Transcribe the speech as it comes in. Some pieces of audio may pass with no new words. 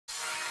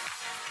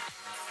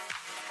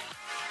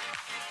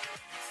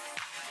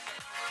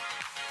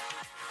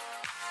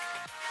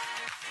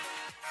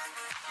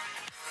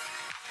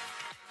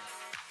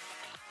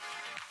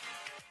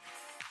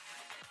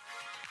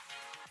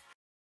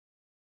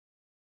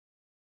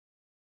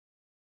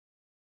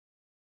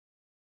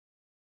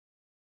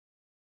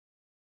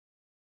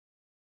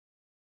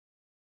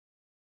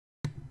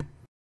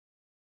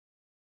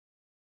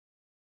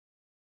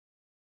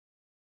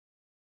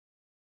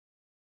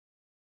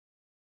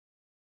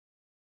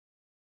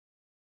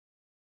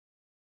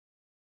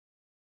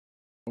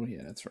Oh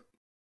yeah, that's right.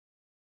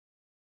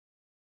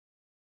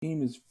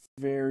 Game is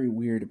very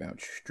weird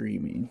about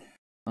streaming.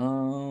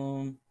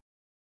 Alright.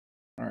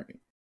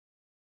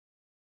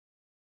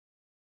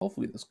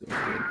 Hopefully this goes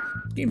good.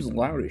 This game's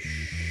loud as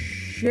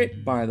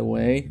shit, by the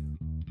way.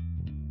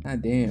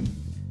 God damn.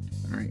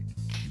 Alright.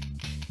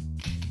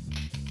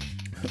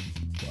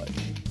 But,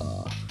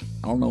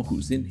 I don't know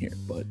who's in here,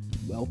 but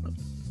welcome.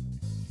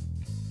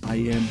 I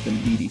am the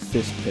Meaty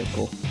Fist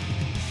Pickle.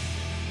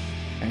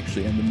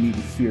 Actually, I'm the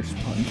Meaty Fierce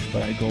Punch,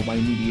 but I go by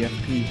Meaty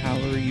FP. How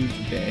are you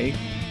today?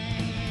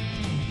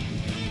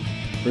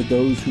 For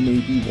those who may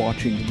be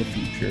watching in the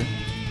future.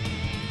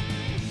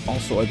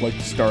 Also, I'd like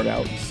to start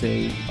out and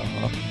say,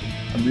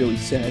 I'm really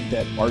sad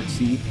that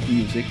artsy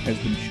music has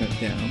been shut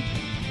down.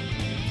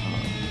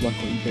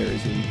 Luckily, there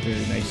is a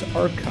very nice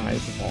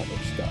archive of all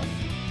their stuff.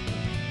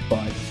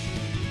 But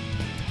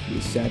it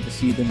was sad to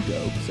see them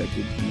go, because I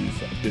did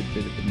use a good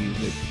bit of the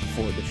music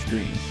for the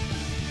stream.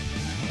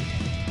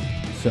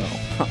 So,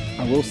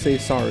 I will say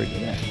sorry to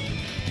that.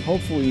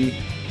 Hopefully,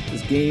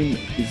 this game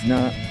is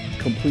not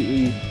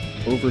completely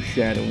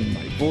overshadowing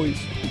my voice,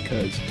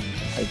 because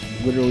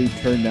I've literally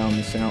turned down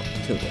the sound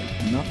to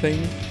like nothing,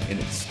 and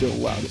it's still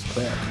loud as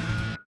crap.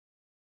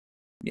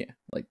 Yeah,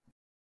 like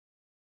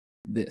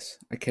this.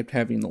 I kept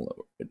having to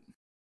lower it.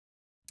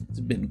 It's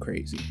been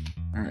crazy.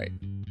 Alright.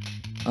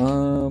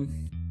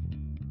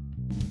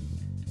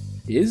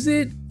 Is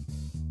it?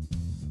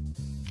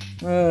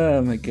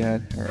 Oh my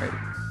god. Alright.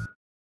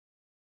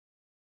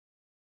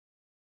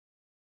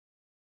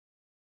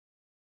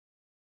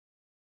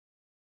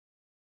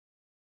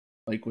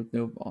 Like with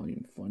no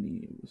volume,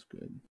 funny, it was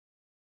good.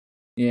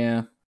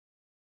 Yeah.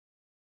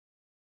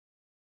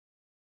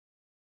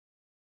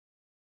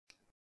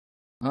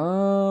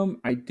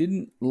 I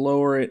didn't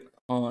lower it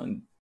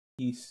on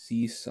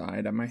PC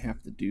side. I might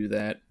have to do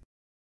that.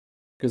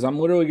 Because I'm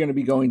literally going to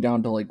be going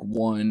down to like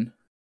 1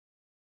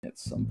 at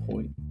some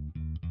point.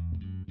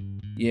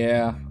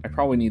 Yeah, I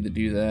probably need to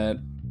do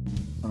that.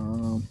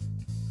 God,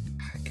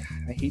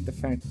 I hate the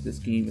fact that this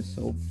game is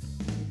so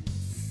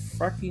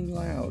fucking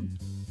loud.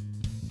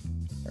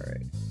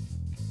 Alright.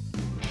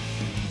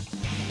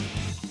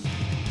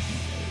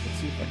 Let's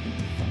see if I can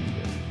find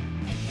it.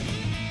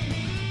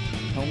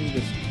 Tell me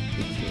this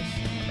exists.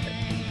 Alright.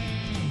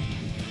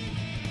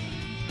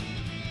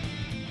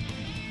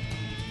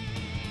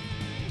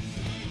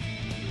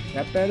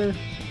 That better?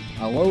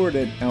 I lowered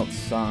it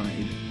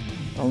outside.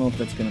 I don't know if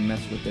that's gonna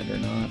mess with it or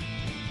not.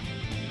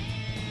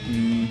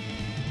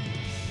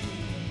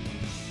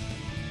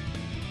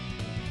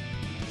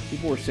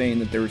 People were saying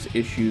that there was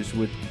issues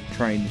with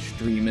trying to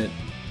stream it.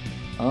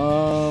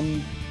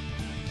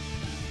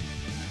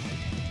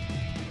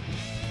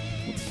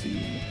 Let's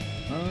see.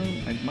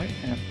 I might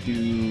have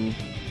to.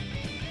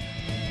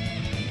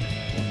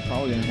 I'm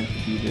probably gonna have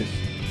to do this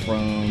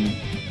from.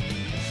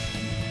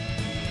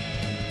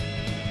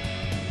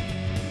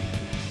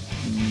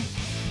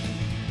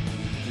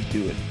 Just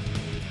do it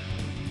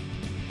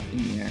in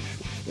the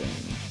actual thing,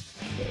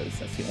 because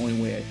that's the only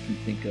way I can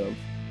think of.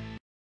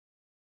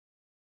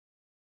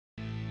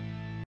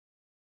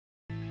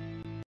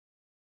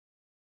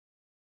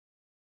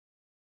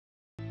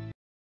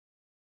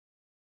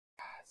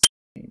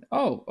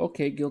 Oh,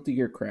 okay, Guilty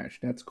Gear Crash.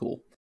 That's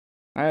cool.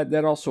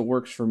 That also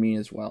works for me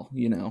as well,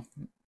 you know.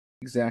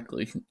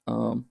 Exactly.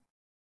 Oh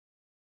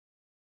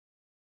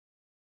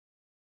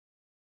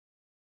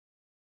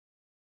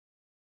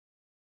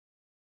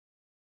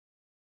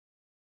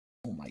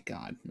my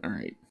god.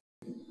 Alright.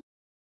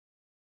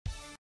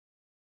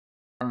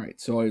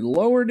 Alright, so I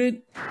lowered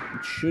it.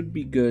 It should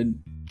be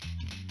good.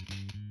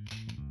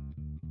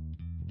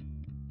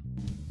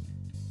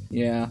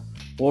 Yeah.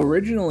 Well,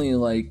 originally,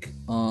 like,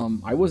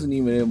 I wasn't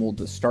even able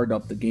to start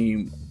up the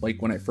game,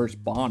 like, when I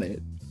first bought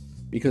it,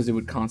 because it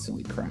would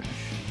constantly crash.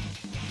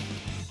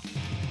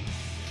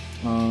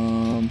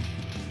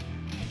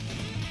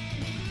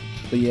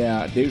 But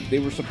yeah, they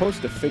were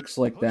supposed to fix,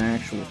 like, the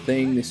actual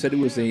thing. They said it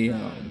was a,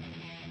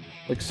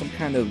 like, some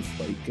kind of,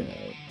 like,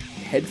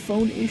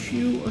 headphone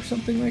issue or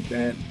something like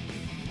that.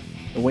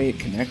 The way it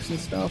connects and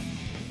stuff.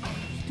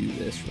 Let's do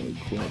this really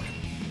quick.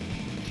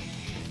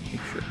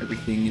 Make sure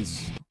everything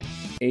is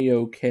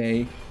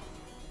A-okay.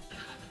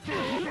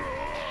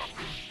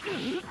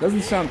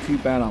 Doesn't sound too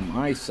bad on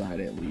my side,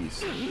 at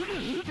least.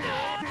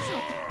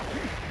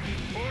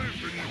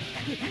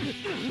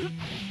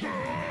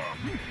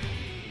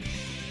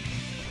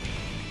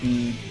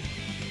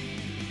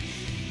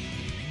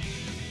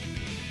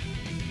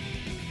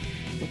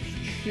 Let's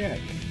check.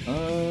 Where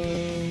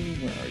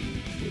are you,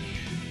 Twitch?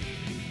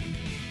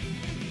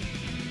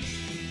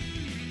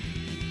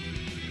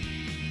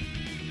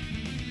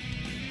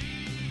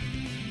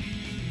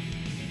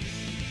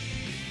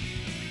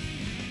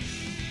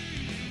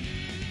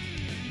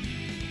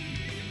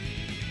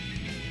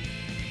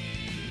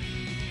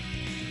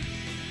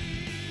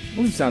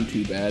 Doesn't sound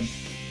too bad.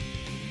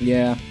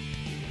 Yeah.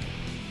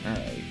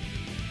 Alright.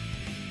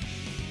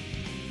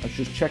 I was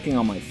just checking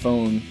on my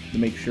phone to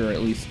make sure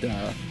at least,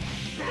 I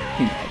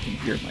can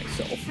hear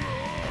myself.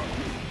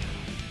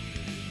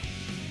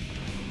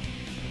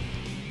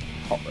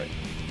 Alright.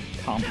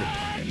 Combo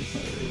time.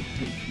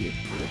 Shit.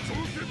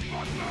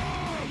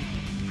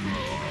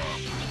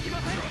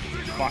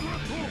 Fuck.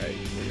 Alright,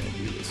 we're gonna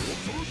do this.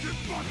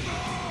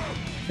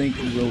 Thank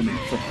you, Ronan,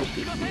 for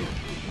helping me.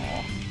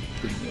 Aw,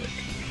 good work.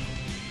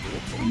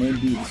 I'm gonna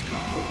do this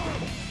combo.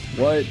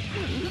 What?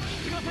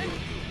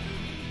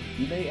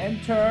 You may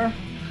enter.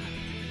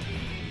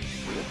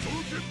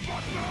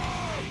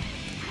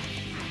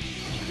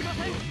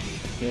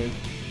 Okay, I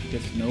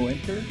guess no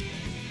enter.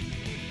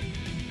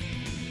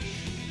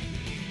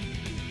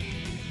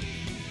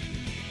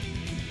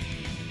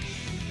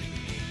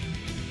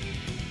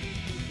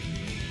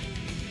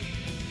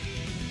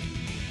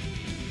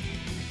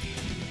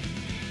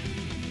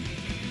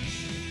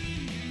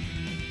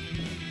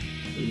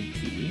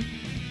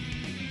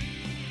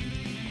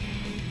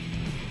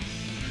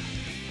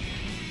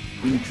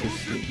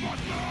 Interesting.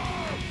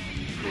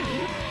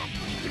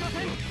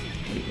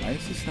 Wait, why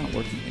is this not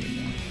working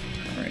anymore?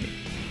 Alright.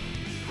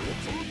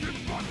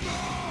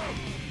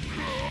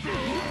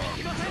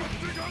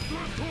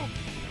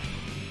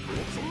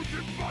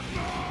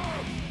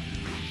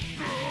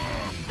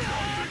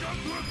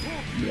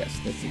 Yes,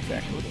 that's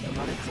exactly what I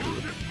wanted to do.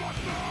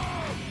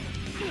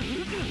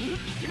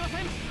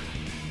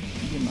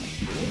 I'm not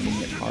keep aiming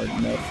it hard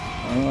enough.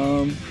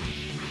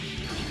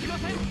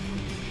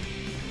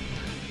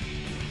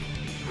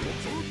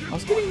 I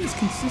was getting this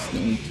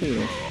consistently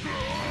too.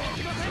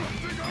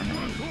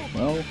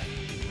 Well,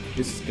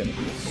 this is gonna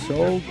be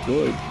so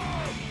good.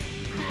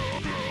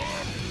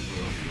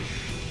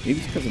 Maybe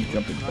it's because I'm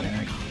jumping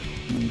back.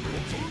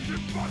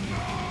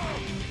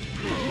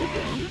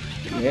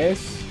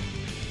 Yes.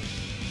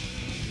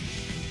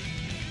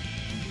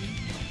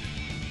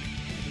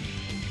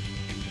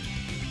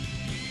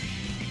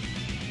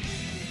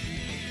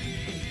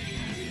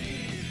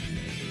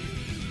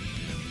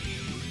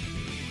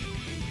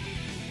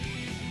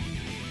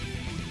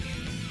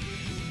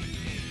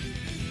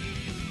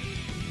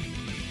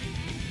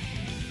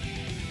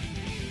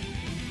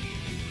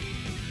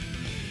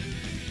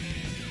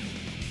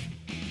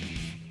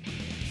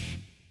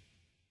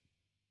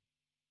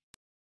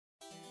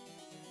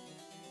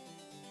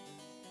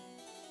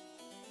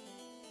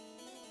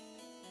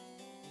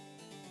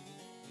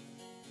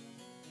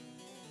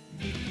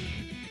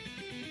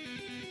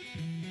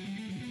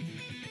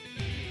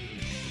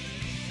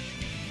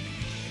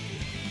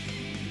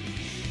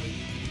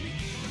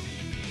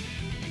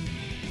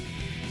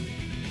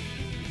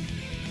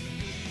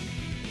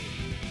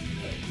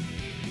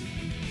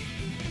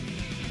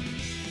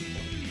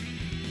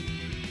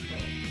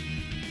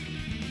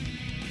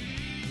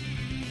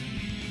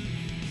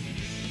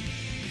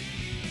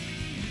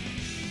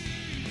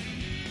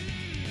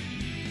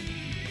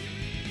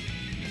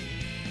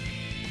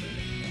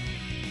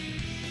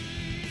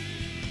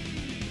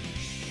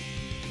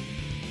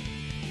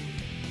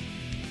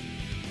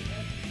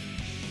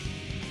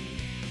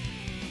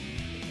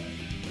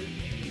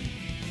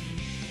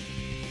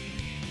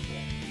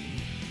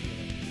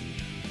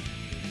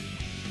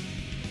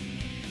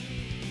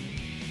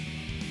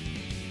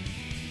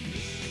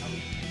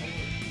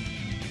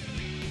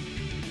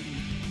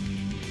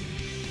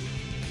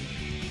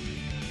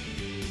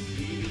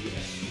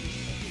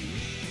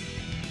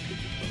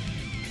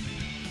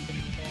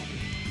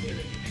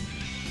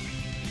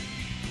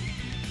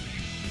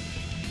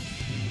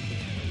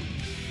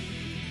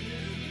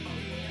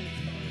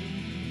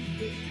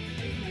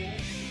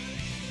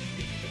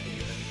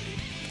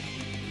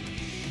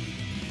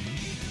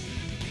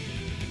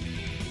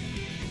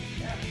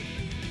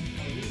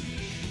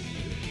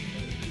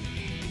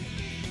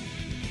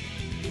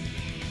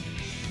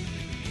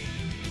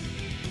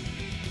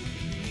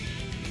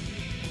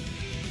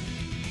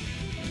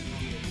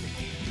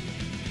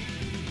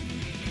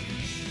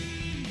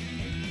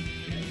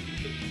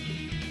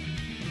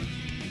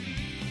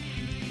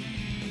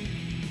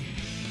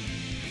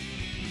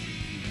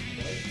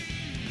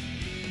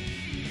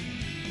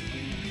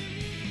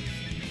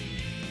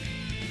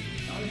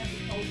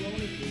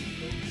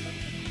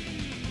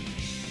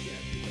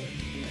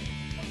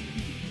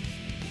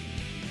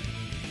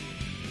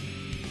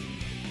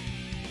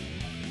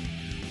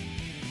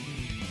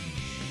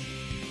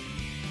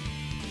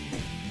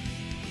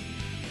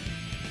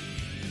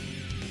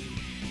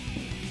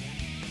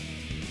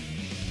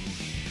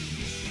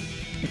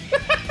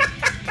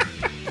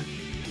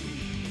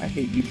 I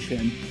hate you,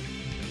 Chen.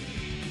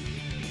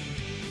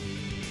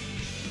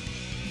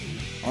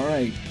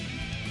 Alright.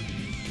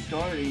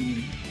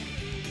 Starting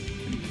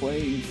and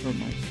playing for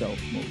myself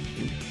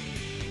mostly.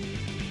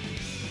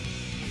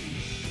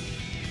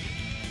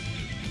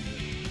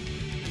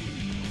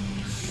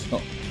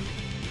 So,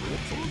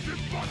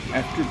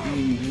 after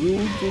being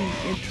rudely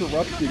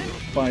interrupted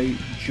by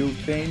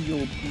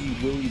Jothaniel P.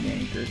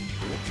 Willienanger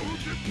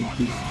with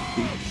his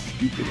big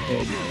stupid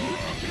head,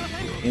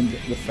 and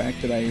the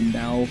fact that I am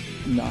now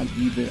not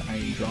even, I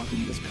am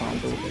dropping this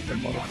combo like a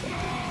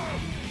motherfucker.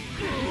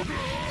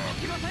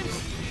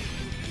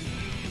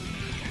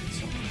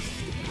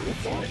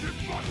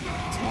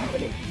 What's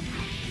happening?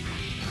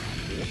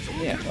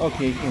 Yeah,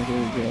 okay, here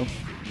we go.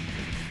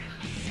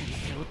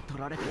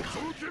 Oh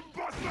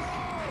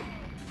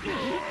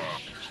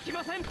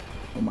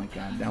my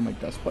god, now my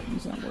dust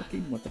button's not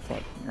working? What the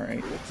fuck?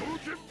 Alright. Oh,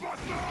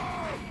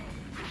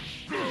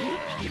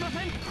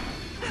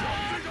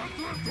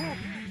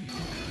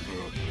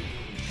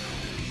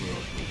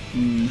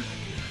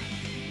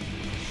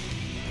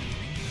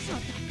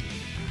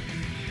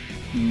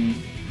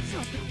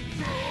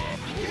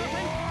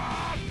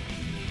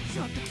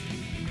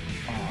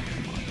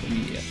 come on, give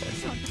me the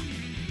FR.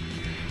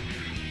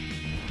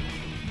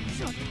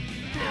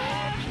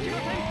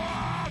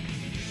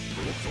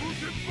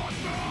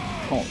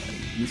 Alright,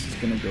 this is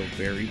gonna go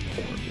very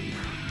poorly.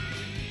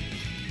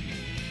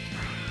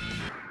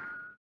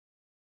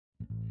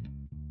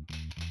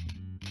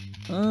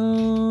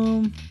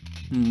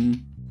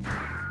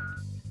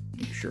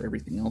 Make sure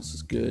everything else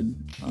is good.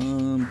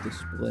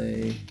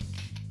 Display.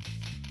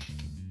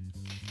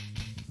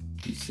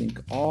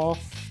 Desync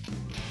off.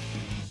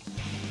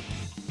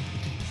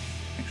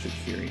 Actually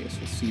curious,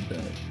 we'll see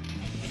the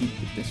keep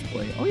the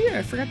display. Oh yeah,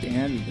 I forgot to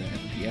add the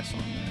FPS on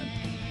that.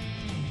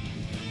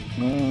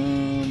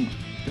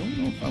 Don't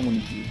know if I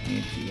want to do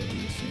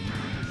anti-aliasing.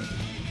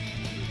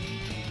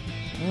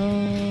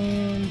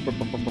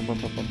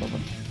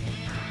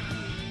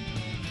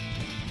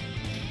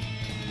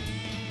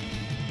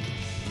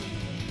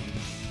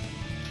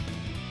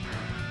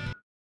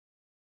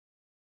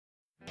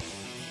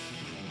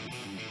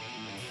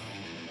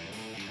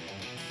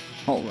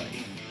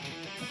 Alright.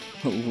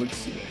 Let's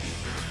see.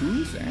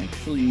 Who's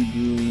actually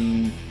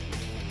doing...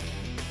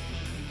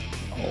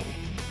 Oh,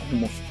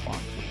 almost fought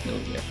for kill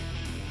yet.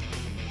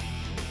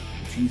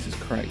 Jesus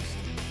Christ.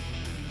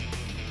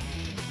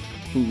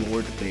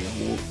 Lord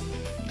Beowulf.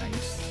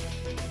 Nice.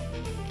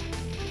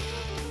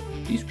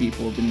 These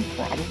people have been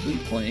probably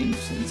playing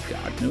since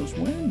God knows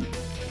when.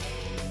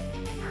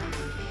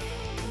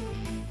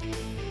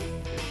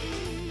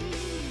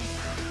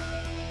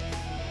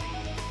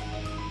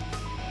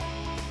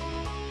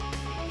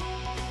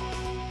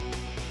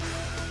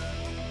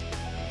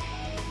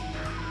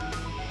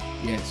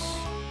 Yes,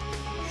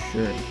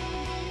 sure.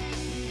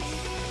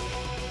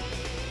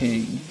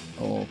 Ping.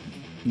 Oh,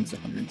 ping's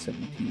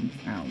 117.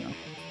 I don't know.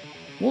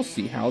 We'll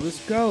see how this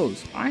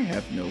goes. I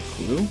have no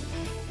clue.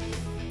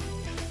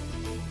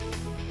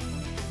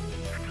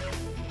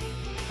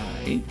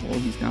 Alright, well,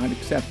 he's not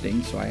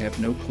accepting, so I have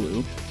no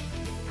clue.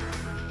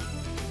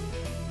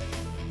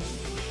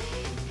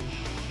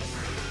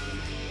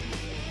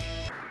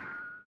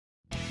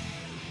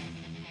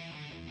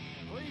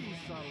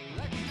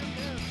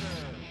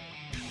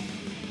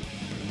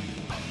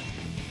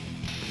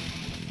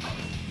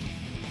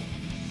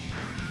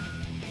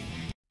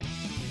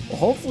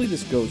 Hopefully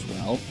this goes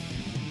well.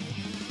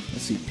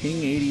 Let's see,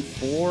 ping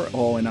 84.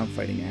 Oh, and I'm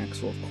fighting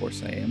Axel. Of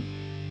course I am.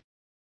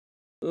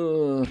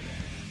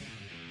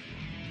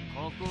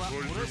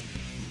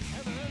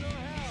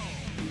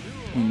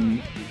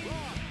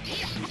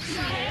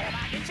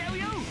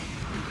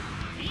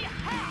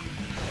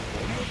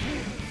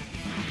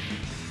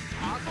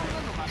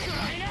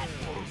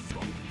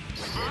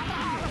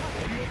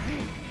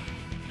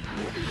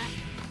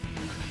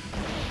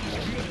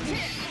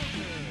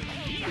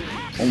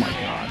 Oh my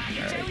god.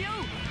 Alright.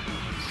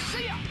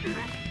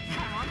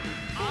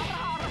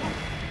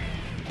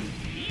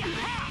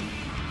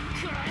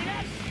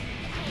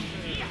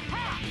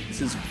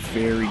 This is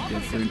very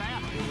different.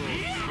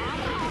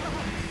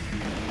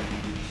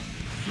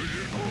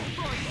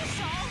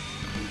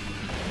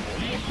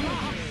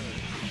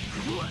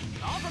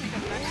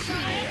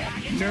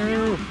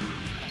 No!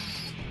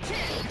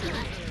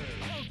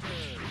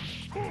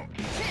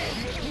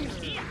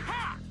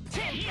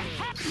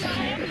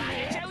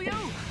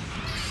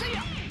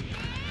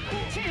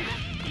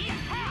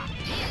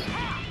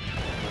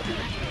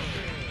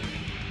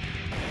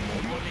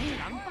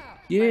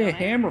 Yeah,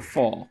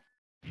 Hammerfall.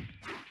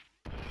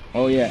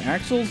 Oh yeah,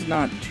 Axel's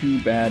not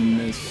too bad in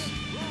this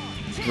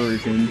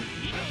version.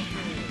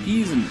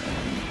 He's an...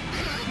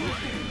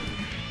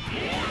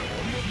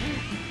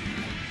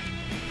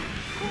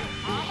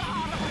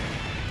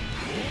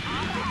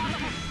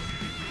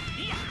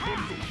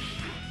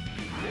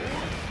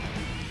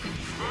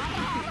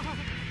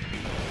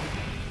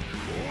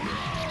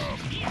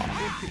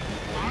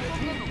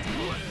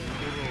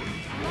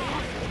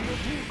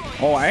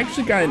 Oh, I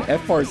actually got an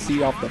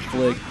FRC off the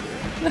flick.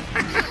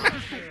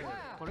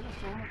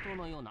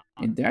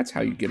 And that's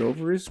how you get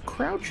over his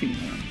crouching.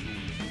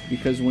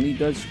 Because when he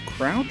does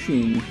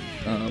crouching,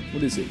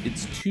 what is it?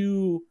 It's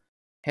 2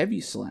 heavy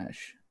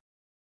slash.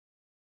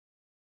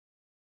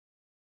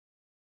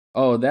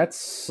 Oh, that's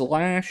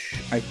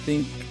slash. I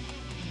think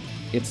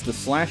it's the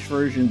slash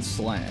version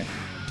slash.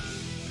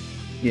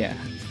 Yeah.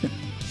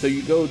 So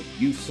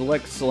you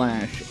select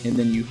slash, and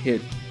then you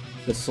hit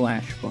the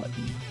slash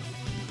button.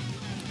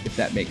 If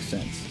that makes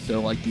sense.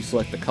 So like you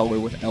select the color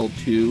with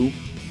L2,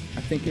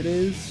 I think it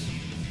is,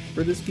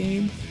 for this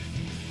game.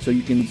 So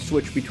you can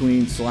switch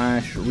between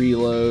slash,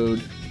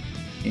 reload,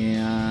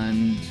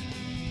 and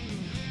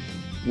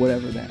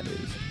whatever that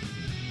is.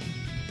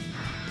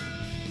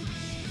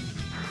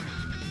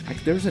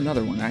 There's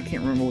another one. I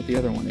can't remember what the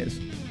other one is.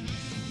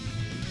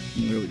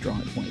 You can really draw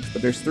on points,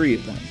 but there's 3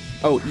 of them.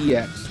 Oh,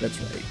 EX, that's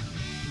right.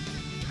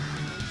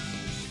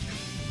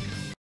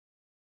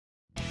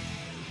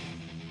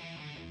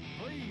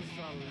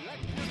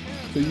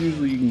 So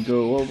usually you can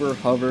go over,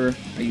 hover,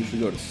 I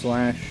usually go to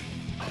slash,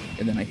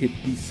 and then I hit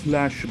the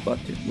slash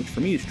button, which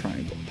for me is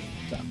triangle.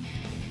 So.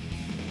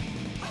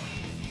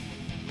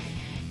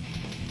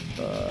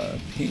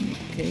 Ping,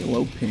 okay,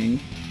 low ping.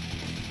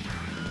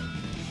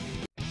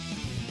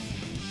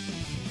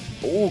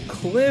 Oh,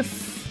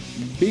 Cliff!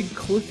 Big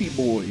Cliffy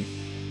boy.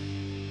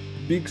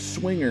 Big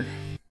swinger.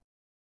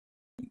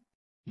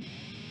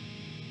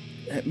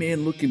 That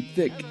man looking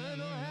thick.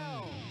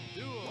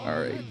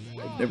 Alright,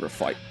 I've never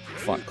fought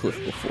Cliff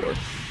before.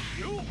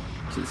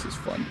 So this is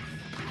fun.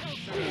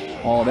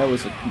 Oh, that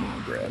was a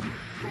command grab.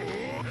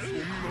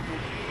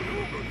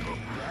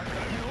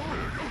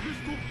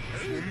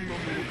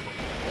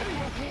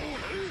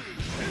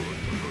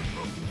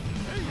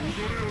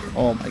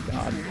 Oh my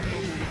god.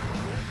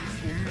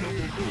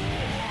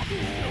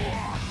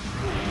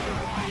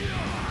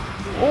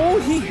 Oh,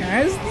 he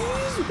has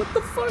these? What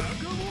the fuck?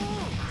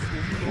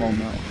 Oh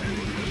no.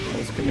 That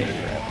was a command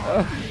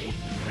grab.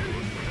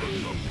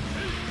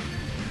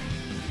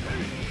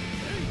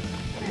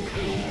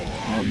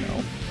 Oh no.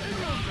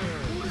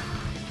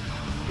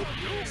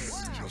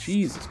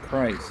 Jesus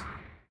Christ.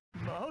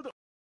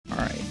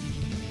 Alright.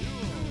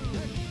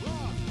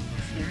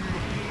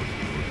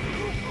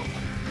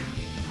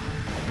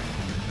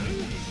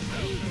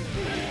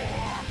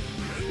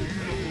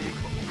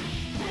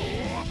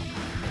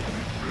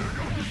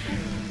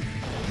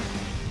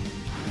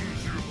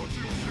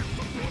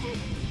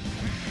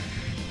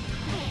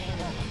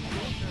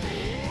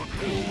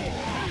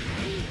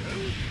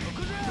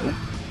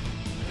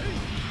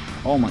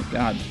 Oh my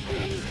god.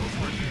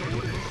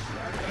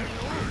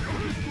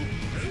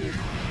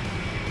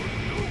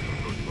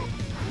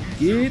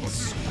 Get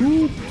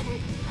scooped.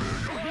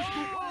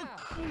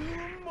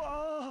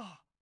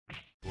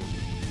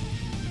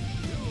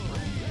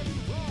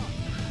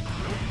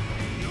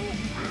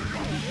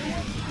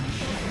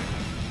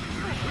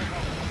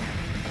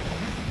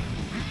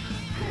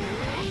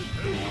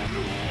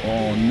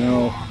 Oh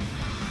no.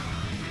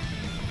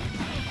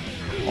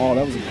 Oh,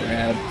 that was a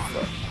grab.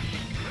 Fuck.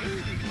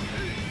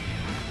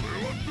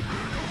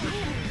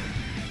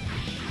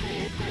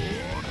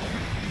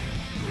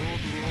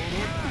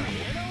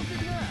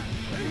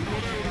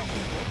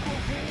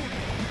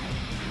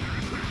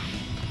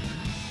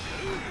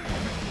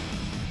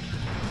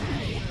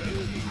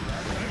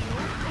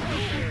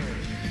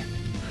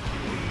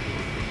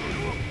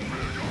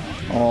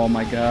 Oh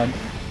my god.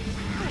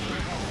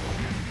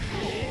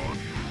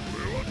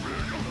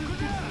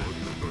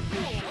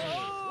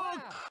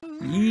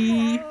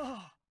 Yee.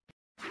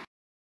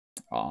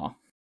 Aw.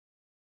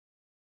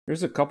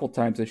 There's a couple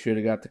times I should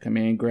have got the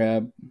command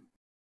grab.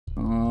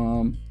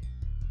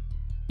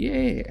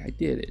 Yeah, I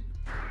did it.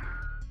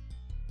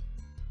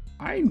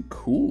 I'm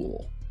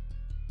cool.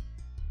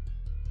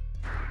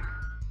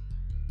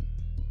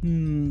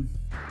 I'm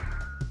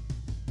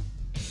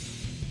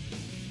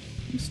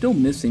still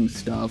missing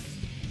stuff.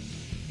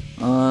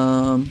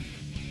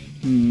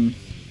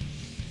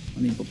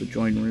 Unable to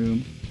join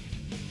room.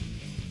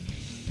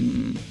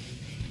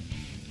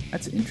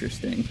 That's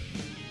interesting.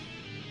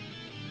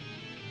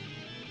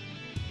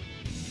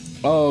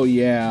 Oh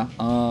yeah,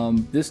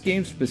 this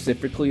game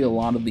specifically, a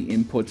lot of the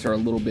inputs are a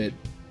little bit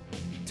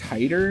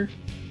tighter.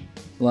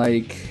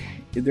 Like,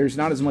 there's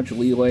not as much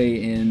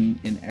leeway in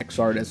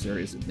Xart as there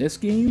is in this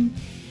game.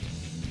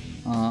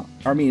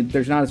 I mean,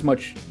 there's not as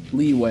much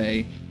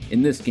leeway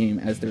in this game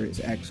as there is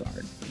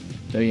Xart.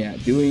 So yeah,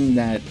 doing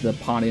that, the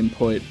pot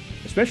input,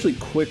 especially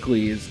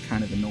quickly, is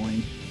kind of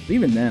annoying. But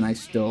even then,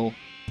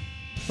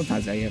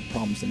 sometimes I have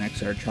problems in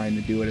Xart trying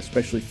to do it,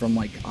 especially from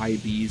like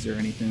IBs or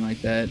anything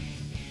like that.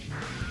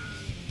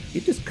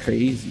 It's just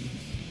crazy.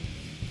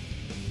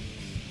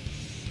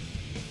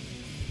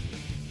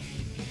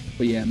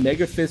 But yeah,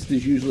 Mega Fist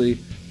is usually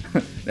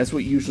that's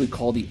what you usually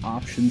call the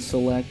option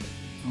select.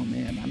 Oh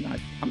man, I'm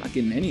not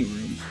getting any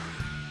rooms.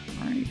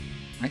 Alright,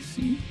 I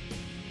see.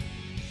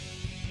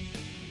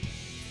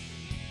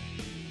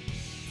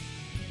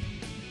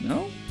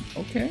 No?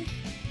 Okay.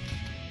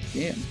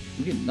 Damn,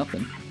 I'm getting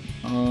nothing.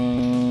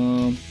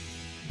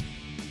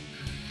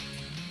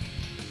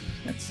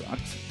 That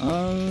sucks.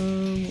 Let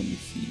me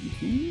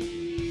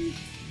see.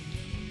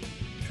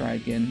 Try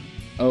again.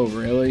 Oh,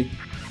 really?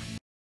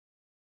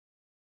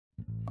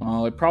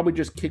 Oh, it probably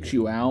just kicks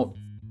you out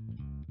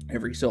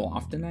every so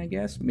often, I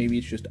guess. Maybe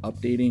it's just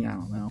updating. I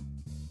don't know.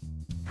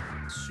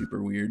 It's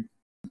super weird.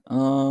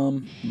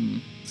 Let's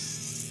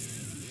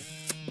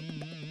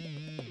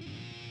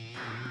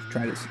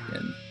try this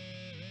again.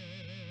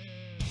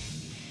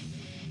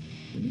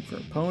 Waiting for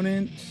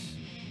opponent.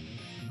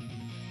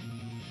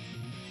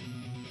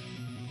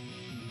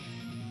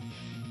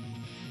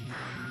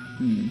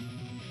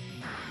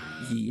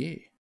 Yeah.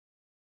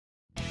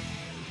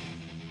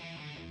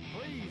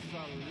 Please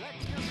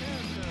select your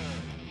character.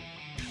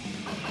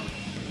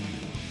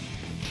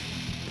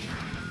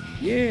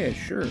 Yeah,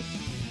 sure.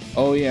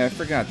 Oh yeah, I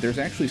forgot. There's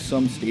actually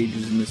some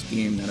stages in this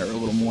game that are a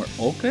little more...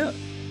 Okay.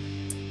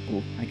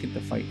 Oh, I get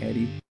to fight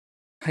Eddie.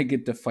 I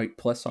get to fight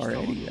plus R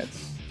Eddie.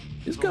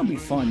 It's gonna be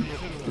fun.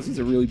 This is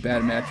a really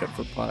bad matchup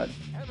for Pod.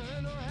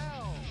 Heaven or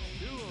hell?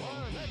 Do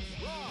one.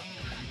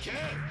 Let's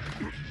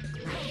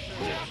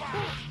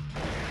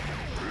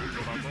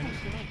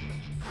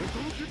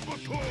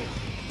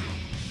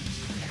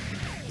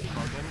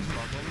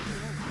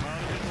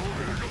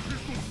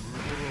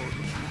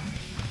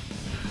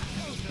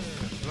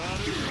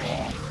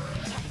rock.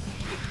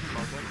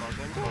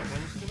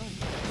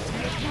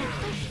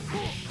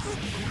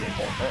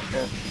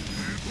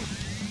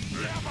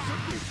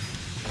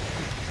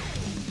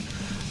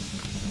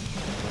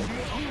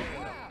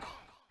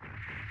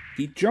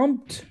 He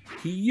jumped.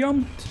 He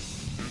jumped.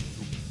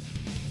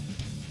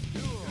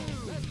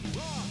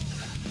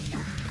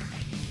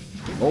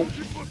 Oh.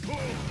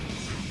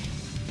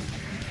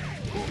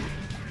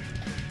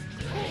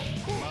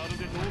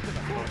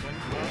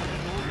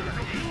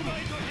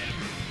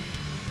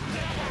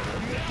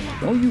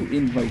 Don't you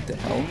invite to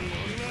hell?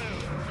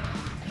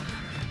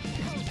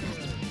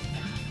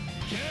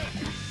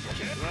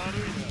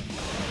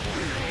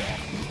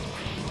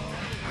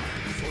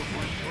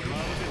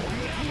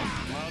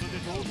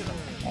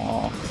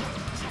 Aw.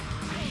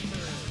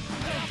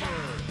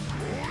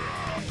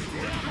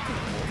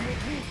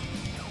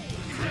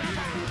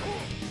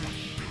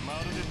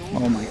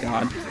 Oh my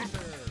god.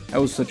 That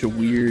was such a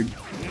weird...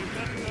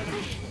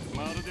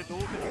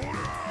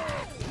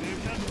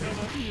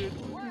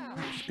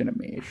 Just gonna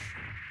mash.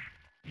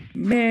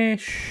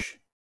 Mash!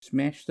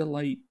 Smash the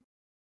light.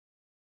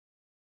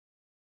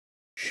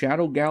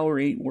 Shadow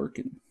Gallery ain't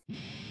working.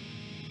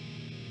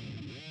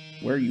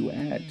 Where are you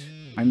at?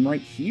 I'm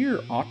right here,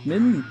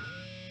 Ottman.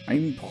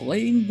 I'm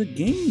playing the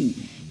game.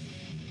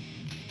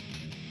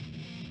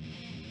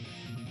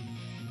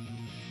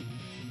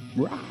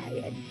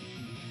 Ryan.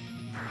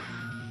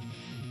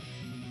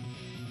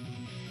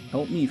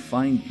 Help me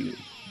find you.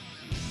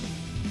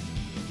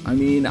 I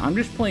mean, I'm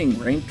just playing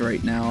ranked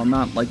right now. I'm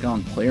not like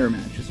on player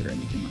matches or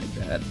anything like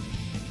that.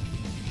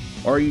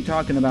 Or are you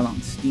talking about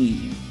on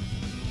Steam?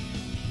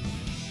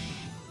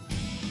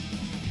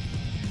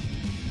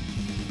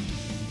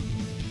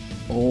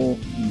 Oh,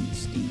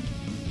 Steam.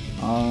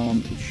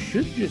 It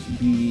should just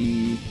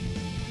be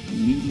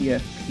Media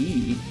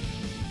FP.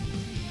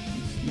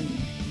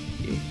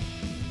 Okay.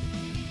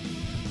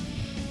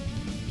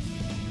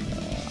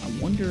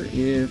 I wonder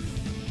if...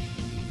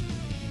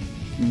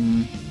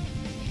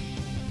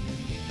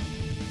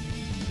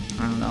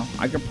 I don't know.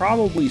 I could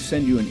probably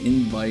send you an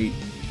invite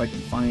if I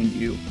can find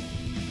you.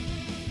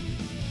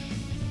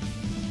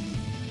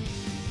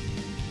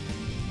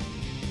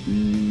 Let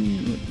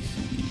me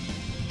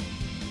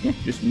see. Yeah,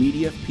 just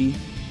Media FP.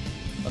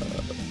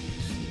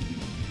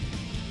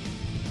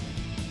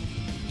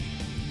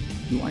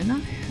 Do I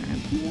not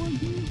have you on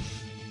here?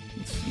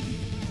 Let's see.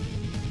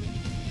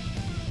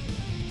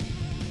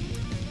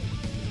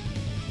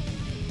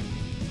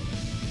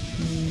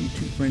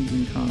 Two friends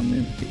in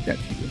common. Okay,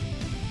 that's you.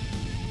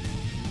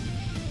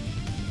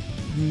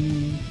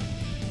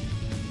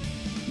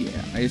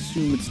 Yeah, I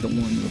assume it's the one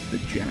with the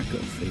Jacko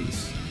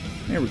face.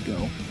 There we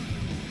go.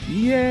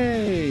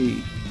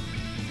 Yay!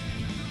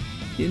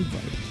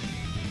 Invite.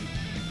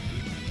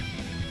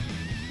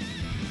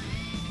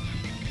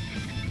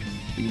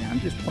 But yeah, I'm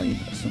just playing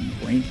some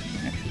ranked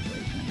matches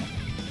right now.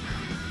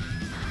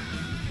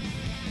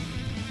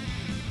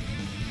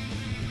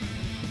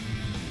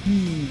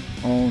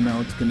 Oh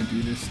no, it's gonna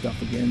do this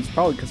stuff again. It's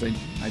probably because I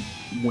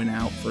went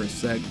out for a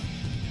sec.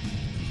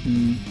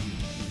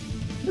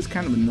 It's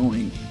kind of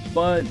annoying,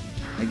 but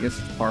I guess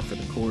it's par for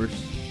the course.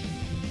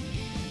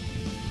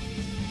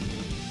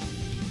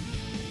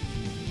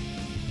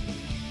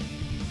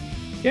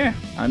 Yeah,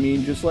 I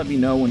mean, just let me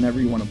know whenever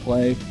you want to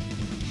play.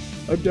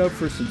 I'm down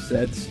for some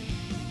sets.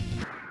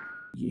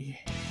 Yeah.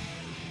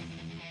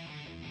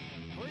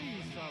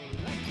 Please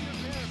select your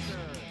character.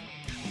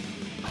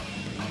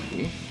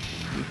 Okay.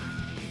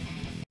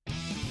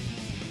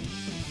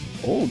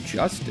 Oh,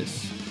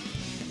 Justice.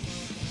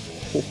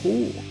 Ho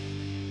ho.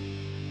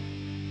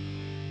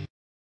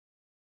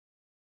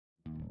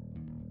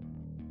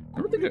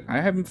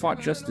 I haven't fought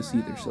Justice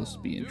either, so this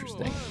will be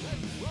interesting.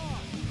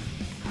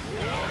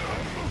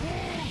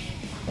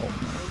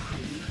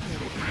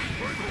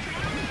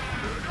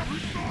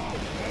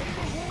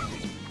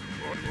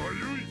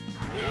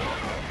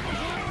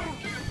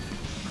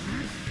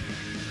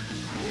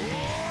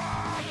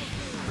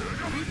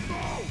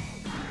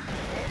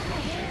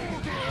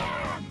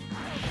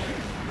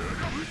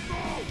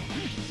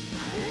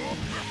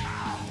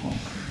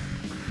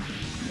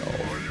 No,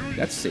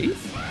 that's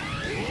safe?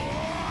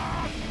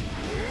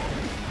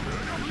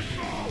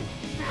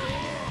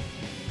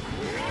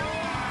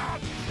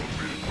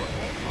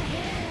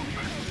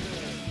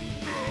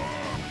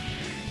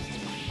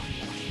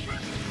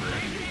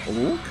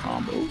 Oh,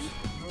 combos.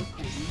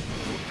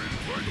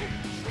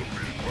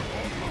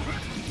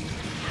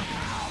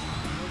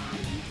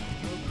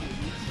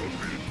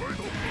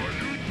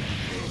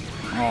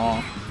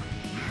 Aw.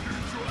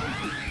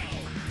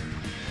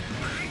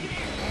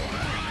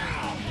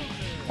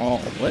 Oh,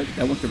 what?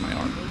 That went through my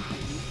armor.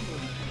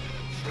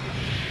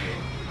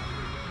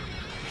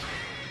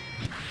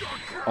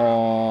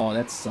 Oh,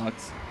 that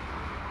sucks.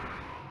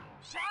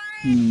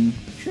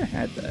 Should have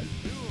had that.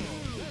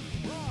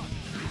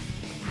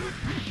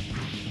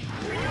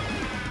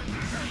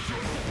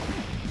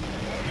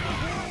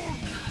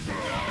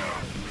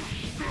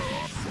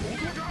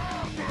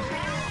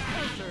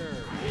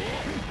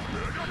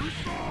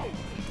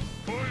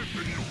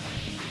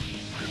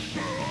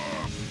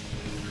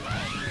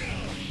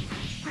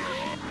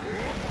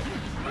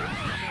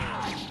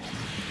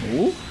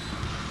 Ooh.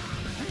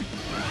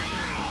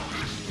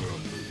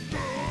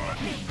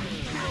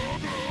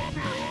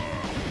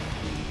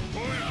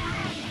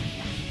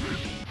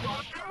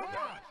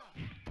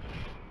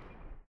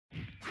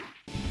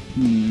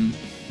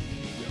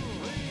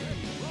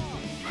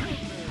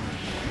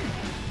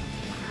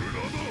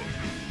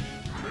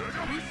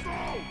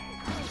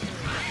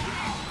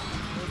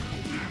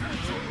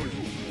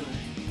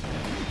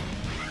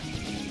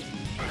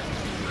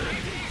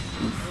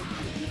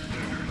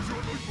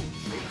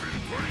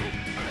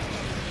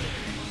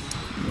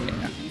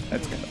 Yeah,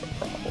 that's kind of a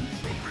problem.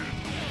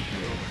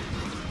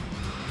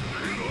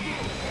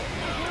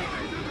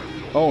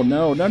 Oh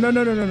no, no, no,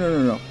 no, no, no, no,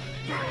 no, no.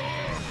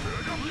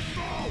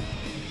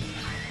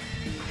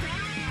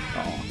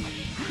 Oh.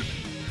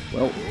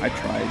 Well, I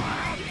tried.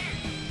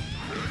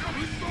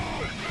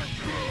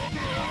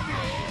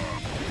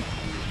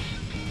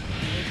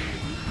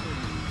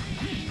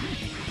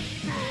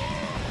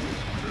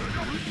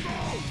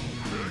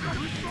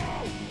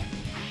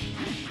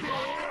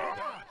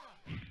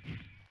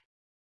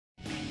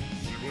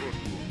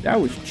 That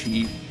was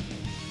cheap.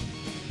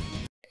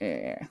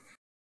 Eh.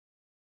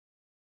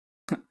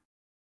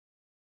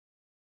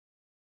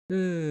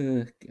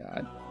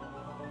 God.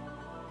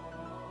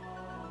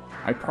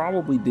 I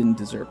probably didn't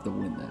deserve to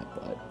win that,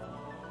 but...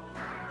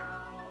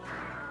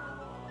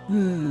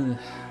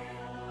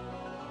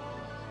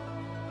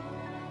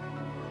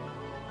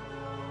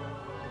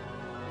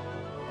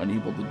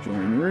 Unable to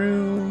join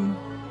room.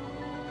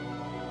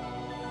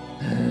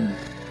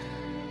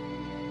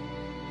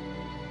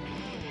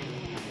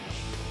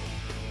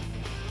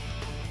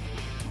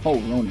 Oh,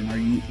 Ronan, are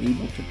you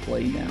able to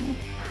play now?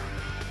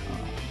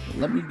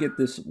 Let me get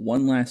this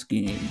one last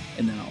game,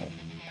 and then I'll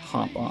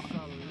hop on.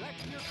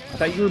 I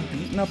thought you were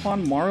beating up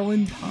on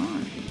Marlon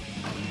Pine.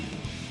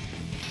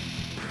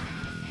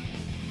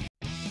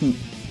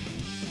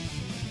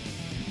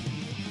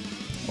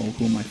 Oh,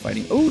 who am I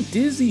fighting? Oh,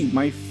 Dizzy,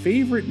 my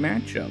favorite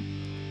matchup.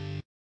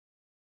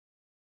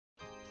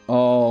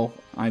 Oh,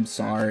 I'm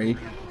sorry.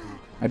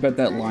 I bet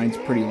that line's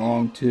pretty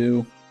long,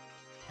 too.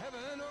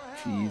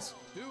 Jeez.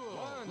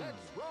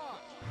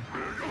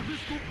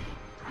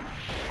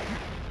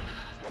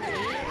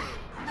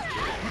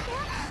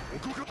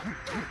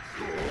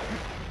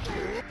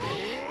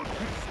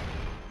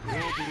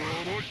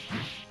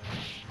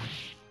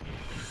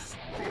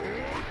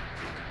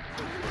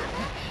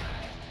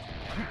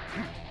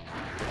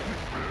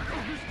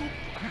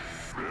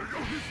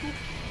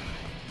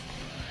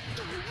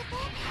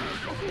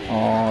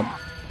 Oh.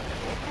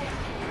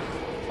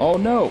 Oh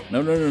no.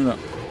 No, no, no, no.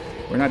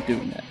 We're not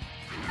doing that.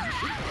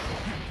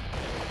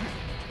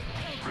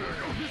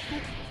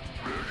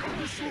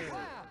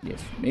 Yes,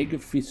 Mega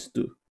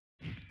Fistu.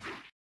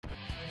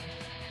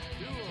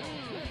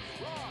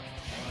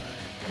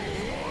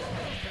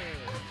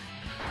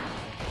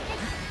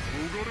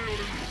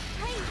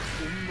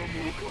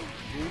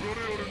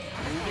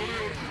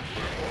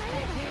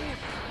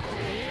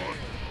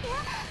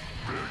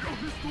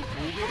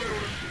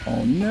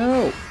 Oh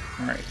no!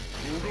 Alright.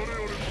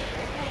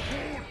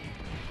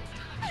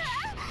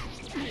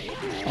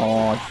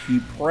 Oh, she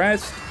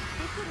pressed.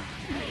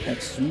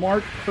 That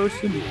smart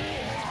person.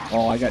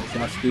 Oh, I got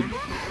dusted.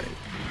 Right.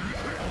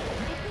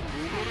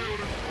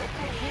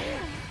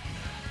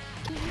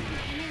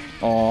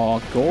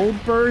 Oh, gold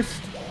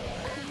burst.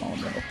 Oh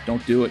no,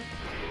 don't do it.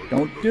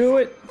 Don't do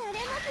it.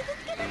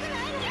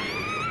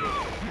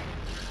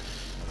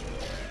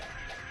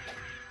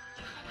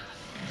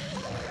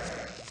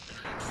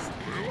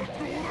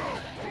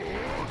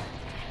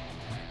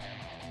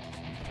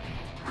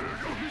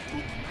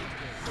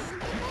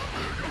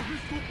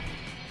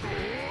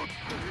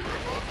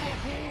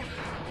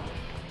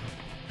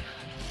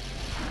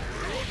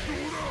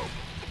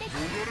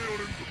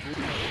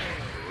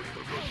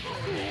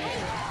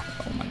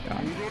 Oh my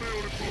god.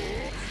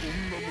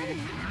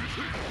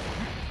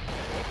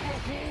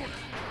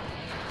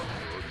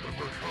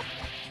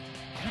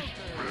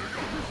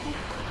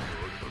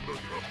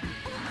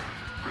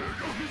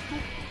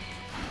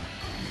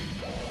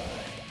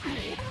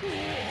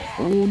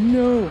 Oh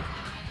no.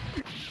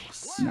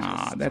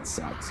 Nah, that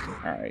sucks.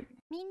 Alright.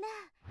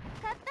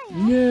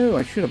 No,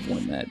 I should have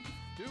won that.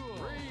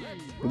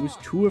 I was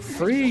too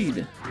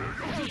afraid.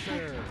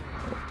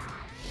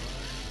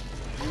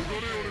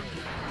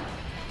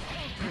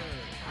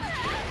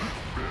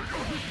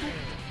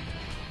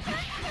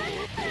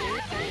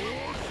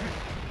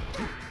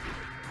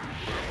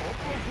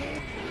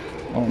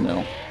 Oh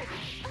no.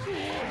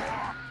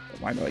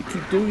 Why do I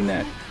keep doing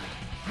that?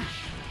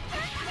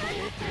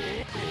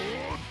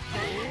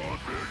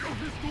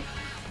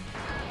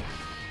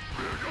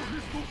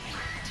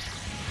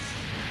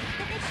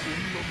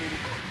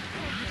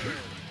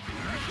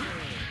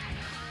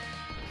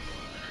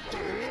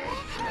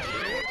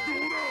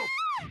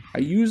 I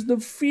used the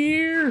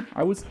fear!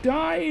 I was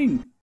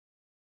dying!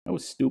 That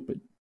was stupid.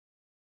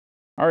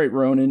 Alright,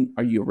 Ronan,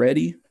 are you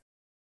ready?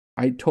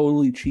 I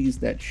totally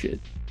cheesed that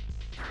shit.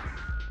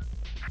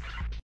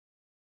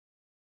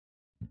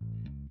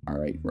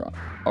 Alright,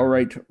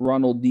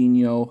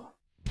 Ronaldinho.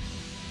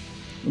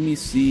 Let me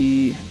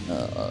see.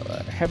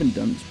 I haven't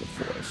done this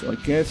before, so I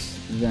guess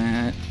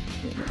that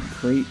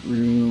create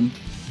room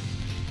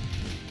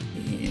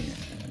and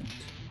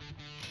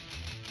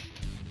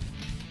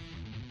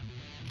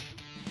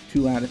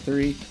 2 out of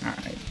 3.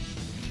 Alright.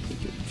 So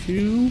get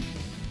 2.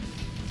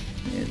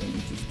 And then we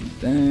just do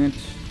that.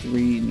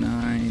 3,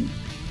 9.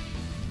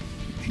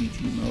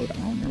 GG mode. I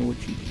don't remember what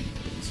GG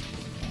mode is.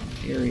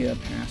 Area,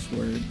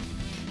 password.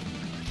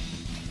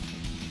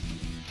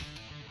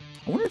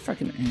 I wonder if I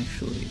can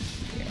actually.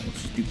 Yeah,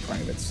 let's just do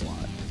private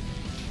slot.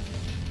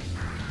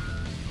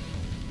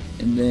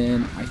 And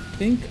then I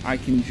think I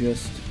can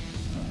just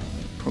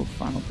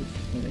profile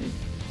display.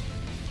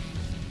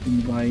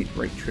 Invite,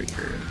 right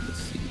trigger.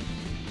 Let's see.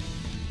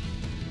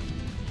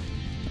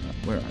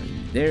 Where are you?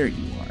 There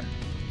you are.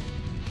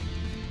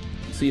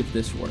 Let's see if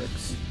this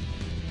works.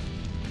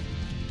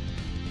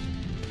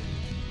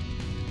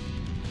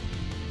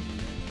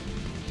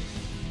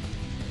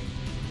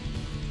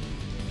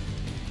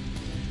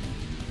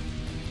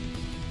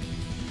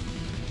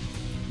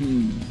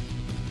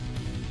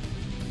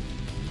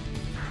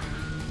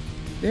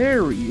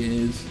 There he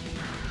is.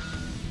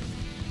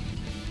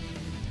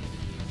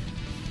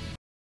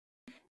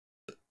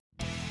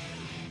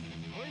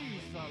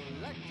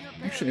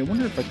 Actually, I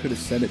wonder if I could have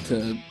set it to.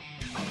 No,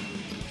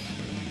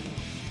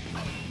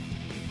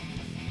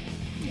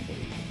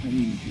 wait, I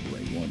need to do the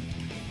right one.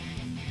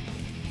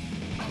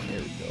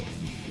 There we go.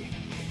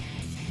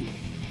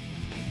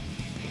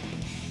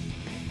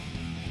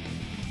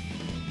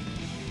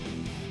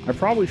 I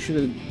probably should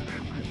have.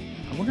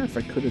 I wonder if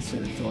I could have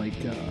set it to like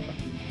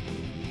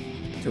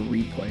to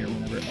replay or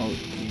whatever. Oh,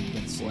 you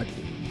get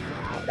selected.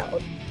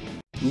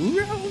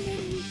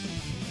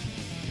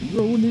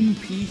 Ronan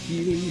P.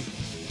 Healy.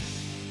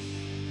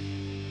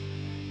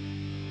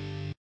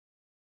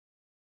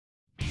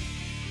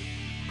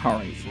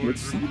 Alright,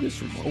 let's see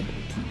this robot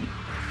key.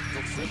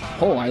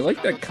 Oh, I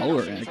like that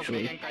color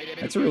actually.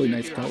 That's a really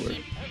nice color.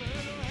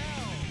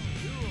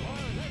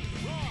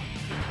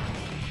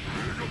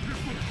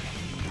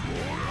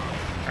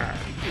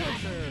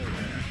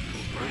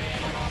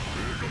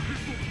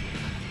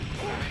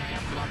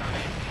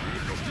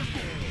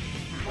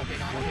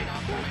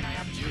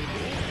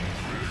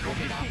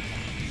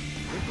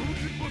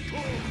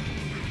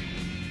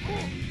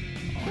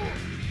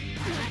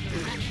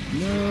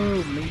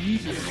 No, maybe.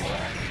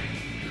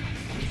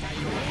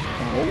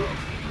 Oh.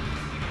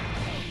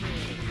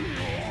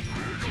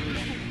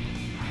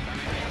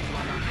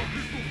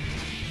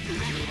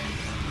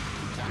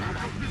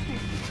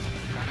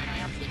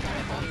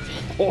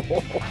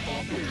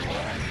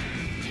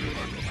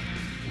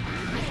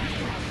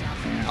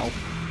 Ow.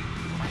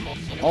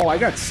 Oh, I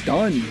got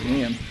stunned,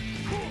 man.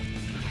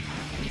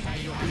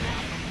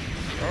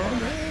 Oh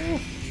no.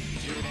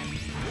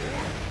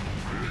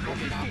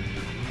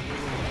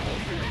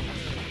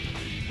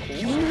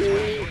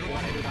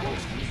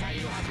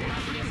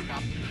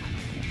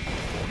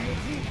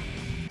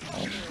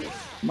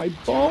 My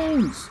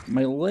bones!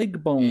 My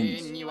leg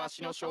bones!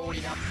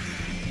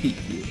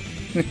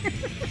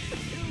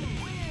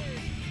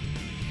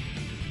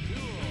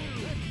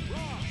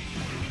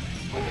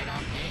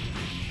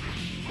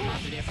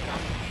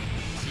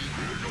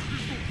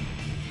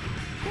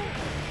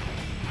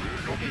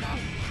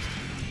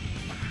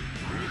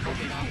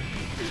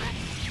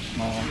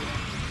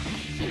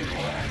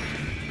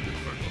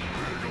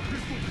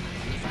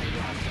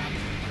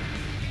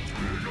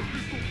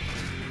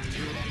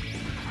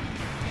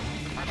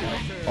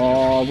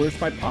 Oh,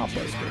 where's my pop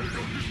buster?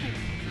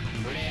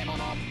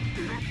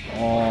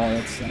 Oh,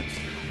 that sucks.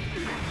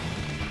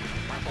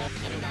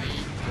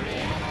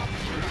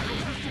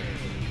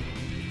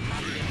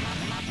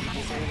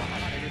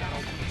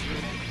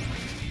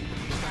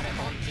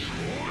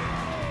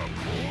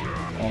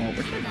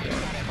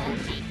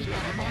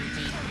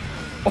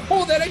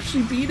 Oh, that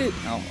actually beat it!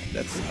 Oh,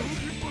 that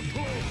sucks.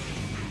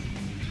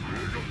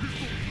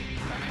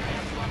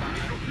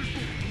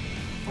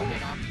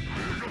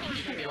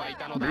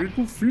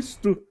 Mega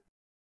Fist!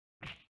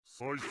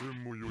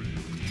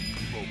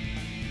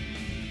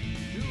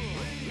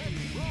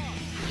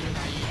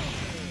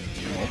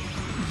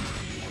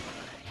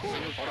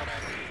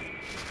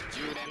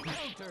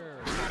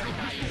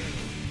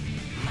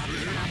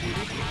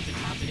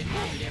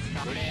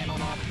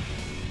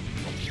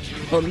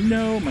 Oh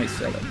no, my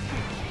setup.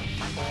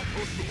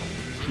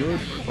 Good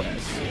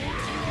press.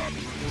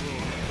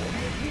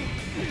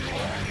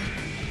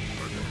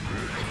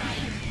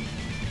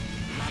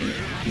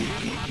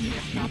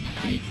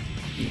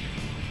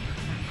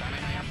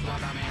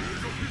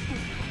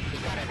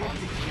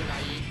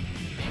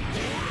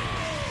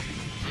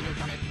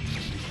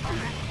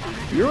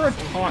 You're a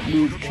taunt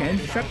move, Chen.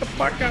 Shut the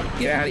fuck up.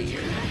 Get out of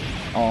here.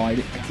 Oh, I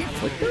can't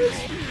flick those?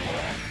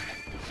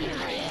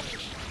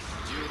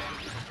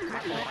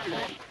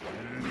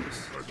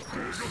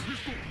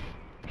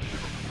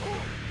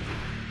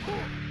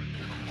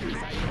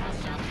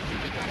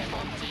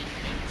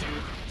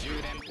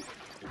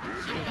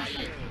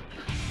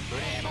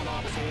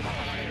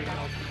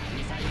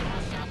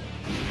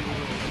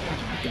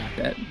 Got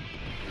that.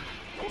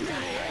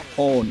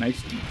 Oh,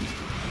 nice DP.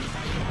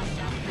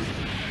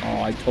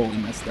 Oh, I totally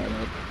messed that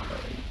up.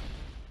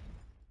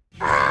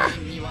 Ah!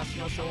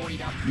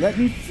 Let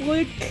me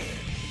flick!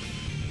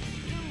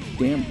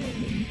 Damn,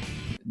 Roman.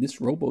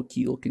 This Robo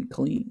Key looking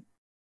clean.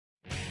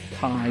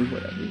 Kai,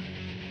 whatever.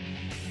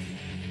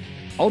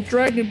 I'll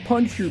Dragon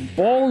Punch your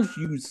balls,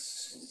 you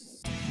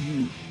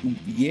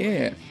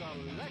yeah.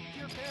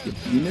 You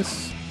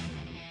penis.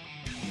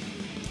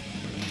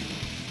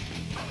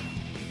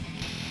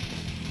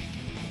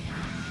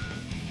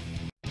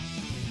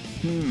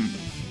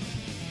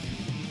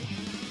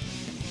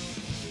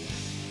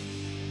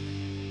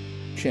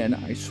 Chen,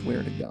 I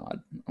swear to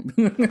God.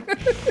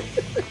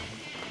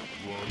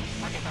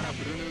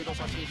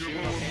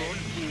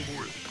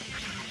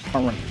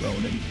 Alright,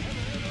 Ronan.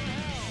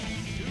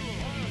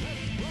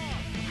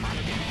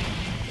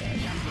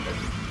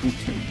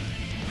 Putin.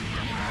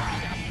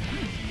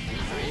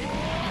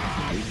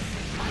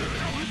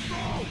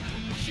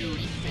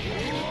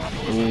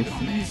 Oh,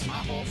 he's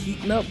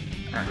heating up.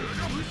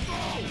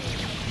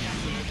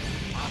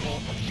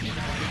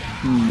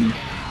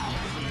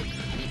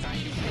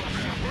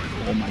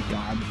 Oh my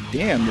god.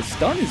 Damn, the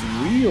stun is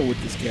real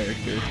with this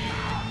character.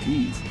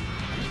 Jeez.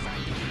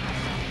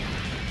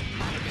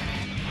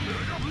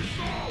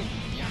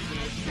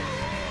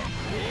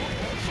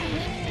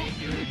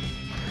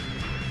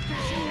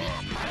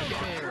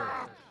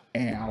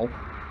 Ow.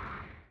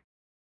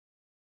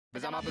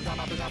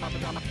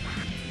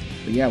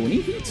 But yeah, when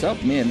he heats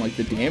up, man, like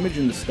the damage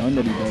and the stun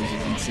that he does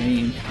is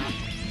insane.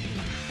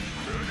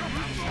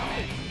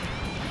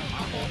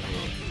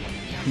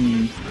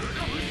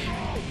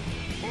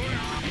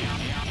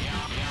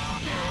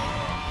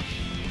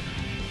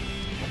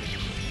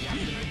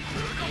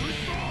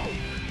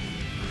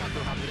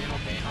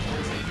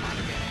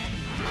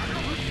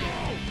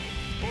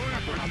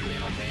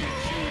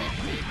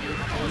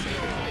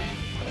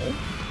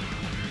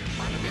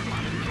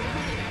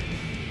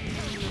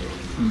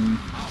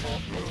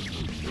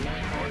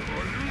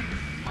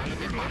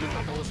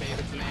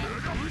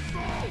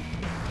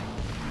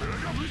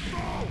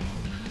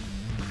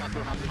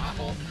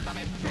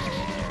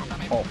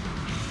 Oh.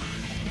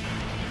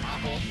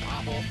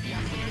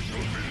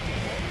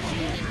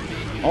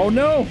 Oh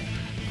no!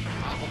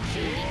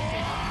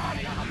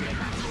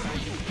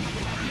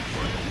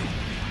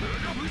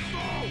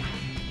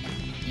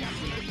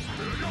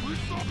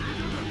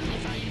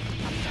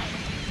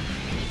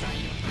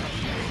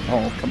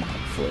 Oh, come on,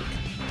 flick.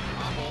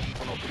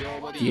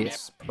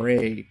 Yes,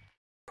 pray.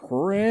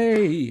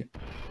 Pray!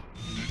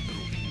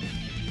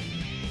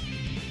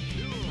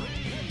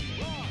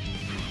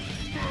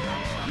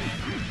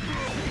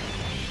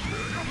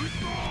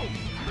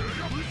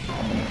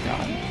 Oh my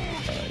god.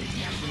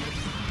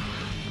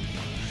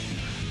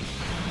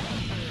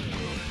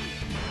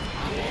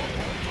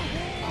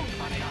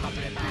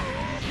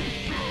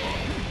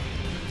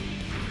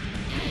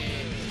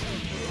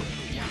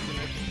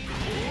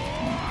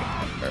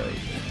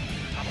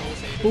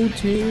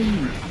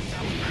 Putin!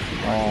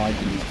 Oh, I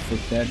didn't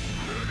flick that.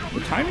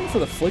 The timing for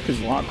the flick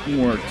is a lot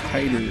more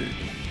tighter.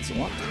 It's a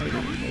lot tighter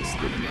than this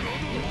than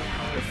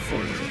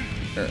before.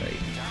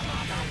 Alright.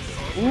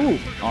 Ooh!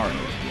 Alright.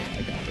 Yeah,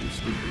 I got those.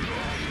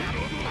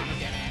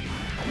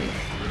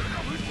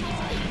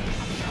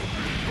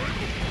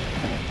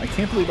 I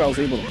can't believe I was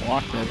able to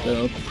block that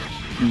though.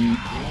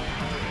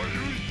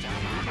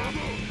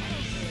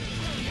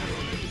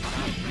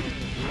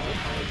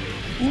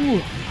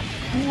 Ooh!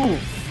 Ooh!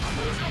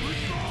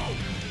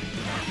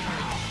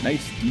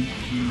 Nice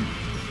DP.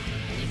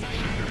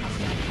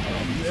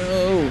 Oh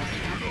no!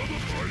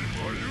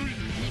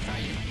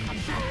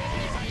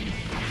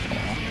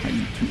 Oh, I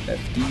need 2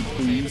 FD,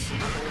 please.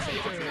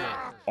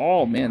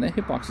 Oh man, that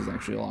hitbox is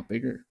actually a lot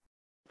bigger.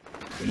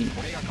 Damn.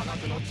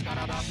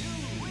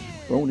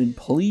 Ronan,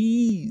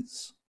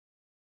 please!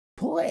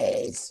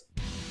 Please!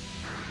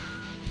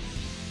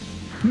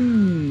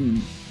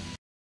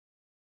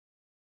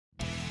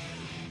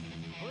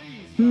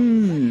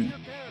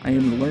 I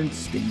am learned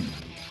Sting.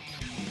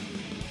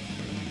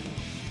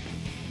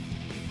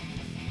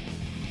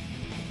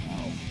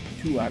 Oh,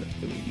 2 out of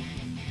 3.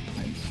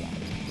 I'm sorry.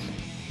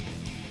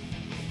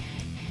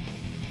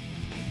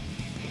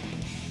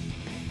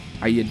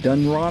 Are you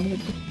done,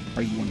 Ronald?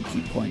 Or you want to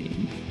keep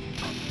playing?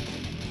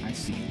 I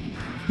see you.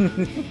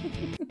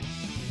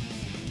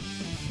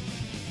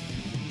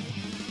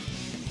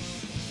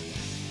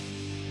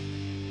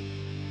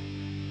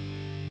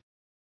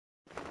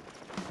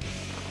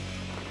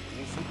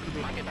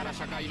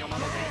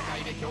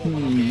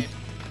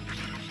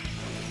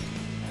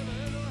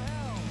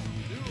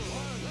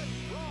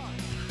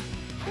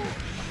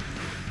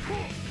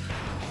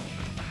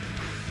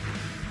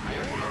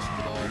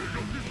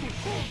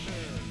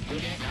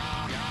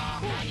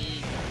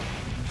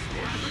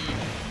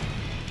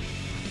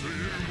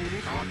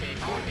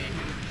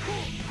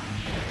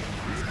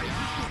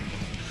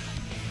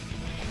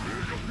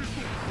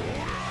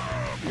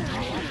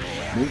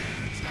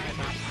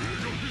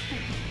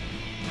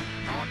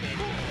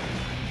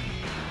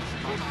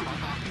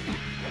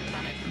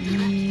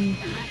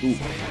 Ooh.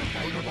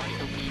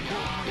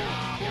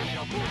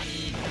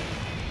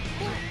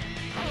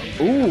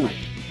 Ooh.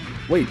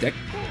 Wait, that...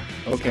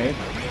 Okay.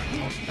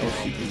 That was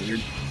super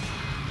weird.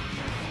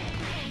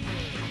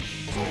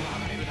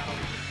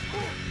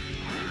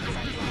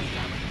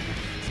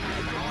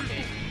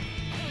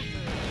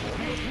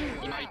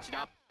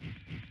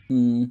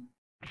 Hmm.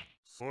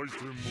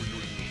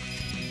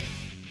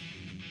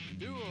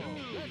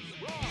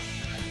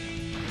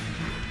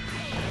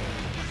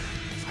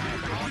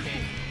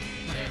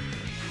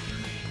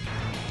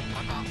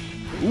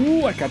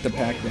 Ooh, I got the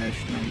pack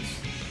dash. Nice.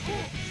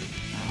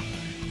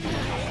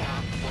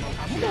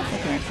 I don't know if I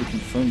can actually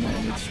confirm that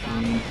on this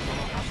screen.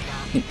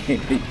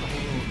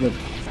 Look.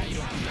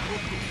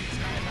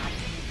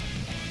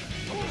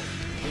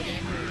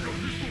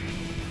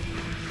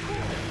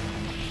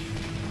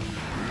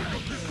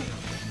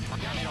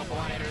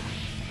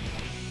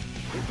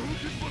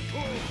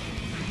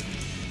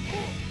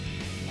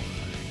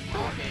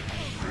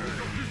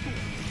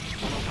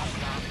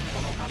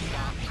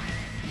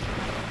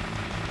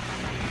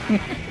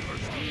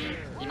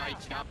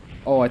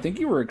 Oh, I think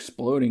you were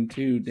exploding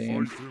too,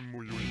 Dan.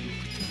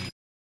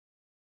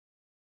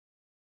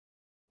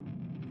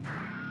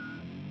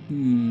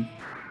 Hmm.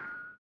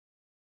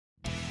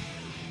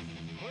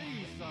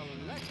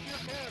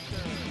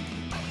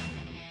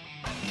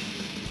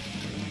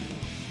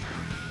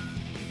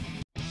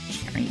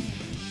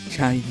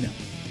 China.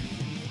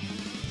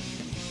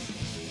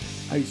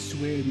 I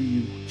swear to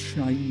you,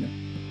 China.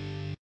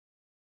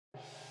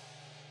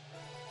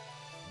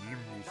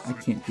 I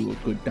can't do a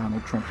good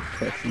Donald Trump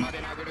impression.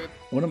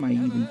 What am I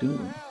even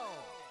doing?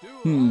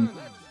 Hmm.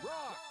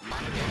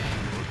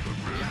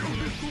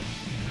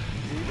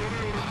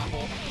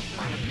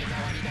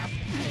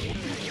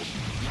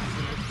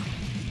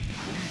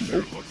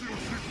 Nope.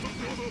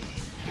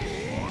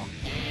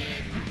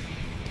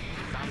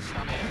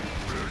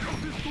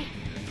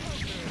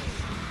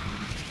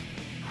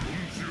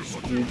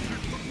 I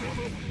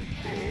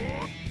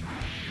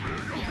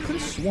could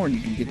have sworn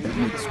you can get that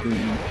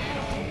mid-screen.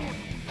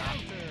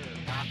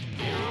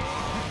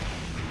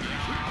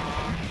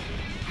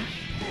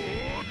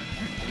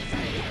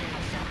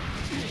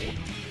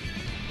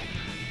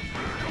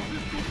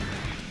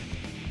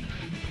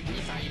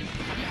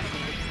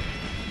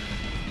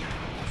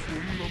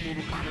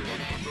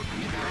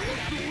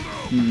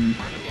 Hmm.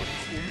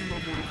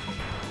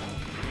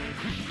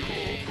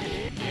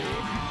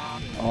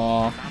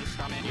 Aw.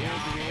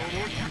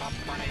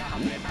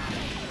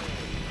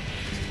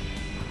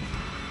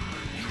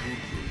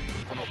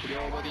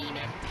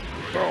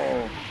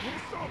 Oh.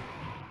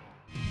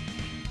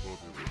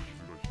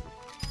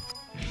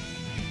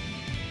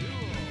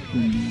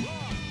 Hmm.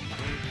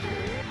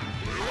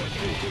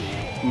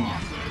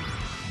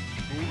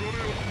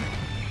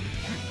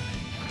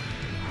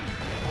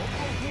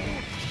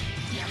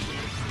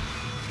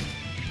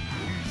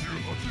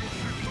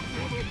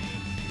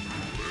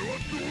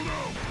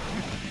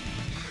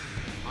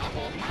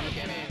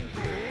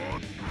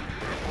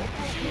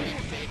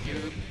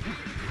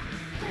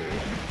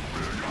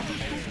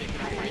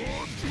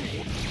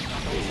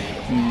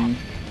 Hmm.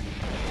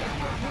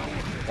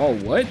 Oh,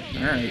 what?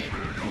 Alright.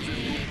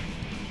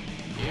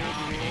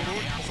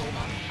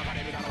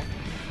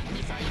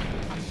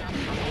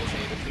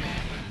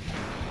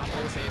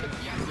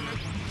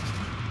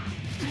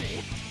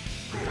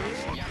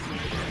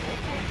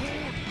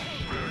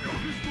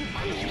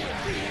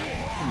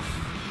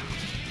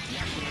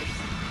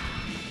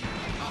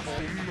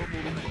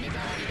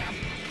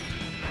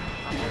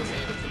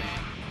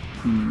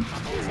 Hmm.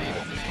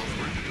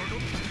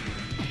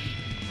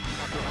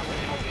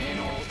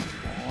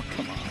 Oh,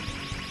 come on.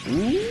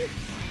 Ooh.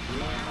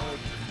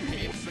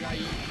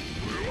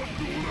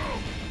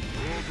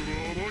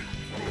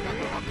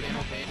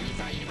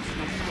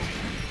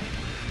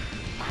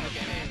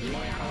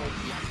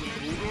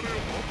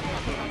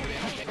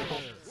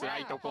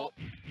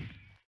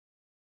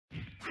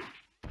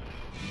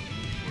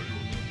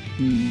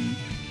 Hmm.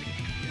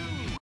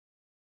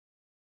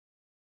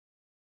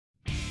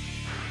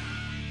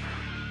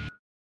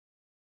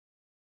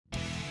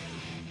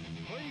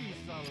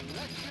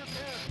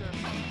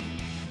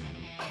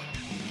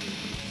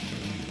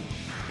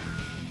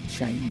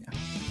 China.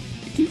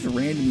 It keeps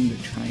randoming to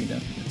China.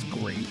 That's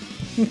great.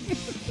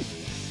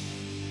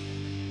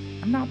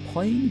 I'm not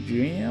playing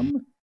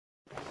Jam.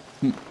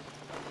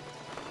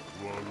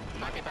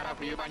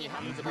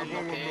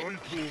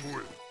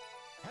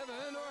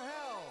 Heaven or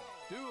hell?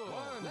 Duel.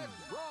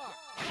 Let's rock.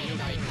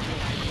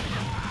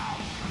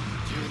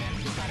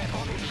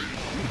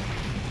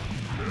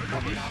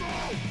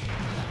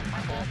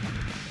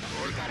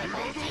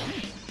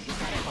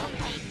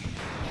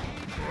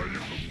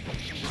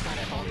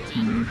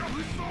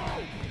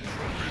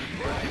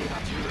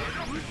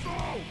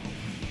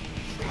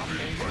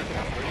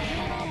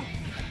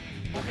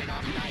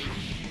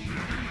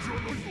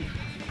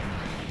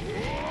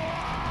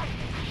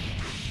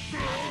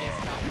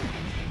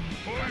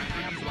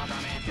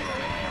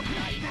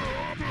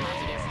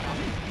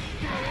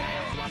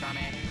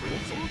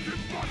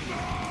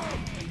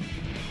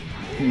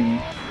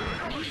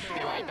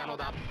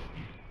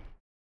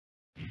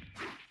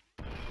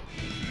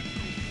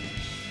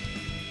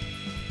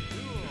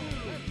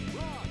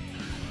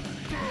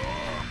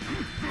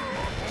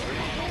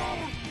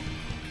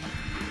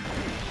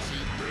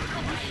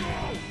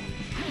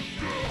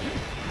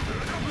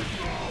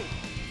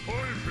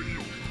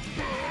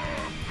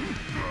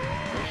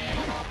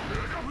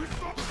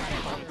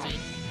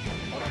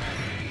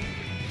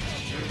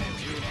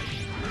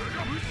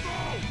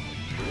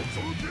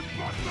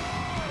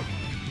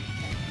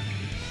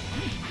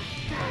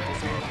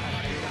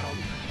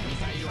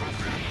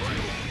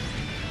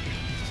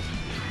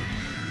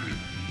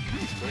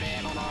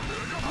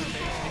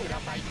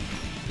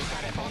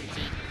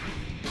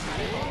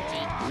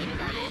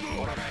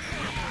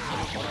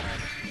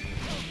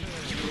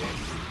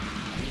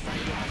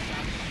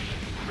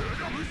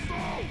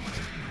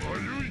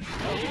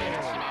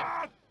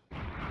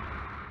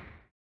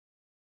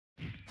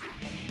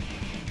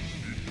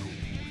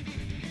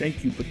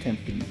 Thank you for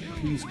tempting me.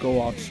 Please go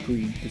off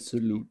screen to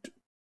salute.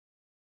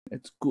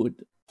 That's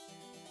good.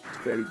 It's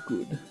very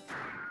good.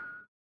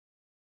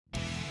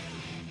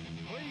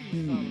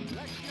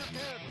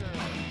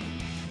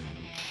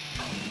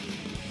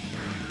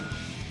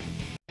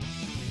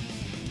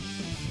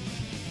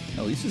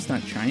 At least it's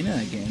not China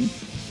again.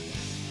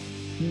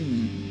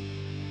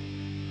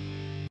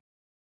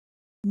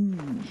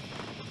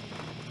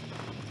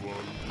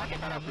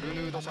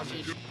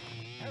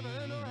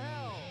 Heaven or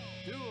hell?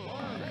 Duel.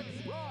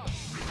 Let's rock.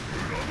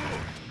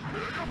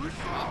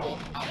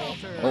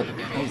 Oh,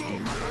 that was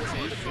good.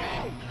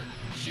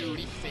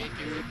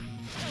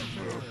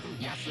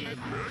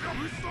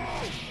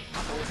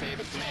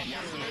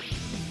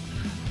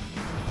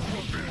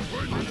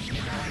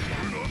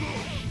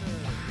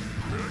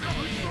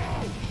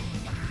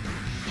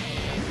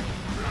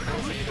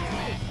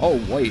 Oh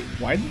wait,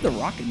 why did the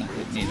rocket not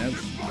hit me? That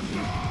was...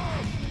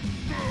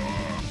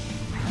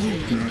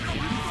 You can actually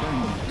confirm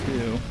that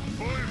too.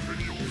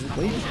 There's a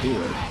way to do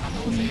it.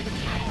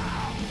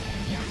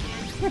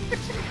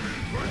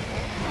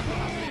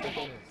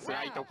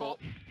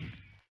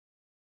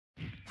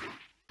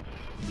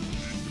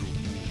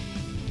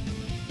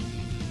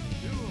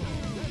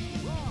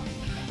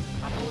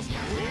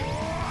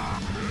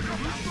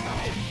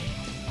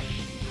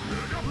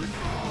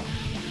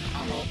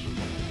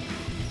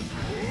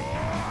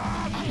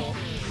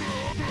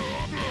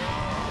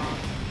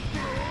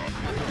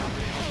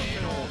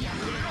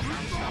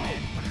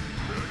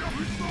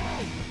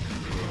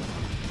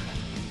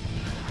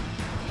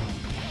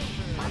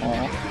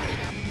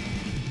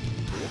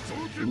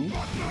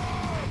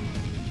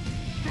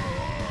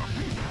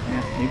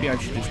 Yeah, maybe I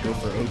should just go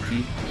for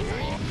OT.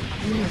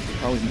 That's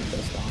probably my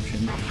best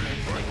option.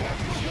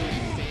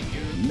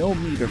 No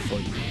meter for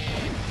you.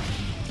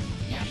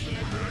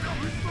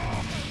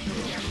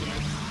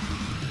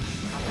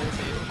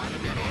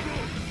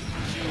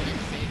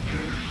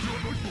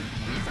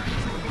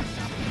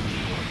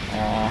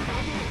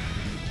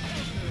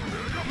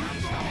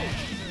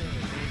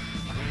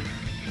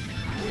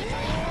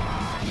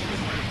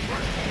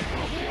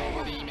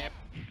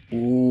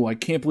 Ooh, I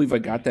can't believe I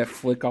got that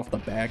flick off the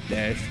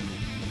backdash.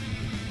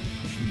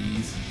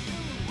 Jeez.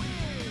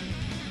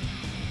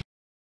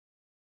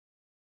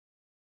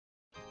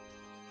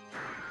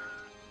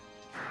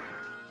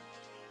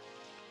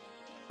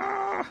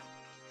 Ah.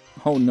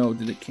 Oh no,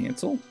 did it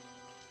cancel?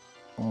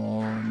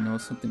 Oh no,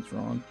 something's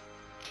wrong.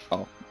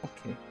 Oh,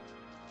 okay.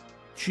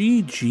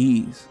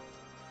 GG's.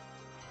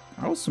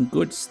 That was some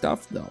good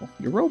stuff though.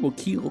 Your Robo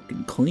Key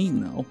looking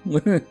clean though.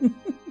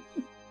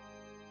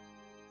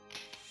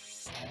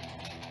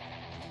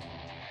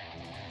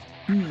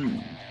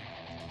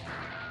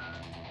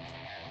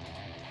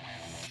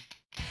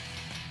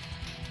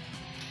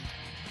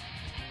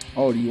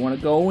 Oh, do you want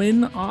to go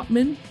in,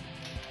 Ottman?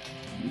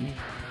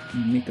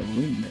 You make a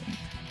room then.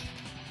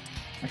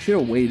 I should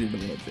have waited a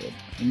little bit.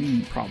 I knew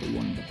you probably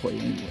wanted to play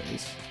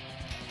anyways.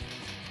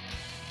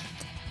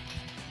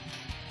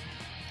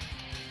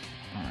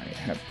 Alright,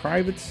 have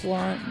private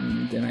slot,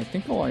 and then I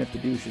think all I have to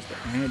do is just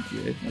add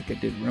you, like I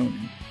did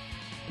Ronin.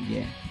 But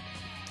yeah.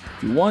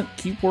 If you want,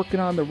 keep working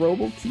on the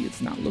Robo Key.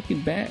 It's not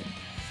looking bad.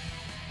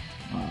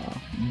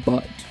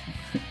 But,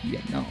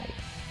 yeah, no.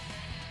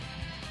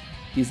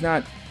 He's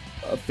not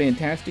a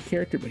fantastic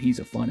character, but he's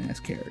a fun-ass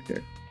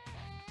character.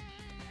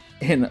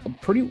 And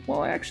pretty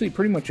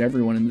much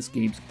everyone in this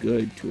game's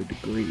good to a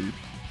degree.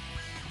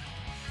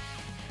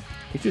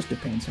 It just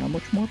depends how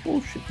much more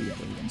bullshit the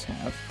other ones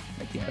have,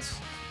 I guess.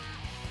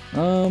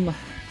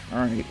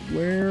 Alright,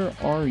 where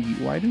are you?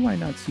 Why do I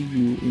not see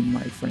you in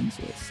my friends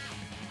list?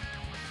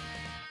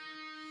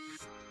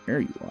 There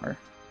you are.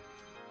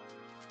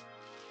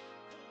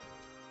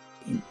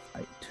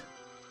 Invite.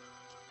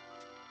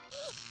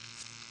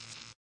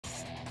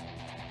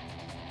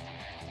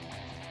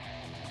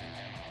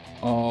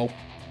 Oh,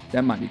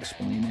 that might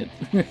explain it.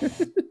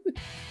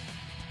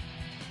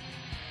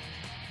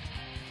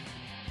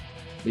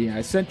 But yeah,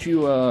 I sent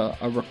you a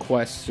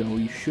request, so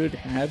you should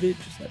have it.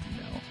 Just let me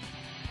know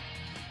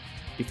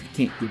if you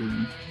can't get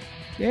in.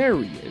 There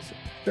he is.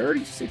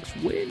 36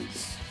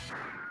 wins.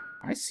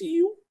 I see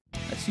you.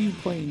 I see you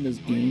playing this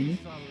game.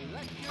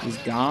 This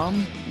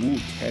GOM. Ooh,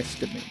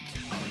 Testament.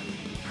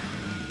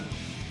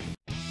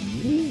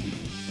 Ooh.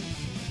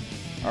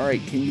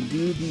 Alright, can you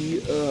do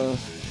the,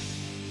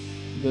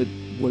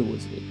 what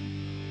was it?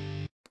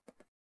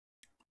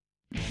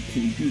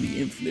 Can you do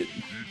the infinite?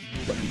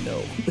 Let me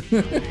know.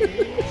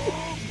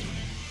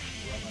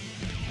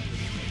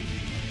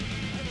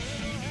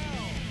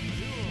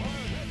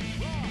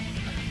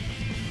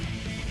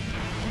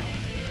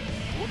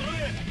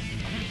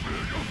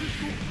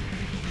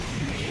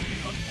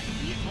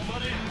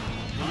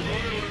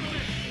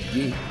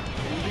 Yeah.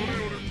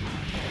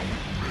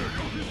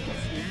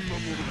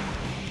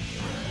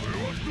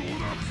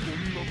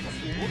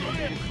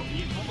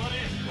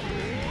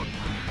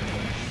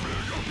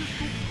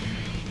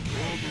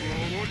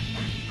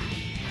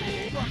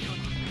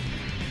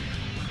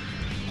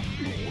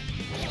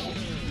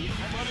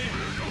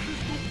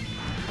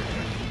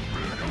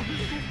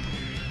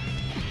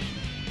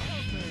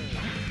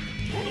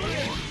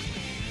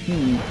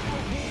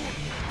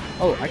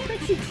 Oh, I can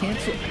actually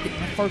cancel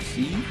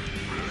FRC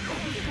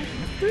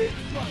after it?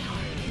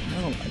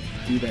 No, I can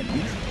do that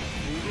neutral.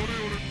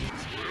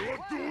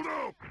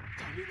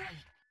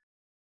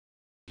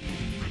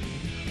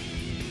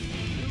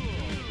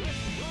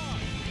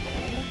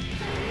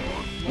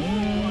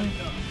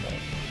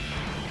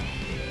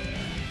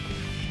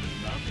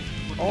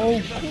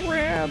 Oh,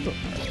 grab!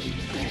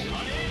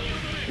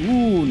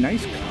 Ooh,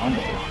 nice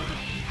combo.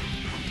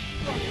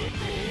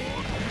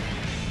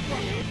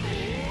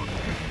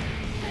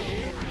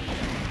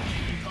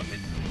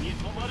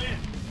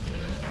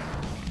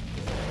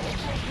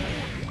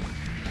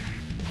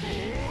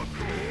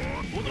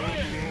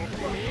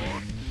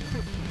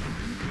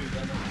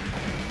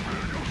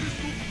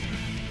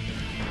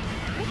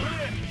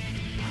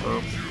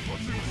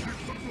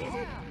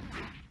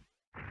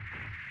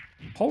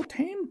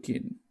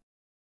 Potemkin.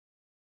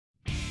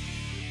 Please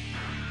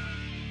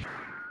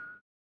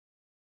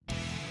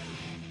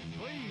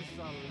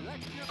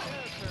select your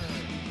character.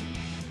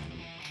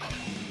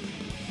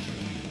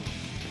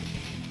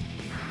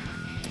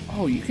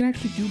 Oh, you can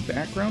actually do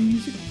background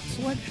music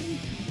selection?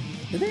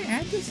 Did they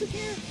add this in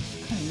here?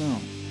 I don't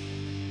know.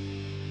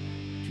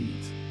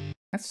 Jeez.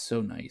 That's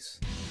so nice.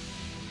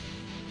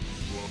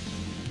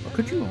 Or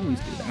could you always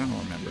do that? I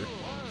don't remember.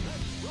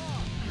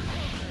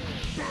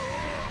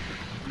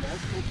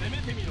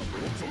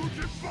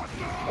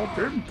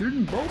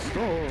 Potemkin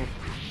Buster!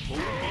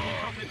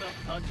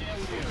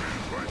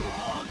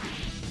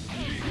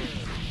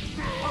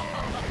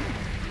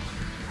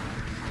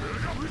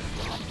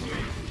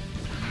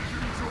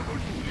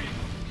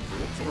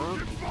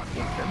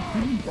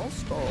 Potemkin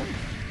Buster!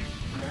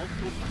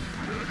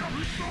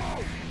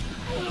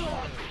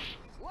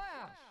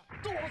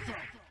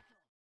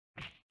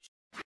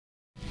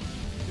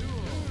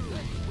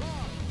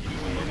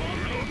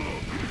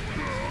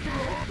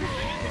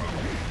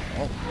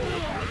 Oh.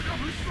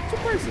 I'm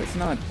surprised it's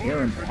not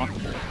air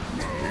unblockable.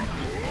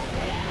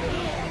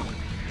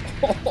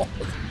 Oh,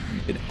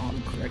 it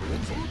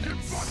autocorrected something.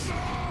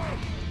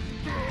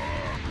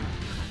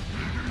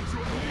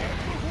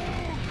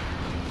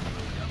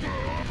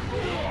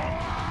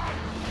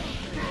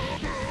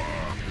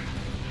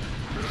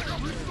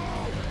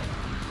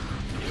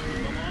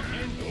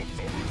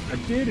 I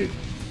did it!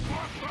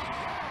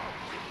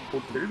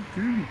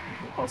 Potemkin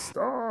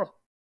Buster!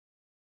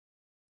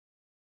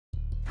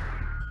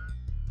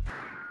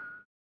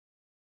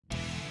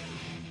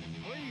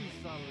 Please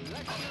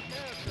select your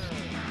character.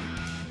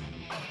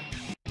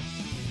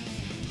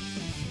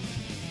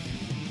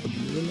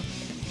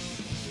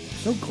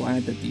 So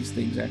glad that these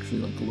things actually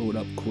like load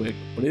up quick,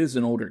 but it is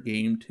an older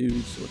game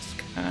too, so it's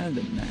kind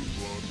of nice.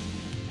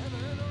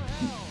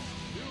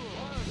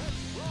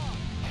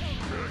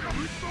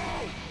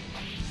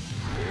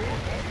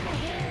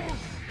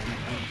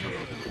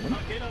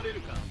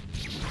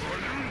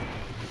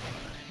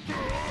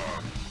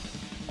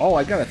 Oh,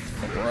 I gotta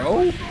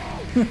throw?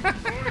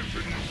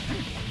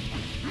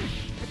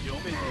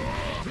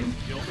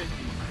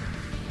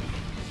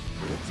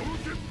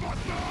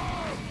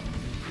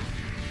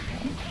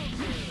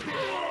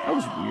 That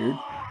was weird.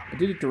 I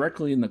did it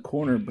directly in the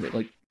corner, but it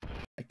like,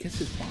 I guess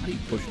his body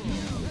pushed me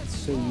out. That's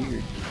so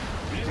weird.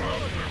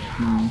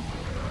 Oh.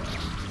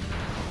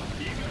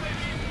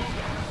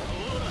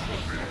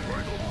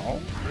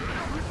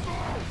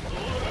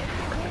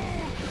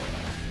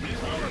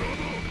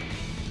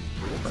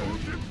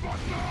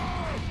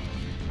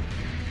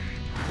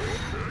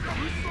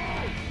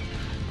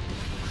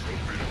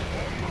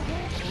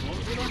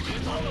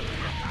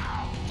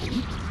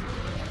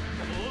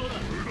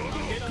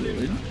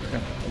 Good.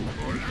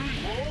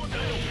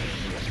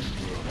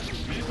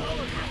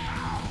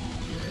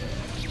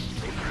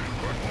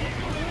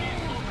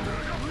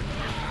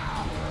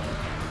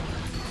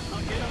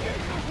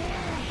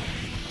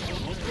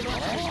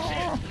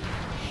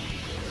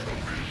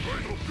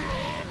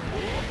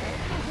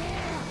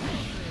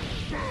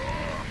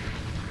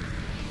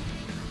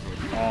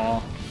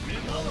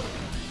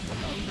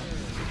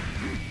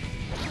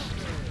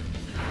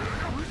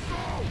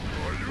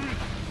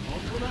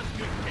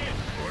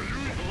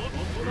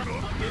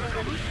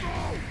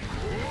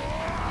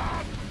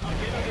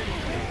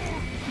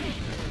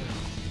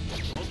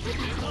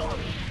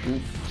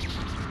 Oof.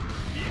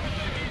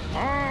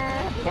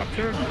 Ah,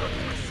 button!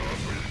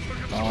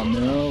 Oh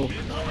no!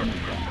 Oh my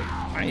god.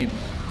 I am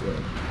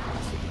dead.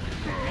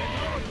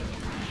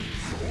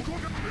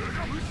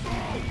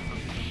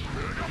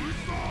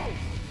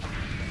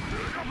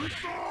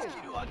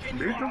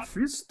 Mega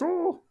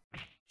Fisto!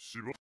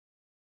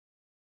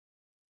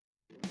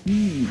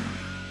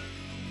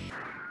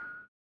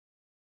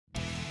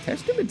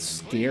 Testament's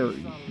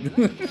scary.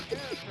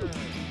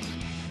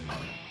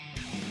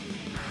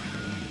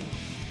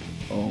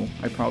 Oh,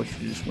 I probably should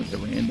have just went to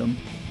random.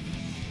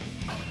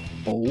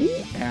 Oh,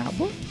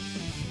 Abba?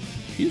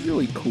 She's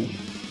really cool.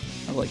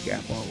 I like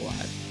Abba a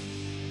lot.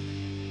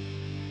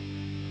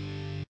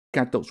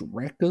 Got those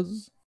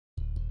Rekkas.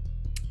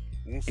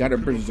 Got a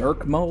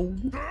berserk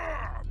mode.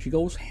 She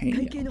goes ham.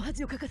 Heaven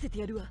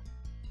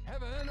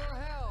or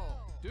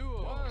hell?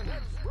 Duel.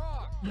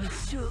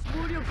 Let's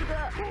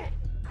rock.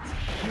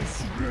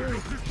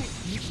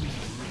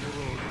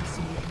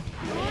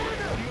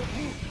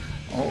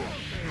 Oh,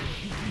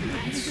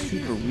 it's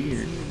super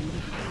weird.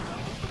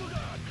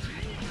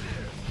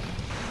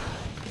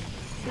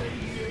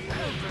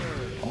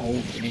 Oh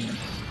man,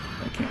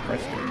 I can't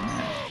press it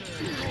now.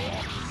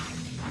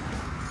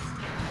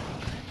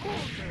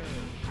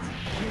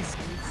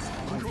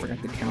 Oh, I forgot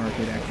the counter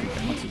hit actually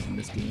bounces in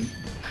this game.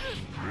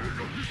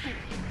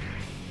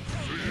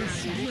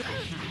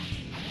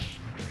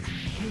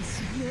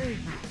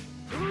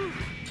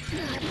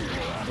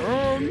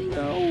 Oh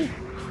no!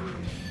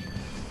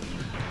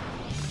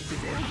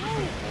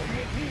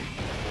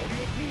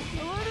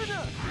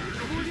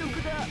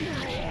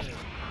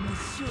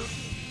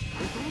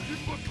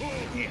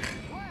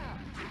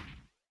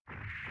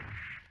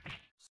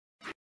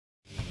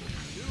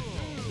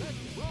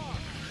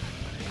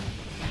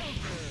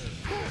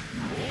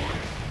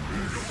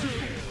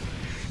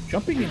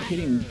 Jumping and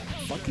hitting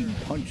fucking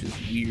punch is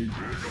weird.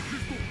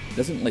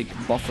 Doesn't like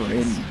buffer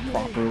in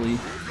properly.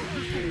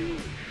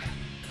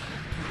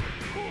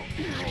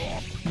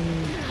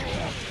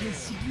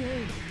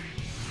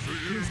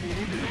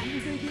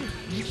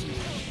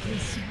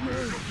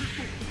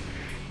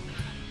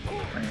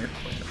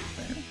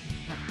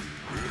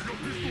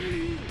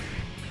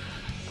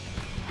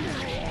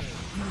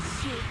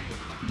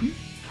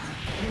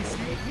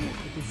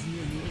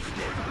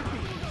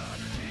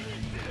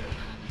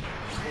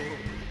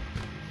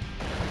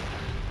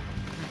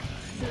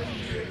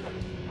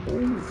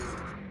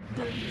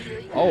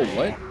 Oh,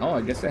 what? Oh,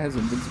 I guess that has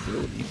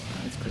invincibility.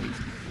 That's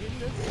crazy.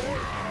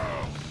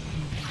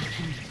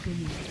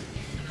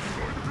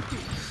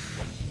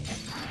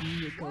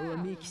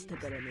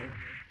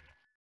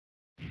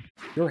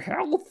 Your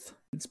health!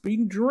 It's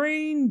being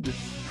drained!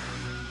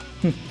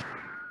 Please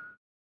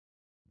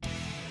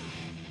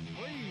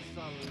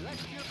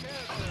select your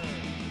character.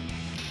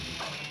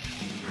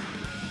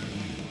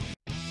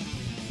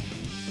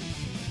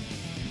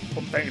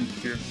 Oh,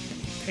 thank you.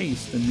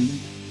 Taste the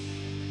meat.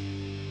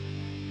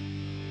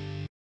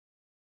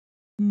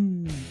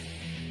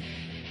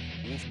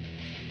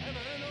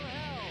 Heaven or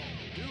hell?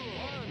 Duel.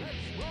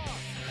 Let's rock.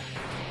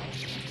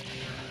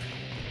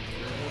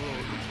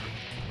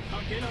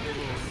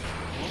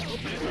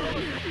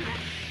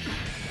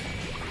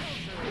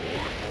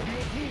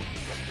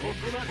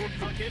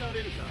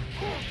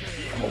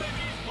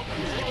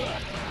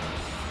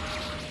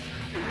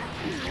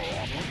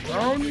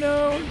 Oh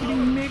no, I'm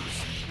getting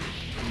mixed.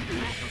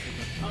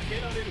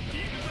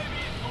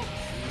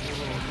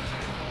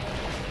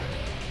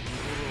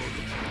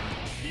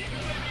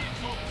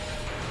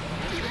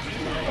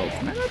 Oh,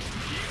 can I not?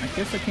 I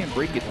guess I can't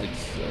break it like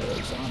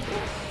zombie.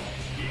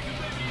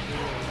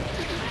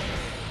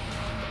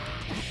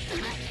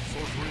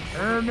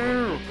 Oh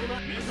no!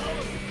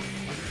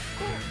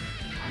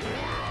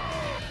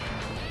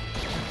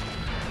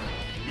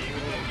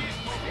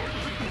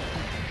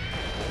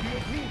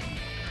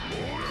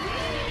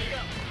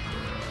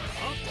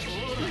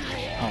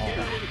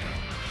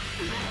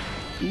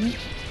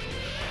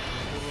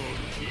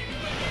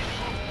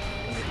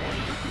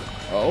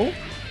 Oh?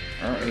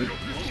 Alright.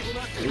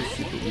 That was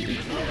super weird.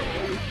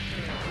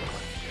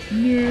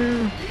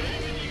 No!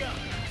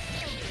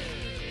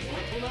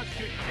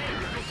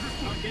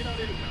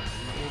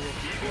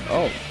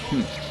 Oh,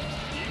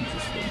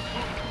 interesting.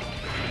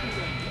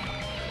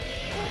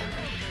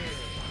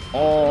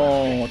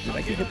 Oh, did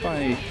I get hit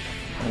by...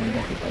 Oh, I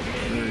got hit by the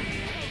bird.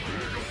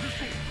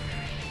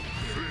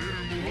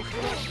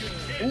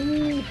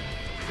 Ooh!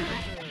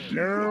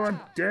 No, I'm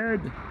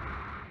dead!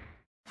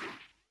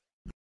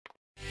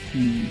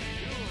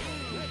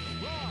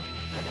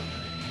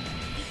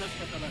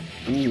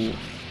 Ooh.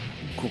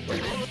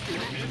 Great.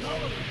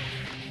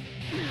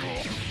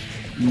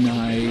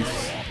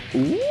 Nice.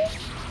 Ooh.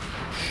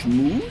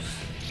 Schmooze.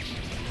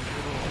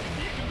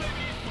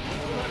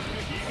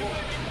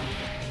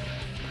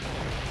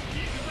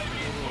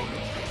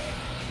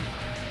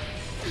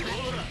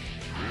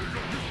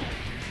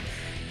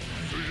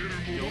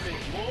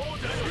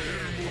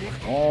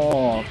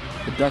 Oh,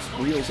 the dust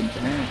reels him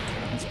back.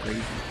 That's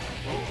crazy.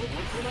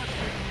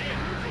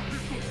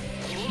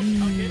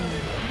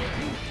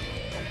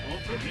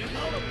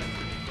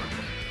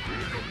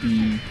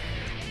 Hmm.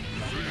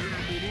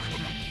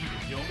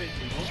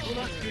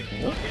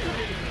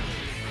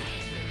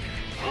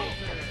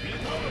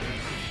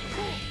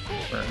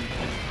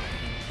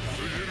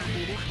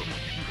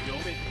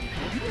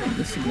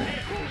 Listen,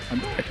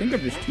 I think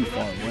I'm just too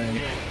far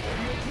away.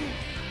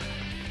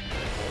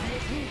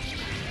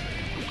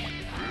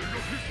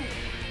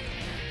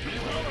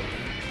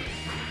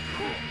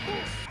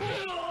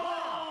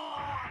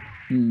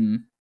 Hmm.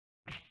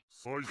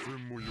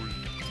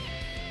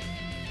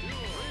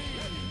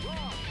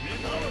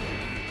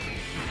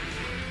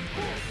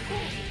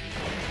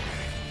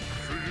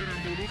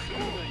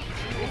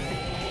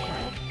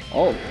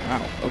 Oh,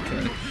 wow,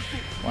 okay.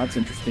 Well, that's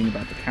interesting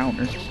about the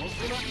counter.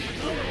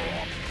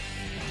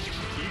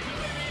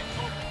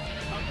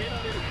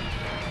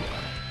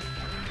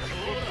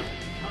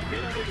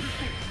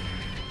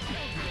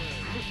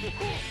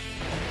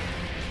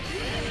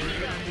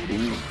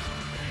 Ooh.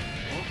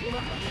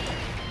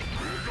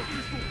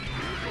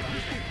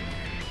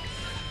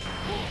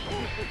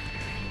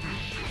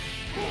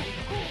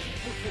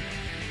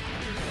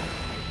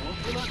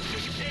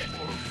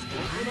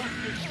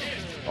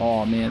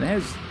 Oh man,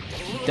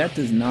 that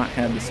does not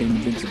have the same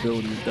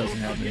invincibility it doesn't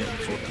have in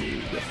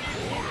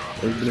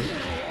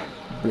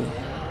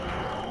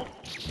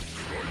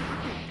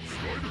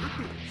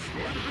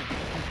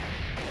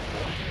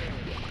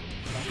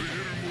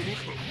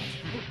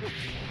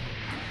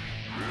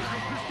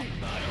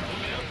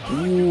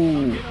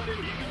Ooh.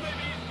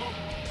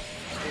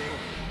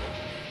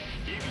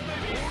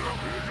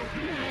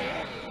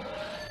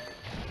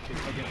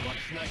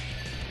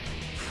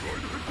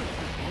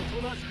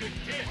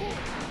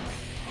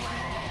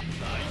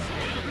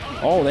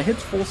 Oh, that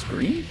hits full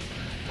screen?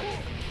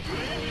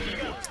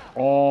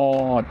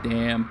 Oh,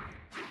 damn.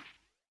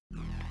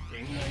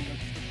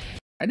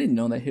 I didn't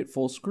know that hit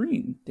full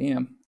screen.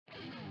 Damn.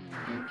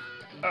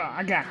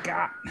 I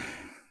got.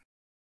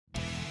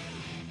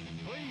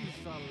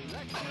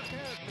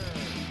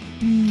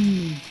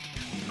 Hmm.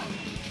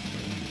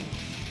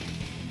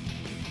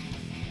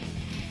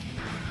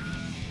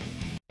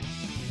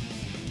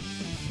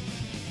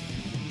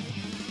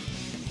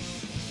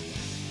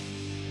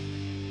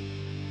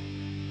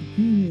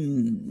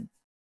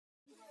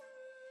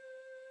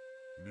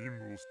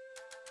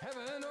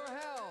 Heaven or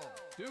hell?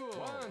 Duel.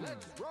 One.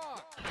 Let's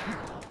rock.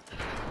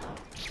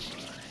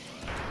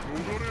 I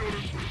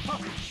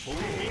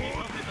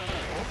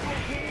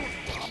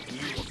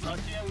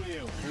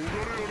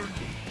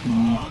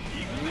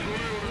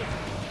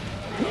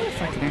don't know if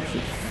I can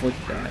actually flip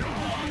that.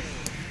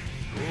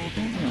 I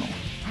don't know.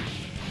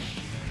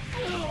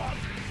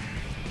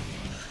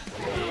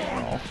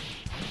 Oh.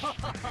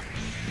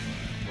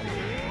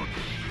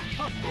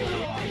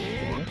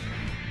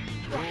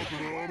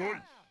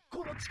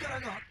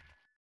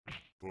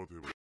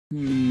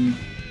 Hmm.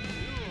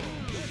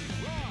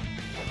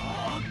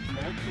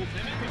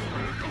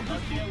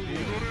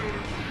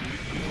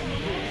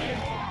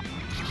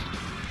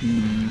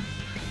 Hmm.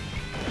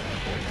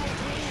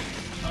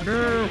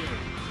 No.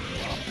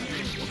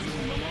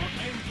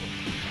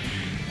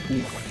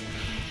 Oof.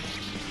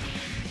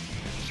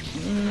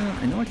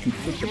 I know I can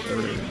flip the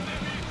bird.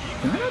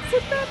 Can I not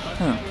flip that?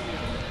 Huh.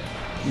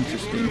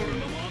 Interesting.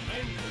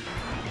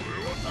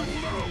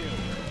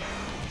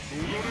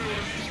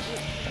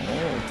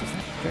 Oh, does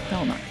that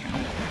projectile not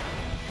count?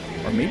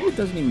 Or maybe it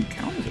doesn't even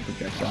count as a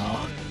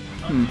projectile.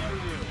 Hmm.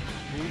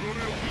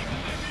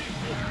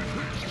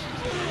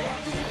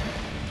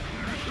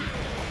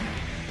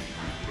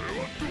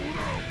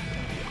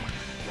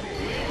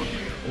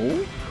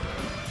 Oh?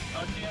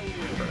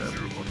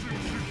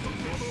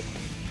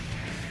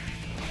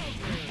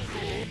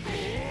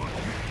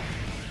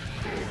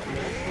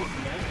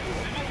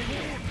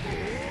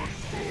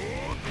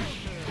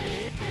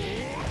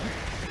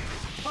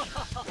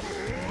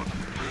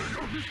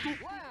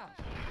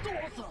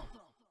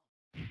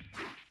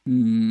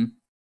 Hmm.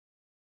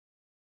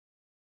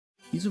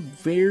 He's a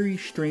very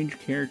strange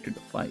character to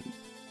fight.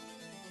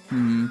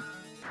 Hmm.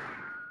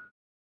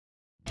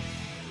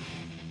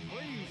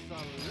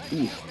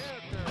 Ooh.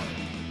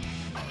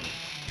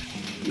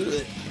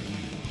 Ugh.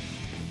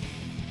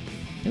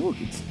 Hey look,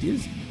 it's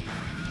Dizzy.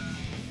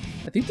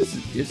 I think this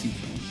is Dizzy.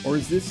 Or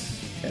is this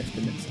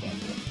Testament's level?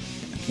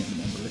 I can't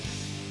remember.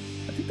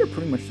 I think they're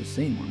pretty much the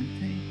same, aren't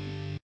they?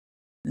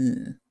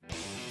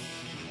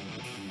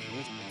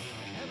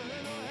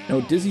 No,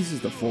 Dizzy's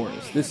is the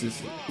forest. This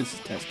is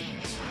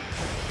Testament's.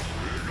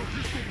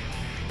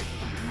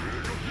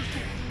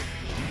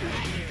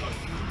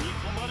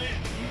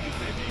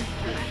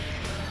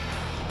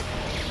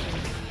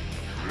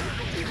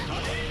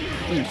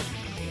 Oof.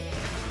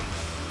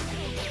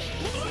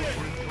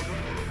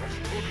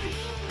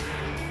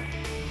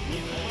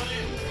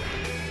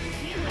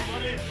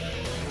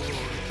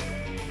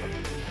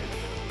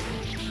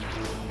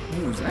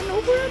 Ooh, is that an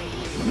overhead?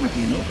 That might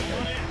be an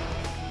overhead.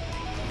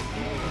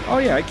 Oh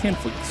yeah, I can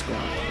flip the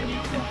squad.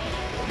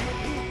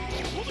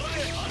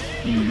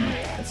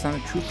 That's not a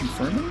true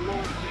confirm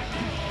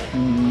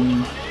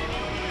anymore?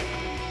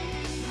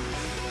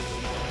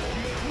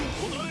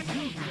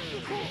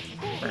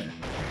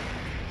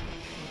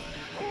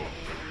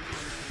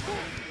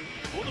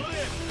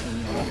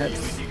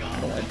 That's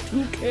battle at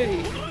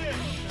 2K.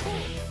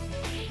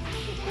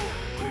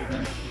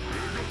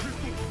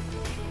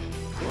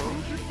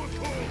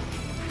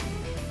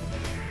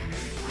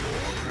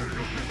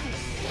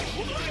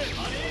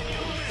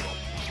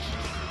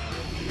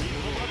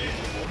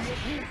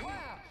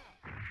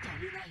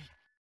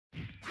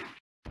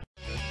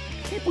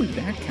 I can't believe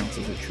that counts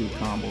as a true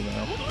combo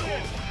though.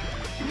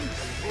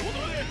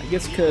 I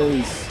guess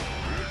because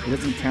it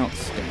doesn't count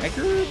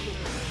stagger?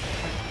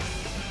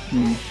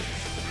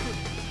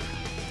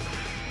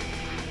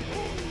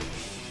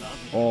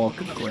 Oh,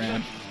 good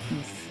grab.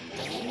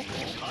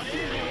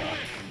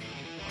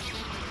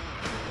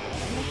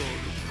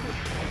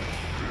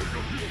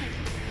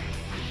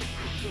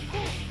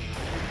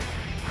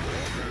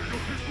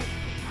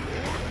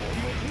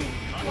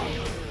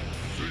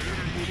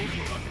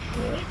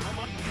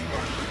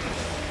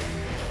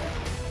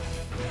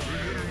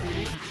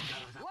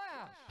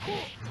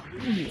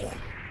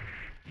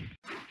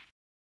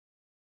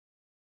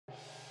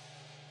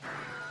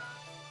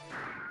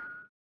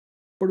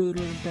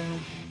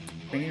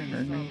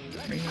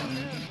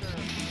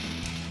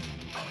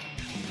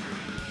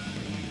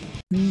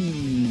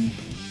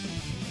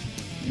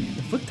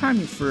 The foot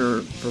timings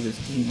for this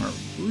game are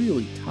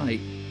really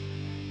tight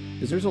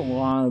because there's a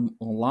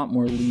lot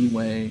more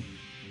leeway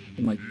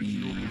in like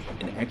an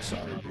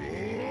XR.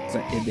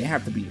 They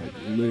have to be like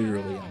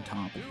literally on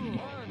top of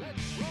me.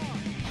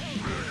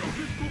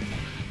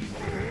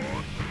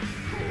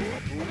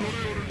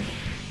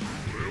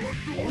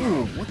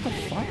 Oh, what the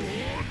fuck?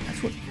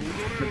 That's what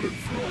cricket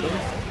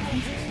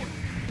Jesus.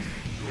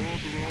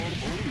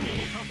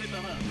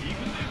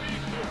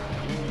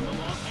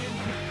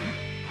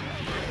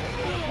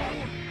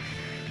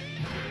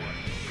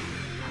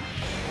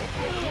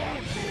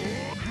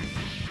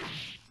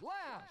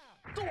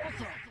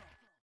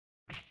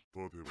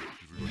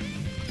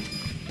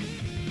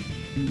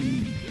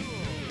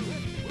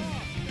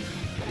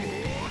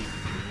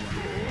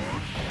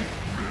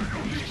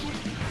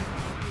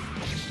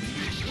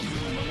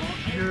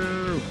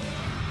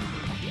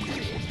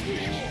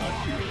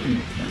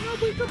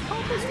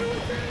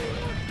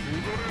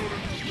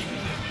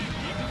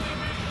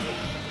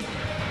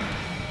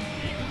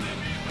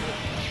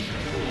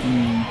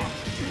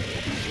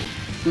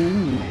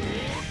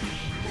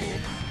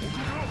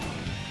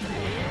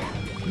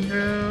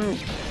 No.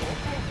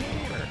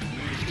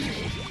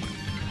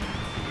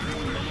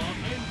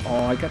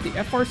 Oh, I got the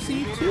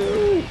FRC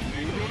too.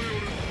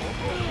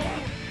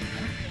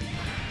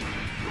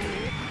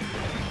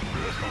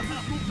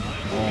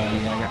 Oh,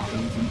 yeah, I got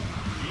easy.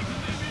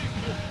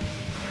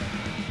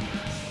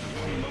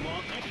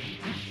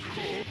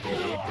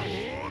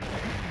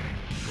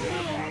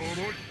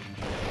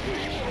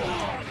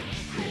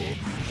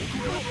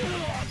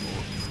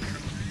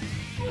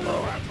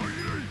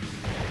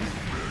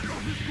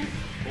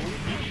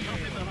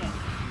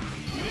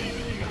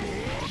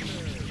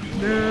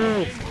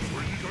 No.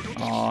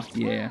 Oh,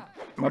 yeah.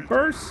 My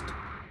burst.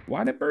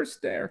 Why'd it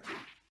burst there?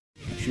 I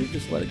should have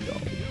just let it go.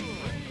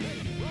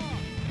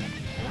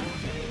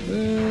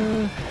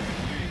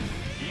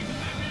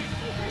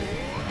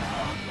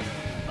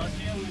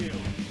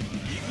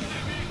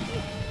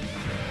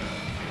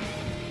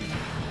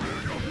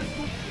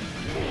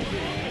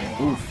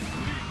 Oof.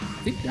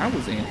 I think that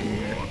was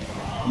anti-air.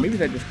 Or maybe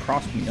that just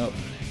crossed me up.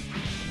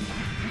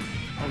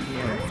 Oh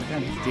yeah, I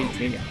forgot it's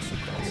JK. I'm so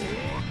close.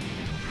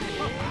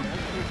 Oh.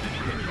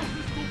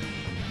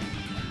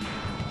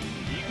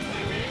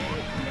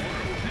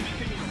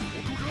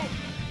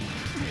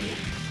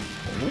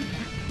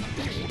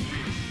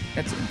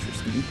 That's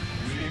interesting.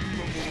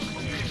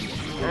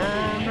 Oh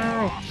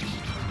no!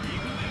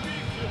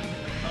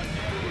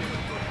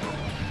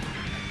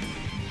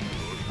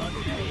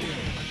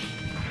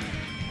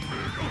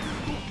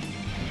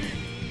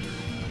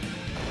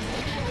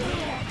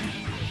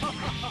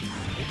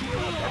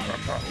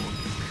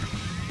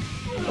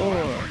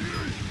 Oh.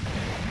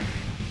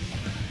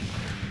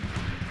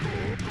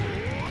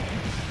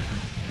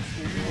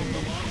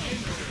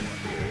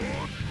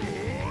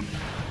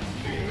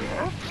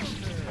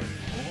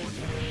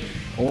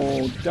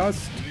 Oh,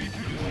 dust.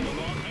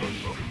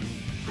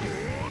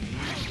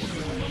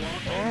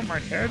 Oh, my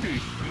heavy.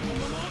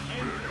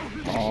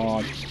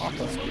 Oh,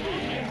 Papa.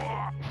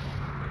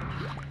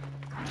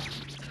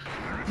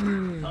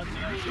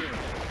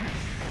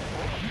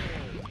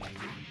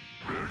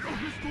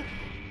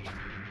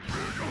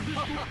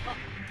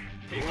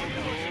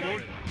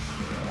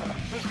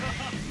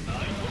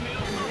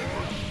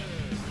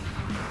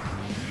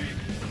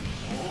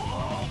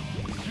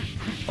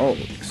 Oh,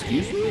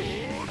 excuse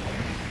me?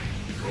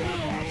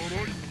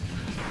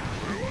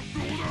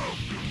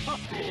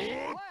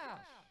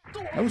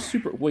 That was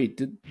super. Wait,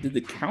 did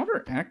the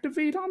counter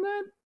activate on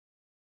that?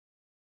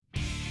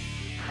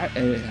 I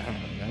don't know.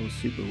 That was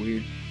super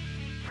weird.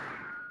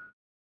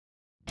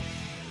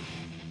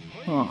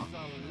 Huh.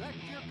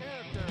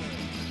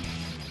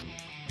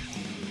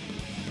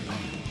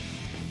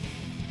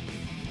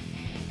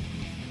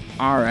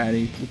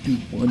 Alrighty, we'll do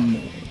one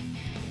more.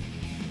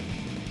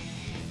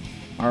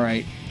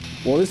 Alright,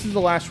 Well, this is the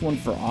last one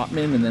for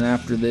Ottman, and then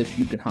after this,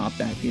 you can hop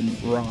back in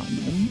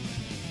Ranan.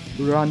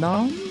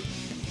 Ranan?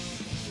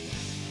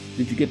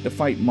 Did you get to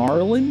fight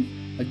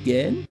Marlin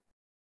again?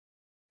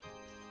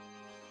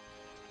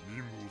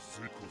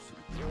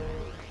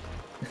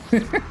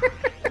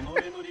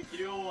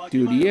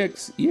 Dude,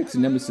 EX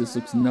Nemesis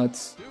looks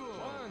nuts.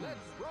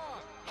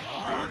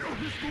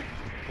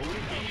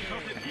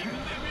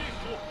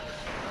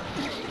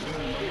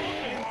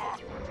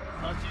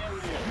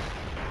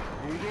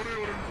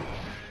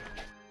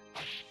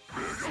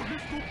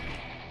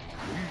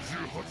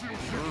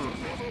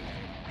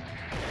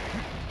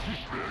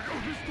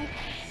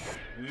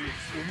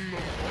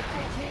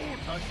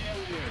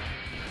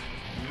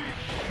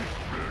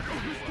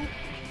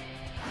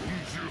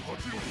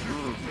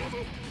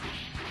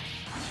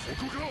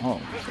 Oh,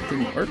 it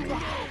didn't work?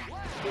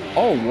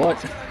 Oh,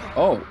 what?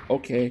 Oh,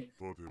 okay.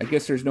 I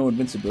guess there's no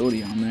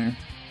invincibility on there.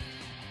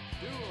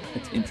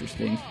 That's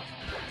interesting.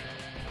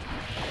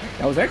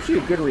 That was actually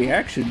a good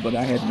reaction, but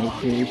I had no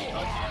clue.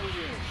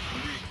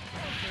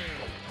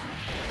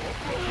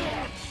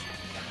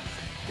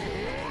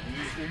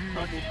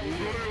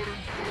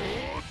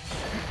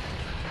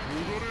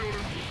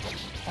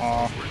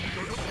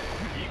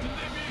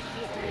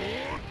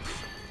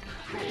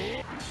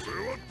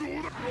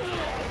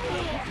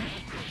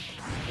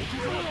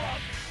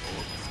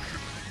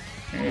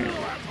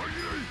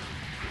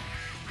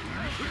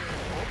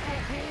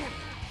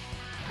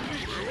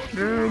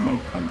 My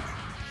punch.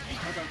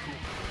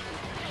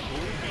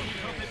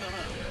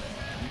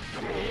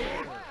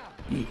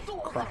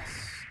 Cross.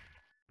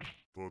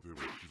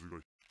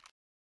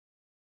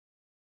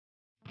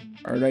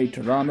 Alright,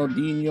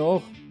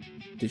 Ronaldinho,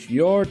 it's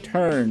your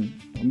turn.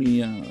 Let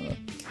me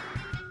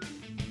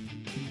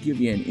give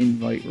you an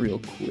invite real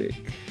quick.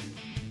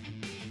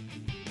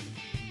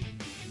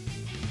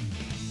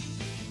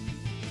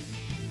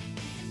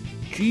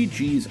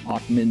 GG's,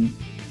 Ottman.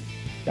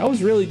 That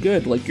was really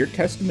good. Like, your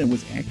Testament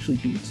was actually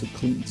doing some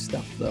clean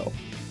stuff, though.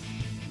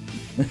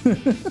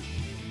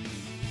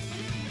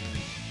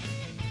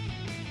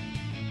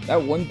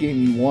 That one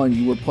game you won,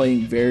 you were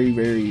playing very,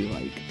 very,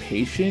 like,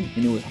 patient,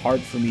 and it was hard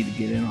for me to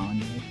get in on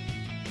you.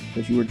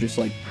 Because you were just,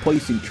 like,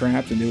 placing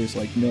traps, and there was,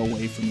 like, no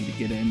way for me to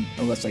get in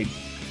unless I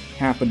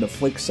happened to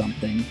flick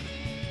something.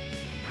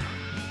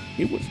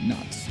 It was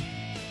nuts.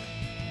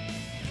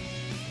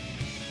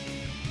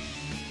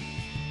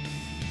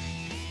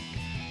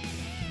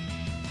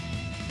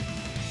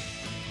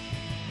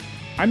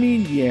 I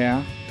mean,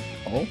 yeah.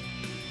 Oh?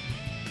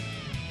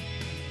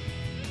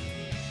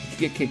 Did you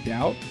get kicked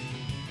out?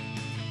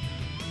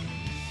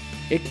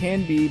 It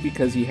can be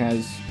because he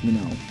has, you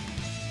know,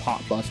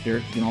 Pot Buster.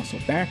 He can also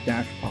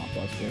backdash Pot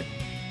Buster.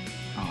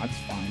 Oh, that's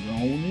fine,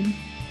 Ronan.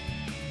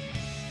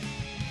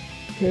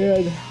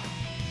 And,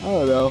 I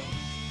don't know.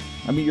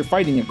 I mean, you're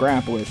fighting a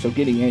grappler, so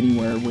getting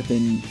anywhere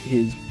within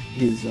his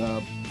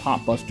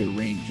Pot Buster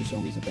range is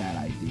always a bad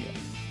idea.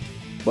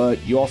 But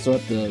you also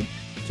have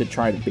to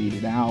try to bait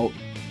it out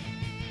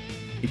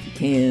if you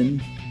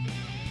can.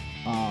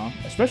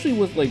 Especially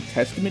with, like,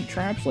 Testament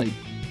traps, like,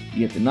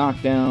 you have to knock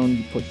down,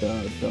 you put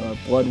the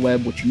Blood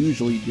Web, which you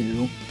usually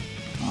do,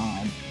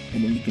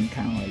 and then you can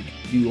kind of, like,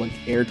 do, like,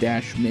 air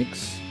dash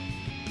mix,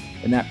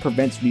 and that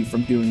prevents me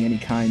from doing any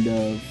kind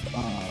of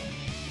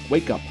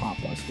wake up Pot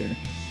Buster.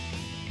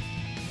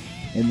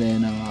 And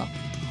then, I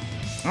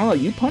don't know,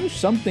 you punished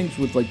some things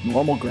with, like,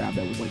 normal grab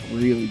that was, like,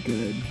 really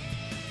good.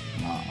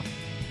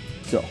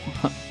 So,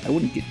 I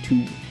wouldn't get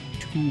too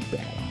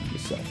bad on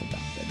yourself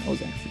about that. That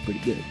was actually pretty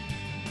good.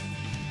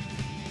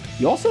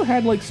 You also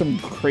had, like, some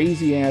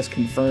crazy-ass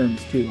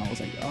confirms, too. I was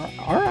like,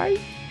 alright,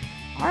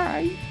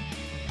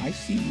 I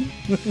see you.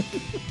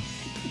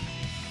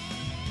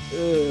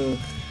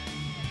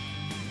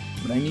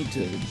 But I need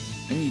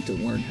to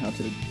learn how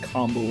to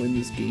combo in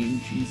this game,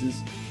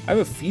 Jesus. I have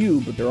a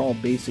few, but they're all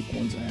basic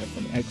ones I have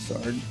from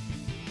Xrd.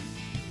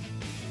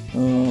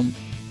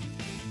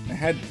 I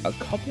had a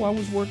couple I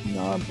was working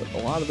on, but a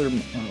lot of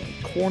them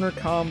are corner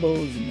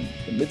combos, and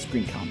the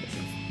mid-screen combos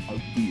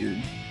are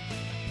weird.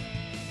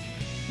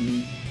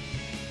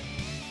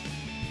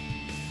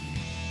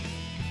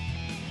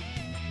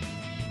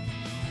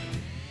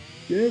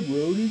 Damn,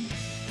 Ronan.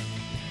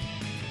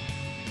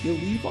 You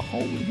leave a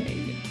homie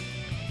hanging.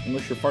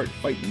 Unless you're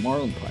fighting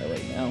Marlin Pie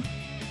right now.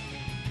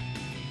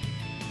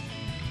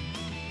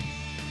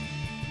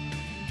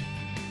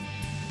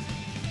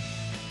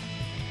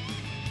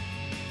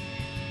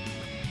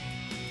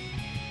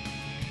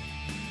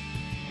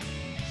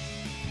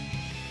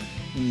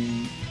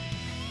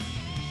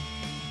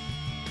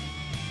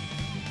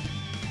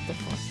 What the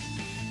fuck?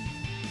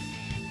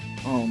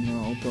 Oh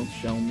no, don't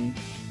show me.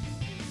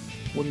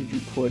 What did you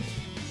put?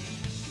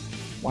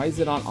 Why is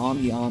it on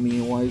Ami Ami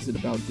and why is it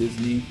about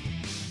Disney?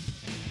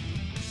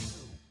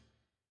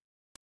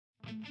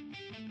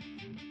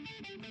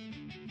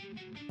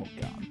 Oh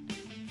god.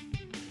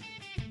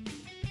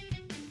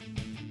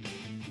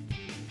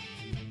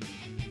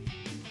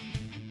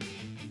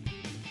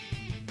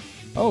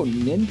 Oh,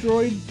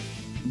 Nendroid?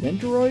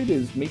 Nendroid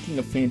is making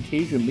a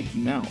Fantasia Mickey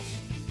Mouse.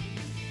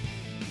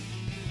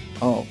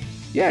 Oh,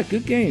 yeah,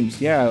 good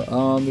games. Yeah,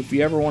 if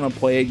you ever want to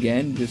play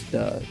again, just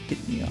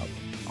hit me up.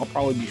 I'll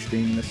probably be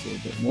streaming this a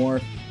little bit more.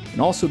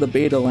 And also, the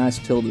beta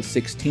lasts till the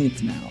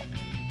 16th now.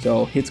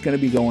 So it's going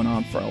to be going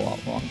on for a lot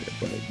longer.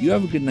 But you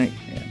have a good night,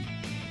 man.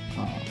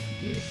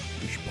 Yeah,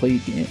 we should play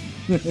again.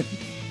 Yeah,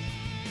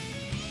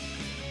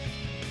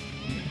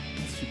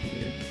 that's super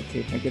weird.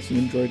 Okay, I guess an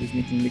Android is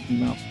making Mickey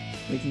Mouse,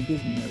 making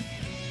Disney merch.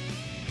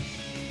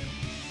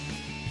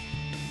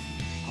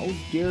 How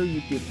dare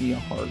you give me a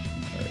heart?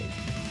 Alright.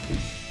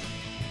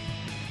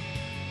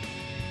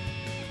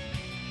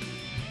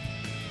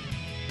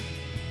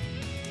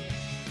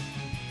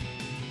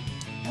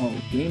 Oh,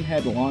 game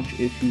had launch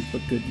issues,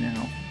 but good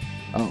now.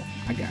 Oh,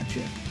 I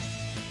gotcha.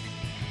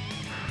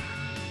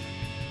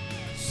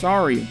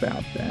 Sorry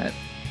about that.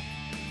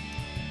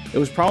 It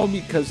was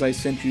probably because I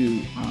sent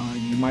you,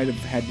 you might have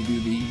had to do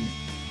the,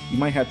 you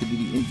might have to do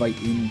the invite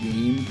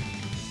in-game,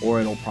 or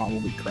it'll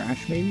probably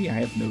crash maybe, I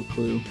have no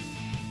clue.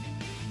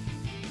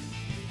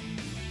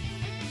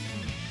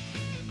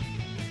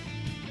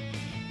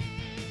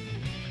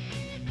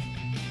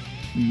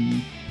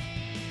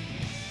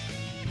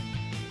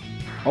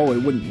 Oh,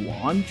 it wouldn't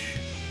launch?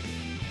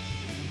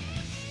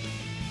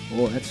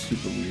 Oh, that's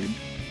super weird.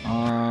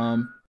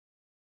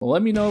 Well,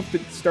 let me know if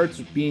it starts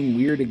being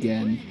weird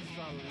again,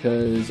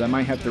 because I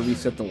might have to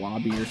reset the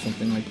lobby or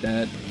something like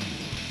that.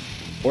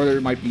 Or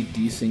there might be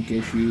desync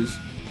issues.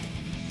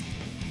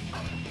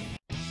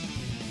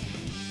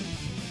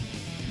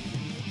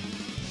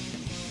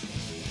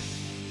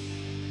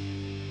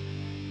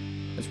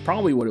 That's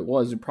probably what it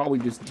was. It probably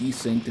just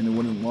desynced and it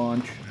wouldn't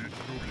launch.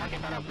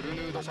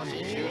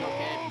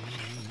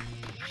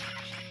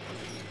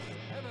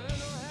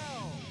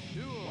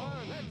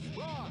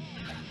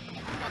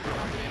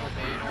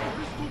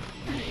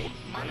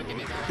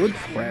 Good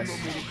press.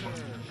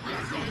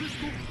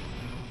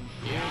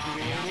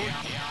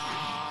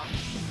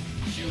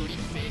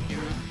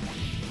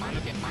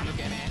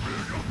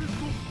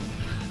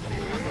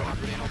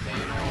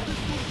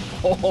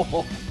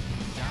 Oh,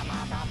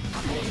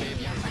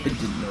 I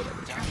didn't know that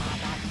was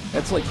happening.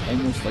 That's like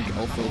almost like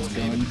Elfield's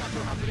gun.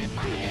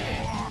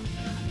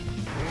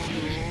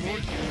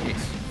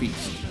 Yes,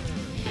 beast.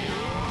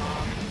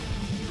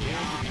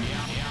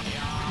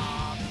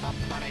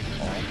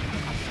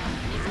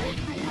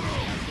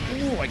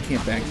 Oh, I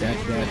can't back that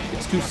yet.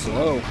 It's too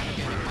slow.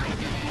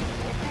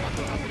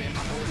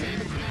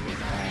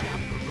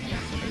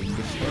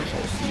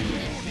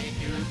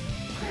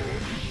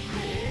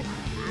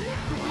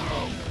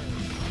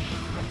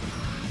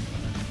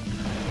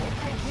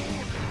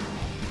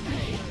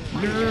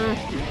 No.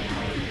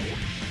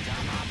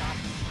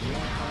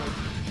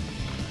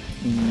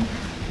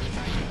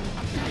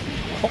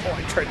 Oh,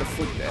 I tried to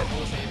flick that.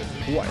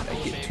 Why did I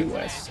get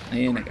 2S?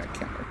 And I got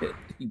counter hit.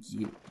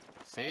 Yeah.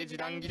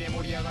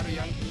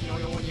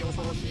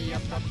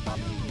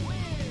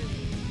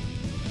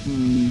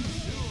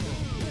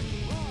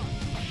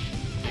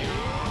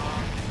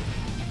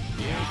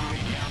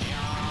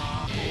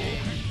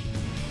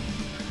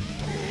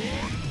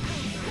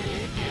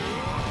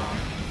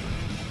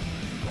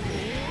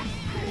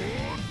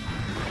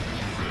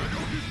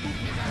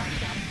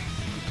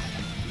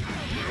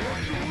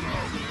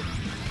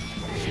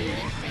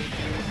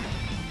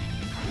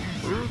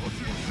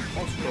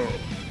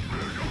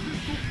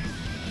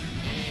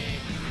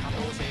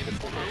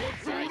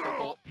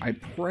 I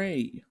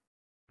pray.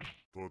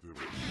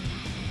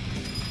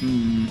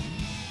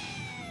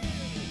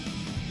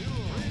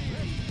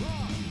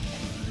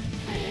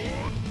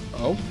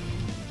 Oh?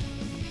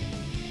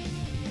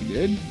 You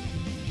did?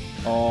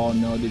 Oh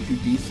no, did you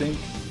desync?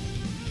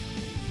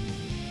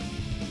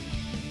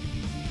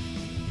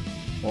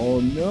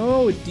 Oh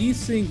no, it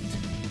desynced.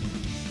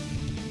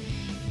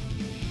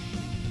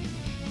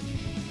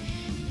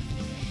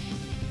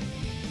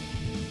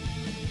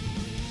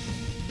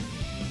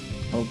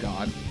 Oh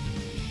god.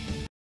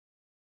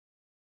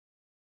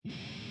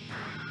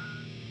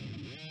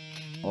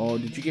 Oh,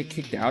 did you get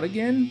kicked out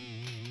again?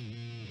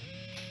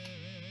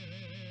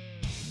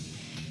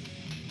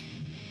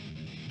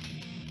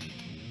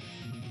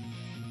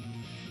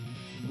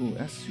 Ooh,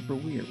 that's super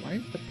weird. Why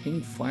is the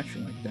ping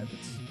flashing like that?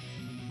 That's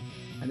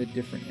at a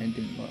different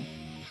ending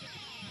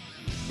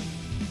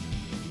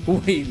though.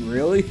 Wait,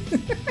 really?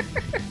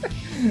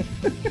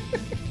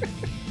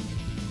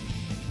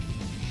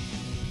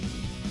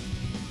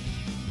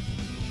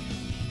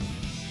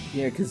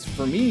 Yeah, because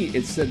for me,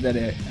 it said that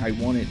I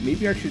wanted...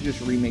 Maybe I should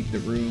just remake the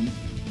room.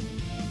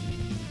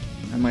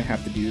 I might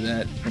have to do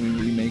that. I mean,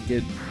 remake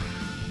it.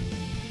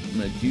 I'm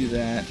going to do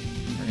that.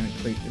 We're going to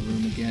create the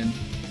room again.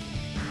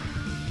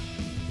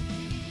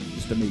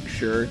 Just to make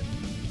sure.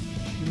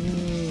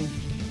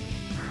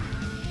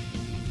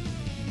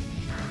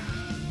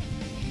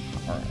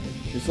 Alright.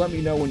 Just let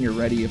me know when you're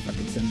ready if I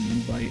can send an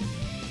invite.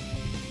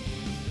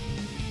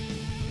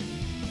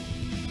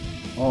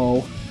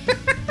 Oh.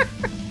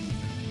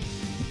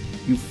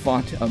 You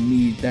fought a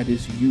me, that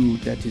is you,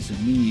 that is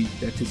me,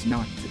 that is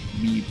not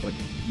me, but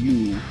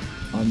you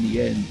on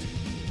the end.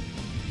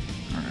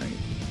 Alright.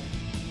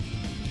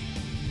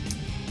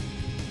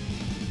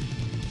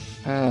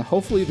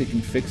 Hopefully they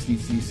can fix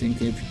these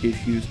desync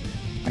issues.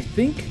 I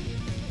think,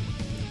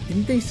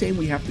 didn't they say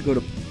we have to go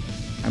to,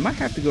 I might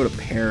have to go to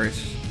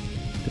Paris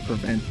to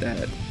prevent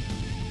that,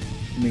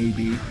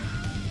 maybe,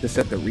 to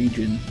set the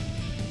region,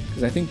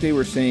 because I think they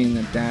were saying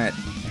that that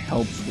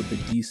helps with the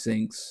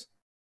desyncs,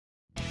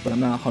 but I'm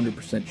not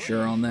 100%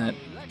 sure on that.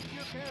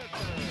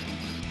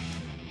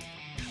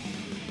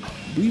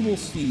 We will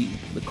see.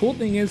 The cool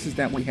thing is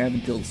that we have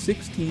until the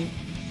 16th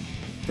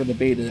for the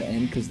beta to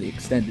end because they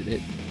extended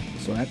it,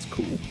 so that's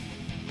cool.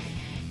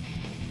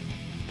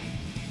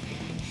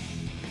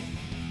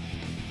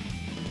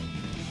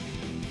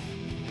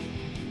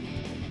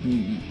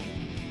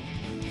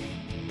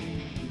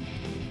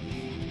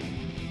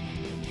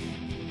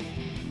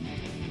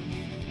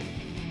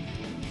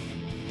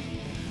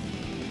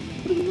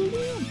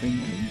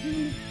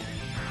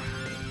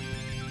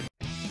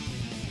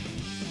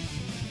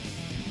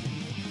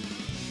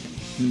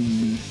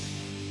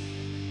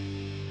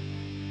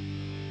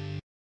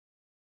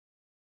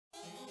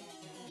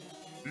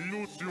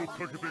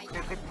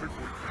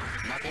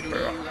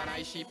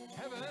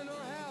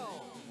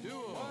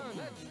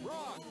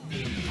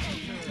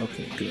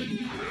 Okay, good.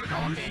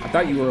 I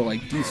thought you were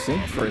like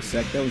desynced for a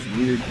sec. That was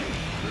weird.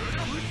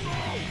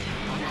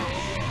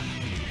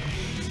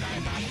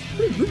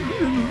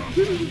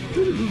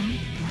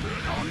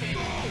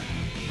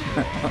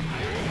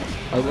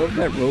 I love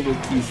that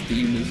Robo-Key's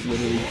theme is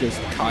literally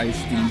just Kai's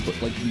theme, but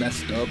like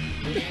messed up.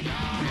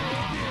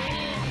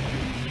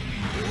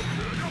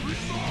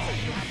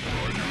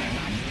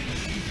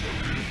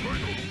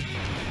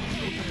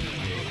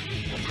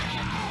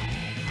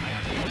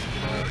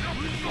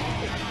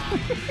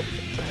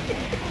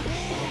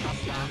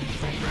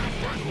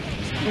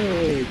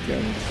 Oh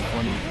god, it's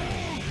funny.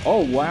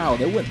 Oh wow,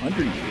 they went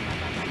under you.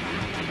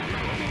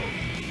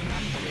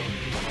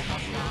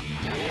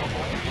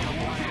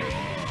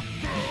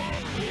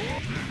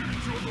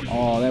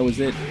 Oh, that was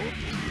it.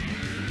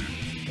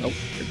 Oh,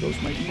 there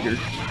goes my eater.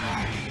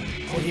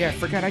 Oh yeah, I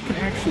forgot I can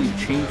actually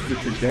change the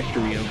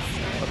trajectory of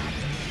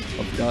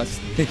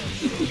dust. I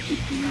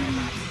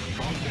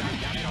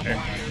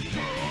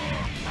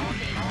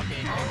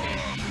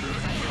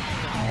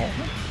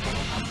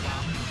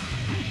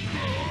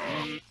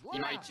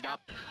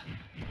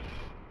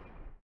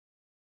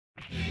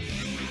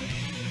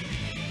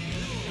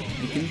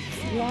can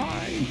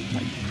fly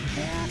my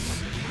ass.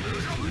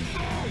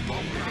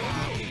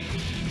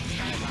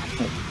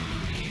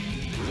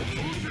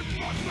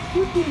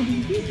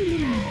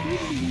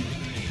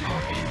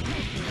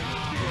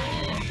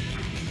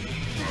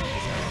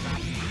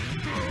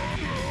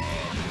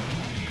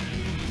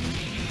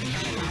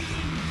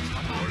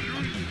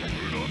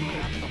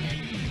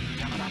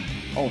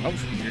 Oh, that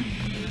was weird.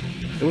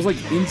 It was like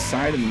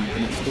inside of me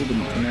and it still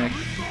didn't connect.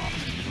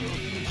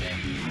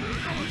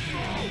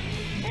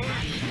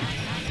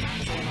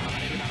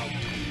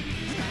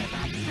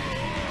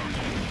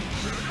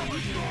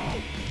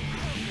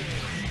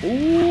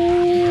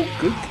 Ooh,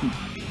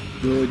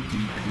 good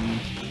DP.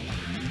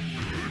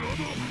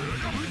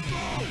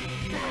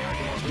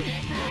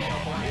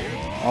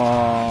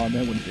 Oh,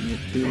 that would have been it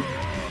too.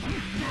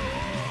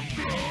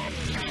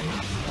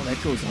 Oh, that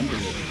goes under it.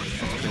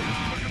 That's crazy.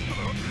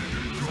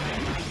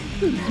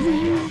 Boom, boom,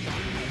 boom.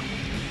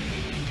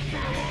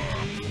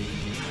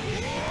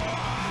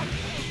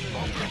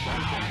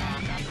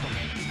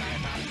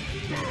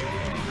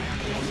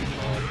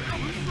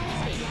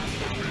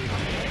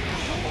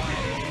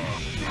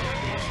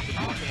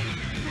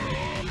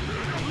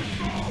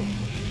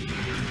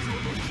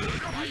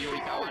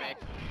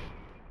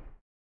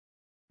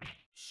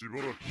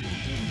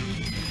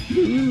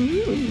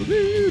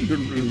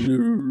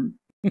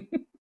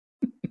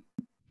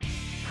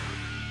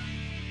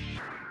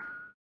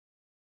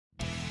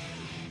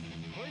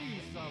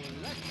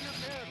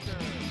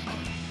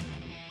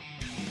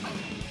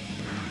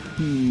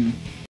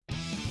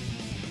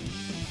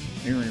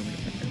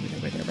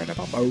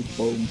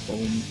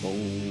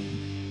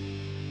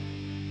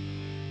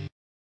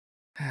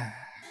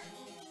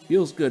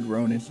 Feels good,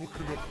 Ronin.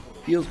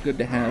 Feels good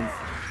to have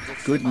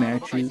good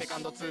matches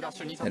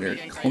that are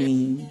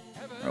clean,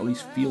 or at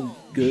least feel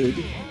good.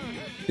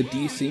 The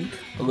desync,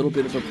 a little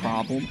bit of a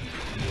problem.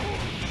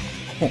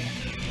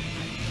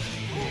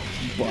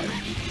 But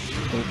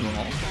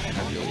overall,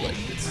 I really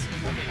like this.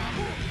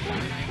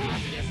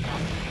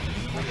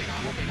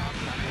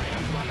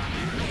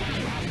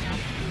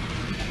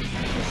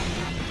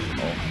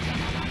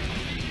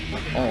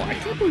 Oh, I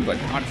can't believe I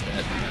dodged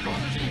that.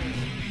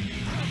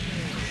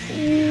 Oh,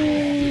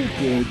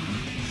 good.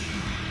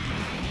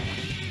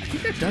 I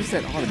think that does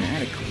that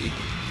automatically.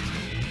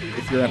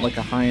 If you're at like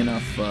a high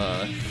enough,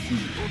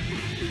 heat.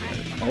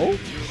 Oh?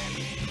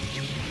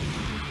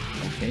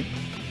 Okay.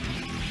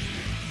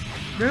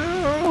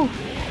 No!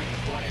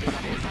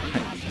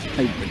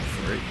 I went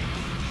for it.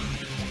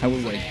 I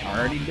was like, I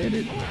already did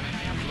it.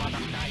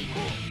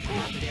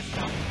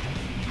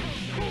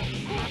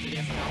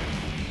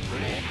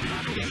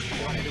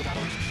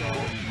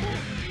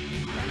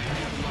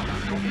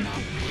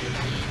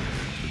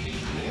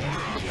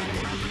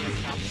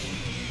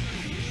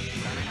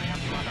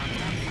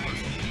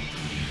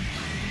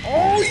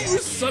 Oh, you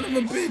son of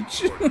a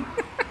bitch!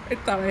 I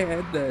thought I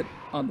had that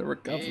on the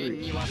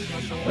recovery.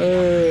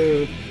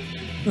 Oh,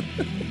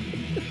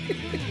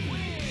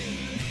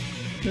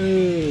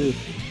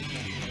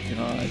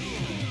 God.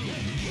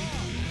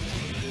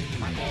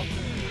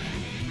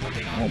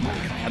 Oh my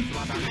God.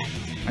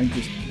 I'm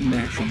just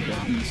mashing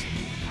buttons.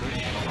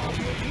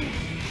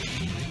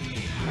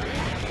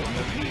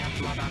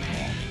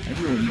 I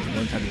really need to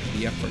learn how to do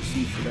the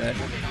FRC for that.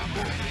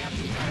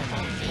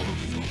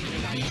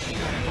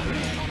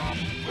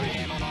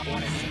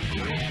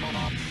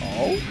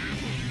 Oh?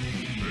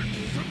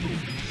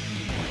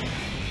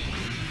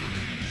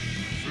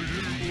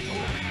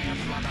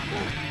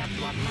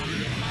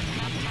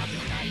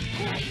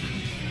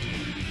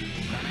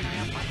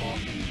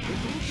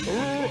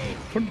 Oh,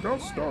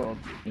 Conduster!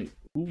 Wait,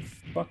 who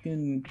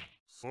fucking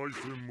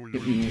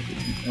hit me with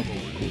it?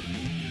 Okay, cool.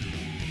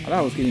 I thought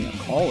I was getting a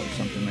call or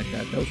something like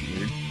that. That was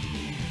weird.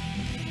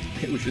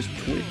 It was just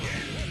Twitch.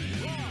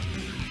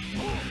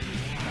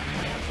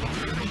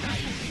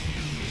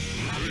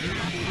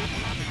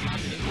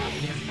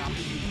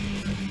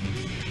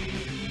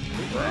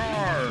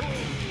 Roar!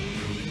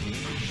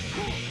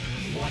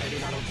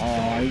 Oh,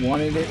 I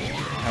wanted it.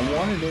 I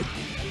wanted it.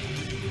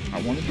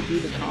 I wanted to do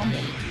the combo.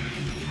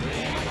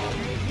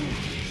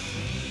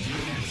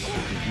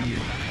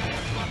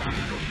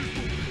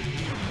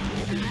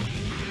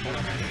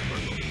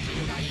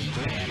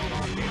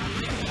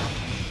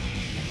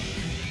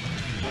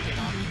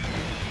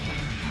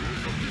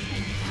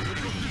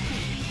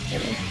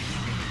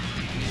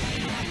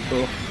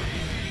 Oh.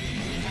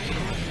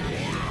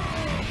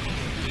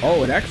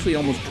 Oh, it actually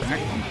almost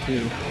tracked me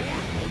too.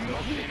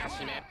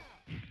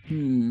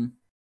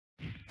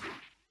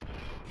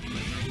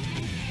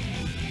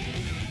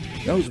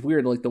 That was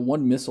weird, like the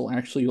one missile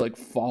actually like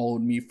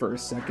followed me for a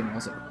second. I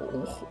was like,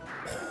 oh.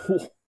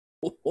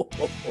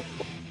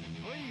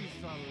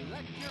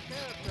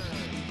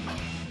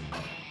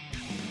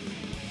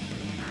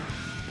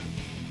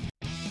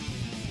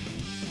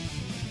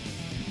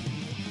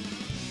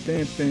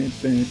 Bam, bam,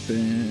 bam,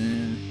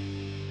 bam.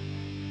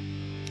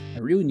 I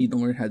really need to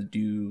learn how to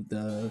do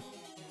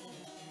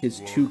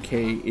his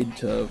 2K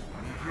into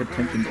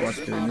Potemkin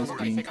Buster in this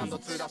game because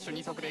it's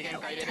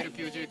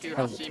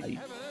hella tight.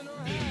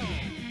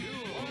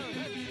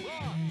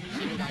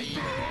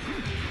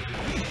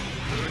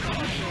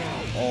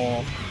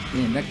 Oh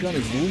man, that gun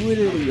is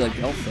literally like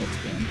Elfelt's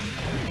gun.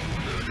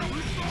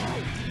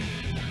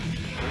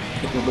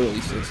 It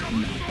literally says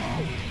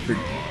knockdown.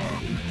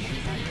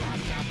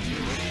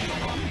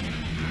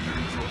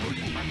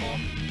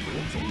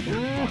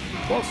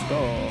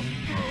 Buster!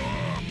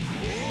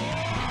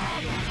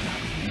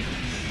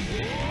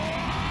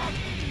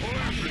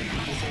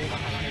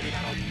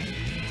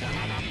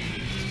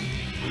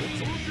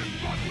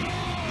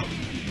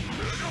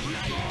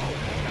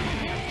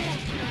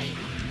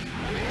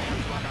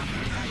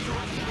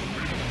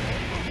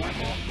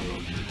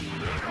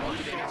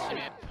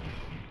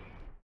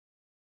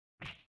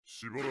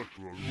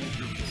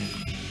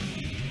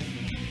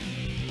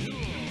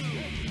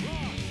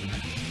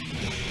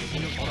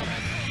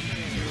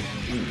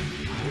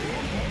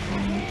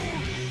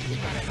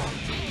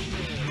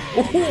 Oh,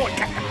 I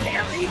got the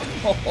parry!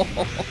 Oh,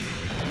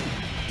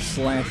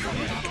 slash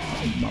back,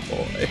 my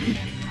boy.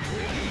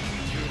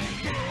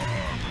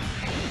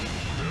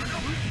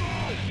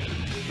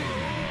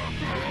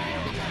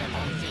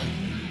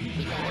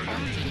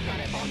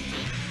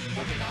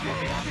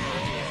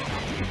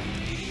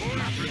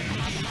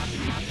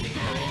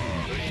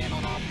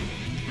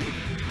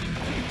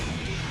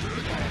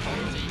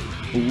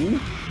 Ooh,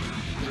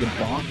 you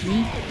bonked me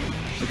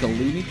like a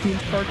Looney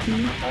Tunes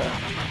cartoon. Oh,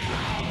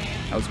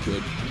 that was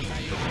good.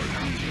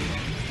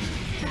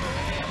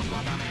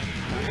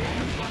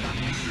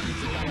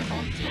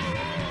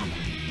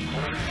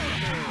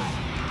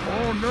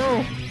 Oh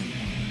no!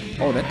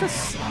 Oh, that does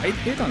side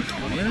hit on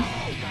counter,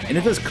 and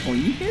it does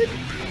clean hit.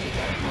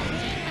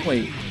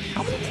 Wait,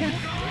 how many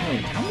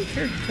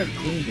characters have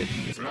clean hit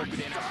in this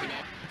game?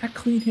 That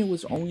clean hit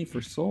was only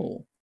for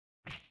Soul.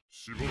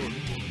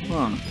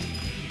 Huh?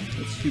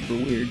 That's super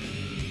weird.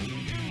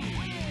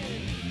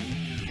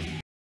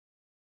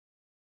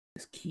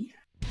 This key?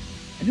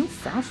 I know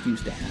Faust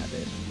used to have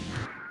it.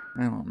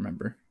 I don't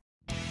remember.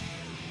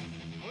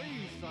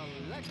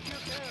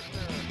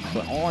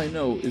 But all I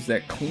know is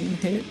that clean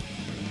hit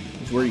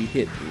is where you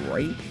hit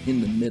right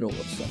in the middle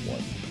of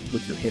someone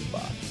with your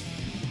hitbox.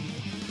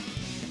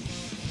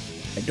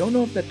 I don't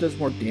know if that does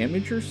more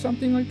damage or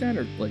something like that,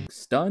 or like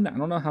stun. I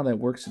don't know how that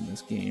works in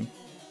this game.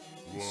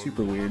 It's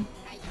super weird.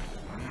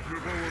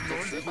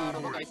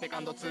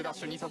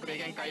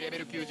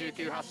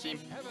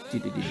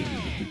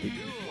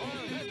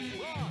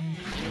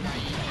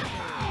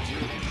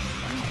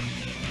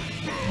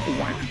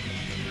 Wow.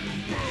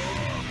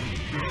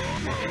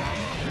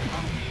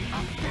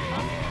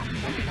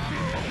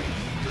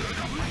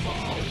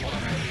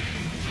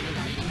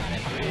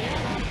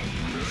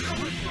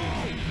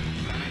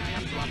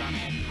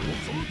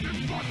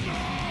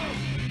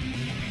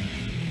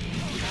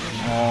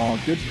 Oh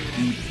good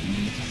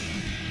BP.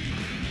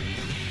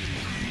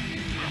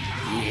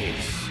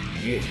 Yes,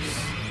 yes.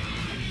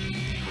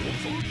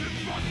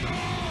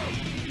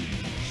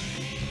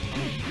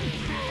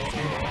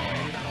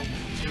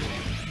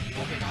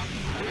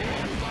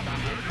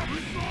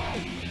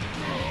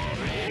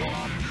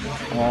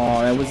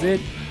 Oh, that was it.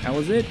 That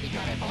was it.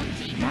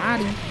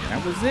 Marty,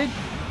 that was it.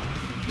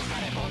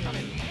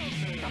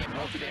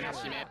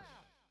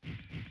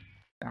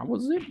 That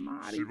was it,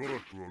 Marty.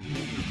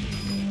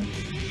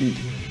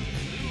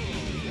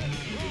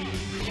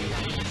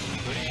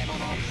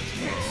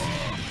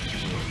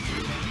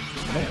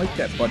 I don't like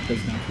that butt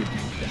does not get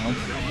knocked down,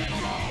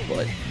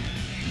 but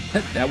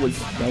that would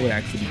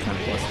actually be kind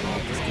of busted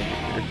off this game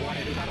here.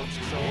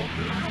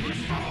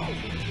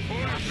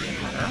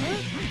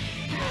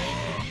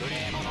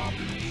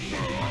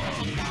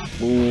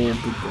 Oh,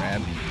 good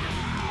grab.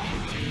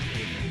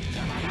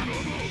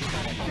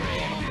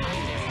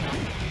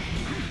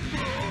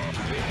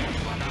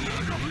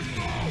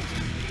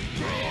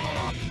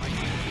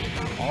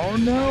 Oh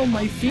no,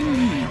 my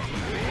thingy!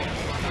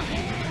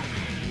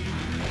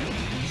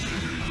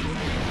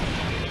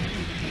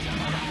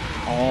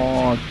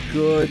 Oh,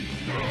 good.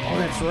 Oh,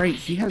 that's right.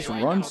 He has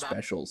run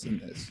specials in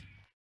this.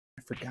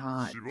 I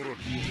forgot.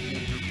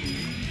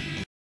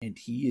 And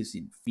he is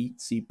in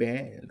feetsy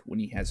bad when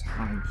he has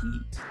high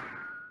heat.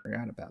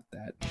 Forgot about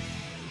that.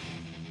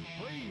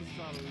 Please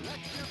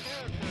select your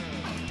character.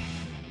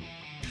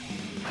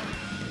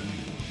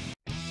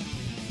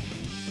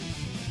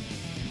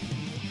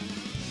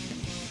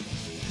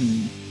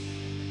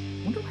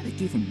 Wonder why they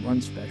gave him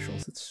run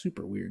specials. It's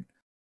super weird.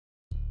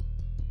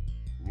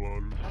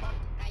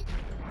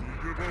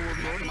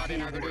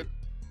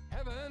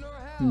 Heaven or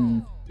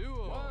hell?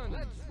 Duel.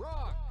 Let's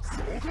rock.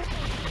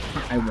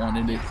 I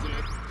wanted it.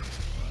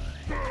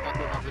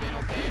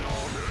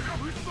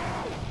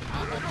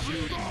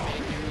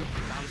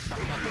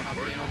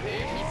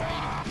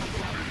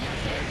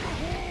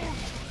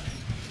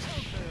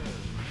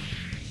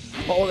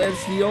 Oh,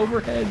 that's the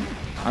overhead.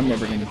 I'm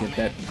never gonna get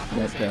that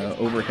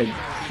overhead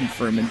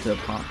confirm into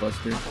Pop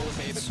Buster.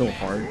 It's so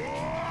hard.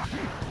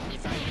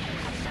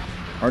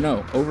 Or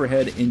no,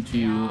 overhead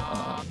into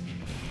not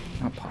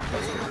Pop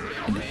Buster,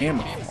 into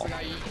Hammer Fall.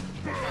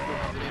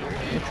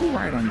 Don't you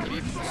ride on your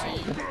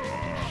motorcycle?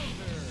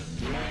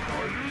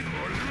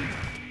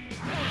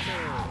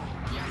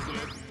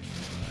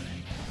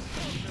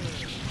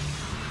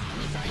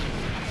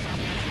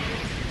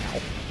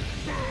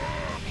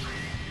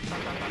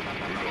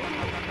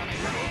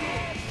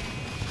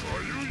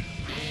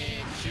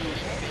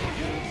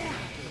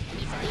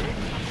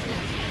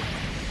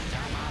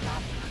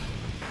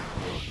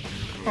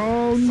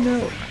 Oh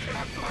no!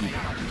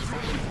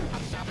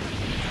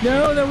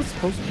 No, that was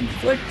supposed to be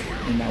flick,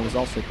 and that was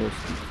also supposed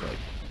to be flick.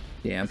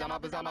 Damn.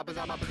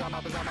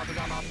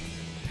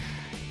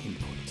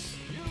 Inputs.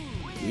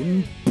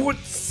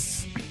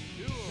 Inputs!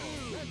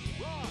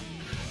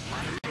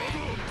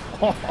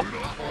 Oh,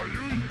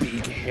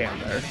 big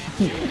hammer.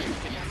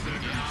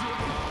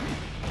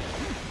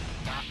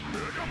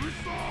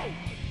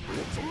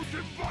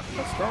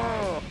 Let's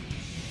go!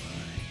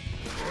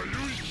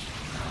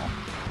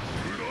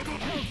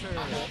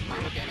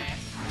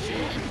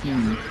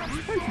 I'm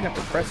surprised you have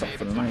to press up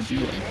for the 9B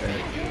like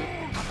that.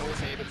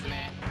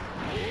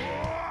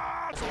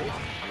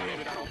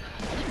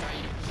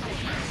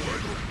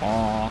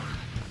 Aww.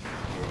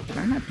 Did I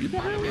not do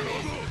that earlier?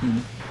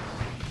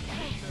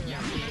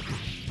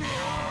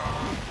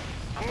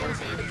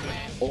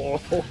 Oh,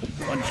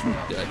 punch me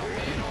good.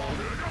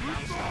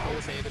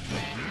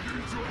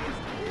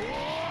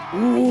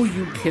 Ooh,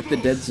 you hit the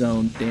dead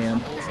zone.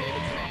 Damn.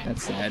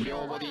 That's sad.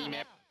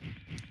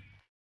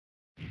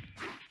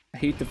 I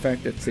hate the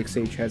fact that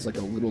 6H has like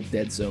a little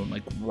dead zone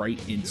like right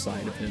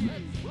inside of him.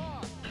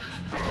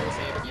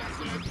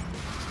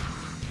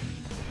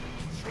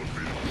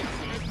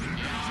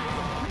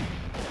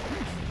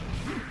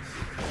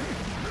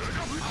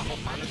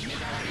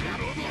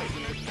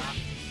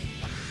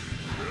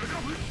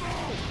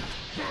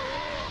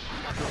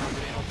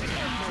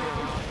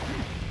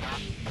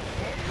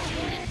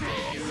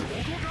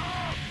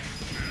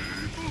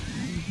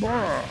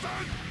 Bruh.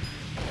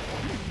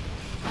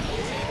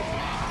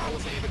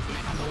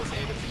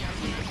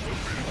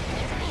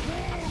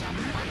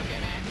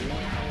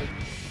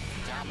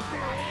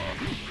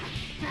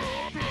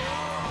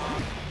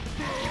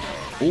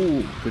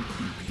 Oh, good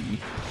DP.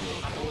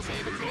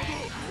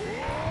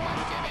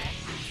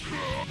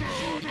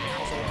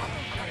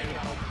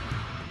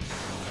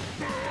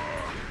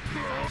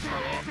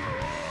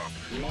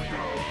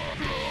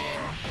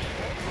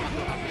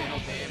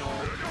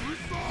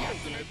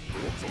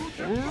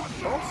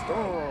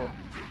 Buster!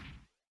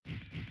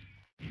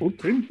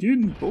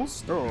 Potentin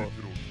Buster!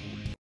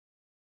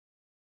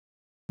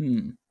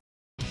 Please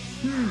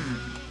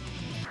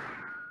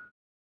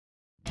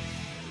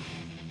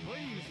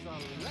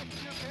select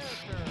your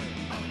character.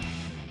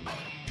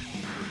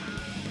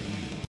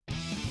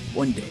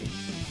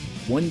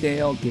 One day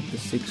I'll get the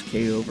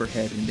 6K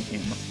overhead into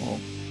Hammerfall.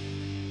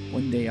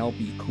 One day I'll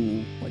be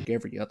cool like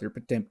every other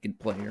Potemkin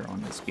player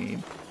on this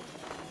game.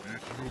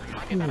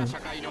 Heaven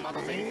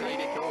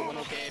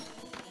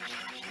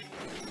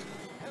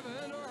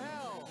or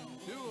hell?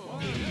 Duel.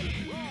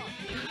 Let's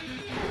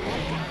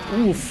rock.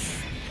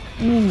 Oof.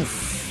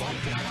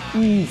 Oof.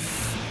 Oof.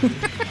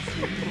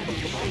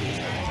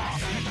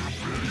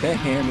 That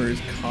hammer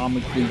is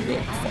comically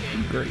like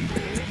fucking great.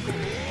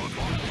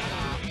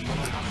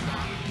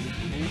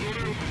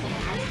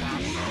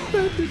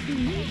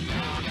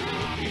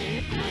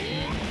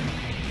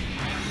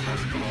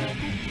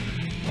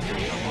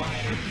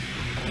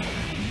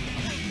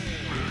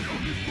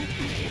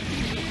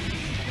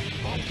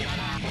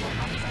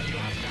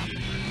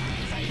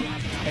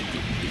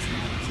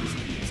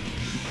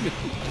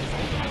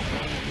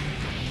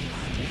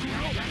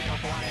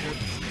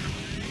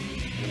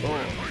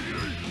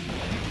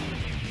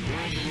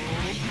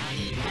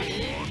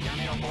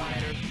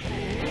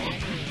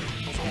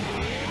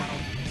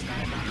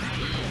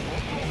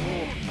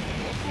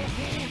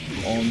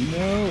 Oh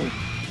no!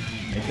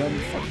 I done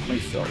fucked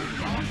myself.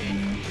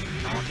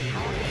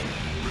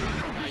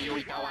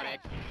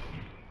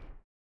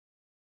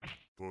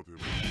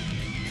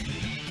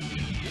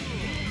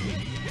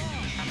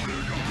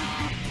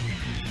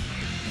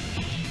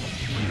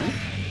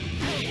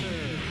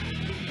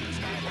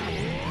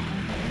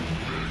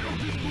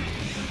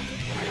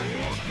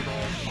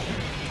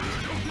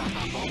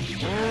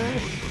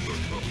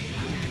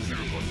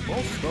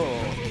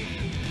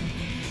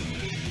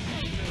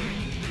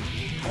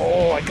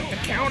 Oh, I got the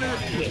counter!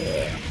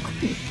 Yeah!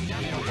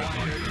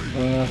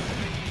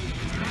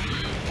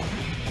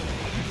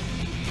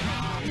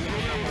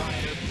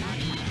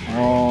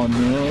 Oh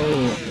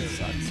no! That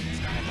sucks.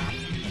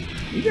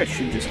 Maybe I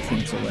should just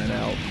cancel that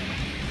out.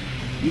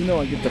 Even though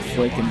I get the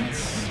flick and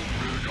it's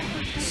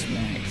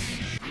smacks.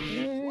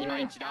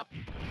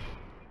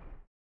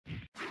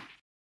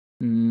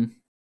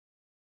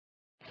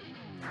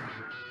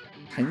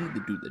 I need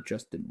to do the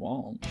Justin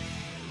Wong.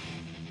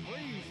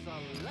 Please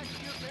select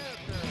your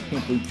character. I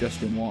can't believe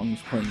Justin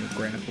Wong's playing a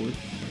grappler.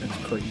 That's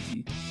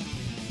crazy.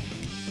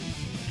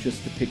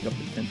 Just to pick up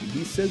Potemkin.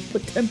 He says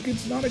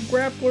Potemkin's not a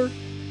grappler.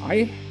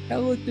 I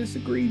hella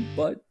disagree,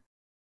 but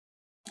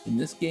in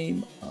this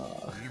game,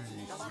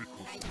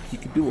 he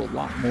could do a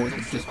lot more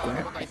than just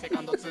grapple.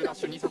 Heaven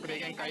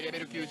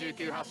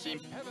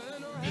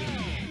or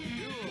hell?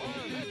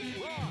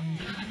 Duel.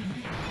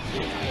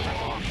 Let's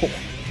rock.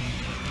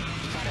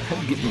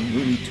 I'm getting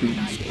Looney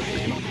Tunes over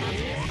here.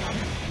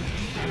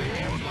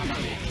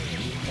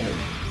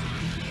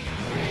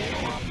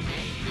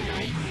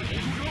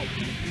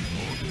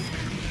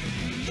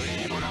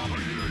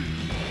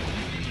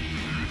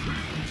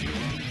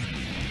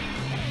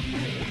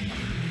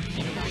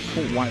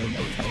 Oh, why am I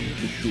trying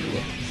to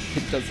Shula?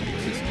 It doesn't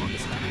exist in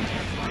this game.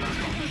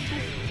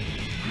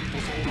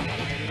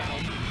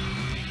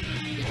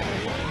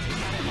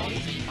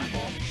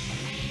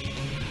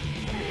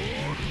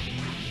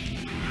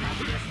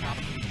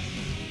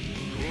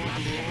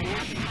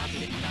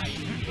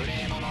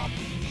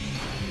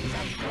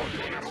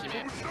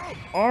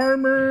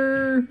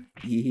 Armor!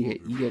 Yeah,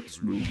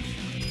 EX moves.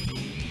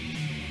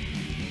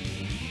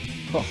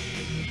 Huh.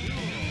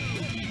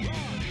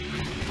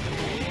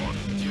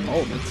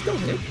 Oh, that still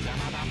hit?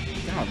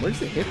 God, where's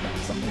the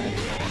hitbox on that?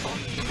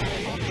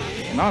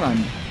 Not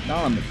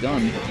on the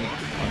gun, but like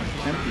on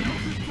Potemkin.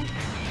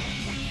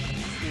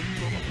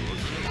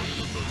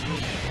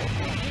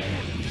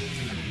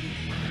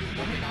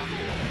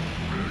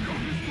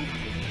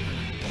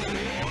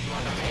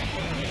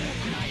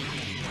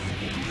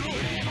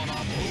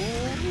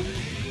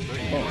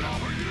 Oh.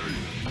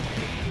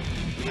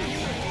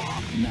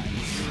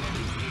 Nice.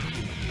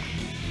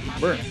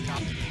 Burn.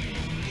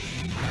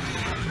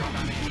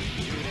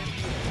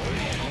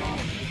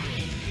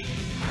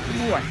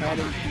 Ooh, I had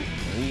it.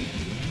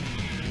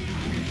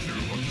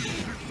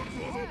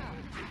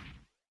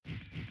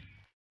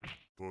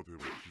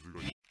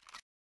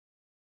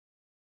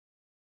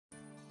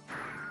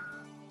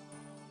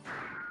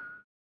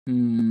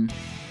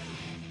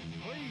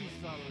 Please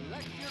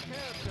select your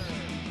character.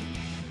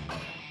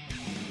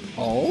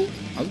 Oh?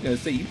 I was gonna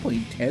say, you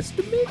playing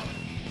Testament?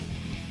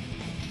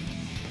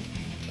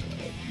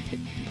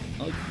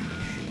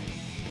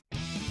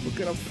 Look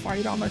at a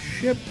fight on a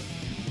ship.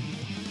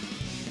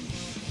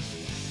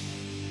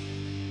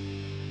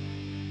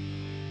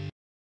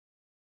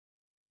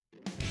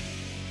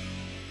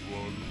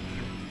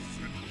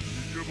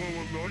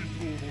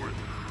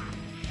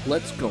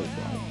 Let's go, bro.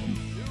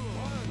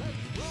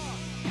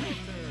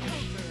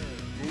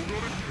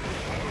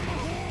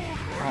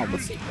 Oh,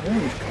 what's the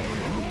orange color?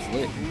 That looks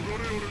lit.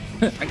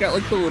 I got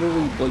like the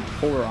literally like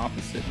polar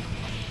opposite.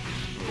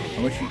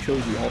 Unless you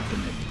chose the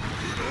alternate.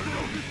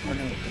 Or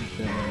no,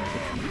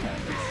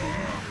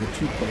 the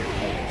 2-player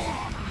colors.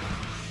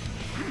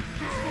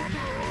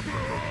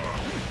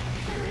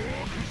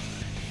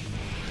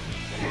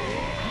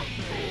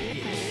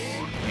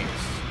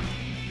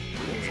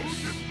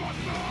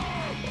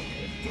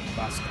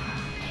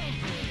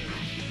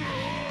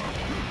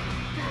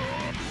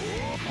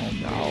 Oh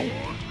no.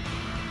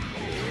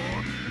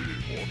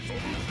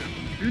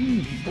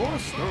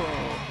 Buster!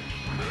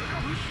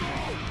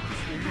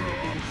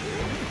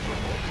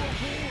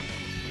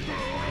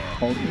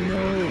 Oh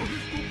no!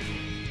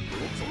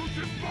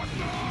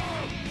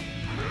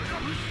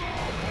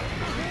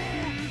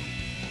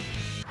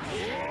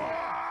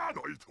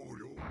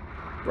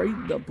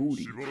 Right the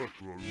booty.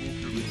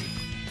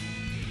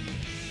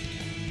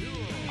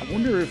 I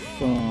wonder if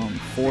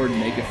forward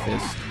Mega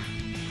Fist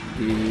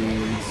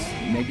is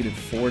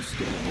 -4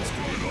 still in this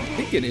game. I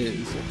think it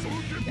is.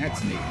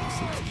 That's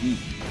 -16.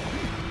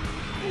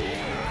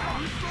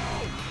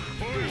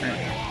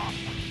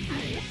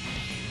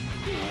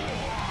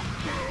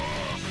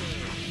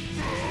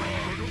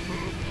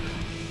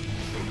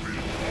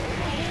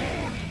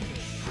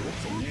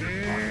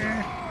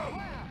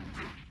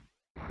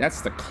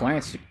 That's the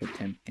classic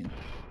Potemkin.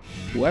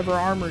 Whoever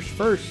armors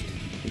first,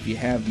 if you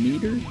have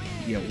meter,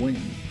 you win.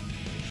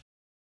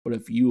 But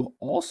if you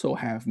also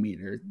have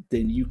meter,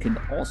 then you can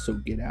also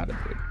get out of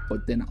it.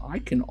 But then I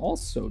can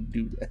also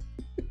do that.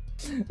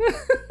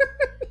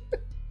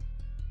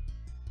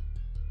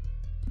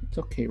 It's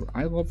okay.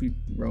 I love you,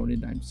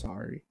 Ronan. I'm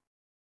sorry.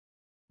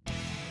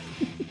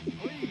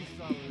 Please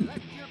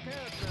select your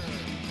character.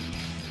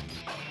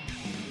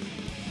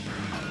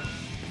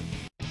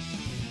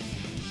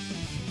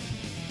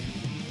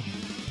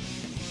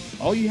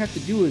 All you have to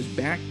do is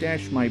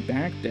backdash my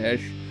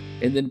backdash,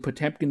 and then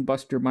Potemkin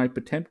Buster my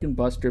Potemkin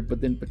Buster,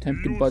 but then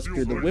Potemkin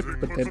Buster the whipped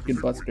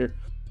Potemkin Buster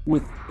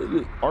with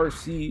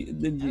RC,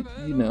 and then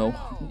you know,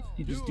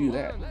 you just do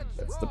that.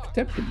 That's the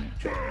Potemkin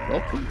matchup.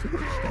 Welcome to the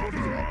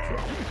Potemkin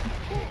matchup.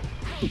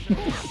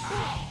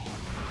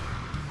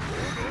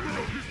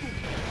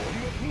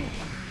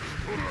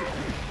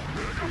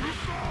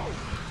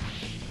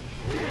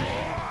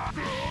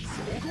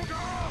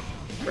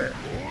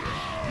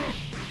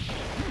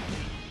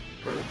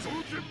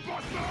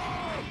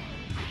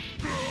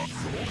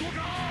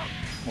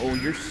 Oh,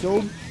 you're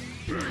so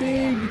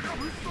big.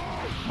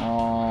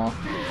 Aw,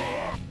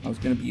 I was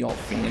gonna be all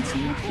fancy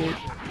and shit.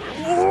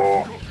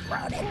 Oh,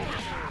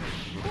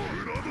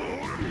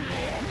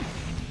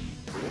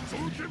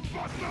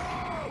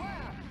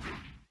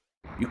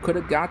 you could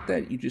have got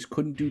that. You just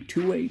couldn't do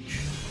 2H.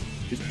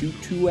 Just do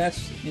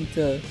 2S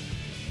into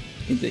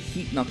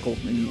Heat Knuckle,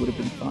 and you would have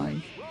been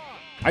fine.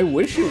 I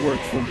wish it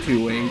worked from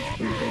 2H,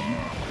 but it didn't.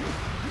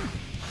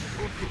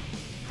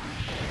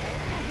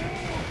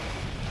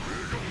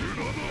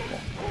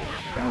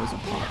 That was a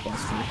pop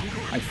buster.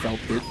 I felt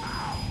it.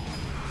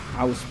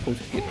 I was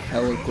supposed to get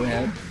hella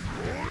grabbed.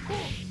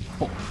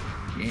 Oh,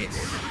 yes.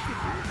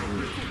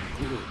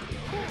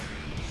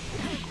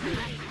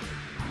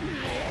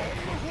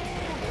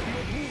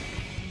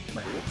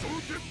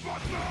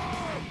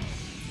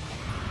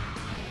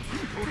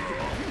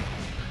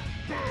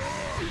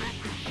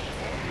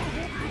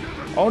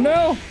 Oh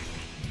no!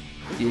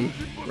 Yeah,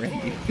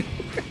 Randy.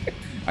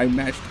 I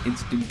matched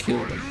instant kill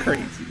like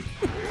crazy.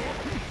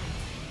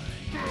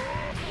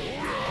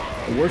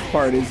 The worst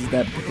part is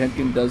that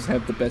Potemkin does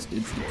have the best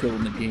instant kill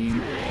in the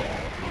game.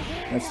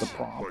 That's the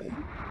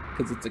problem.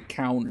 Because it's a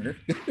counter.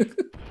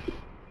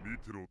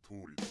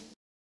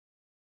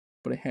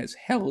 But it has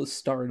hella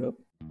startup.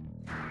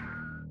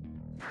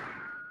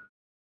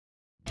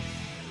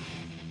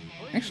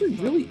 Actually,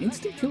 really,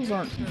 instant kills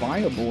aren't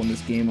viable in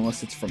this game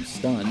unless it's from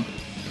stun.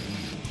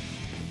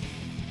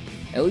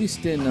 At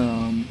least in,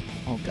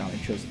 oh god, I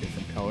chose a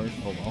different color.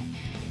 Oh well.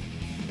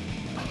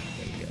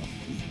 There we go.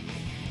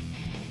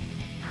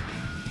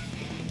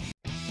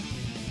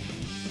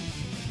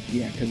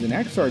 Yeah, because in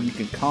Xrd you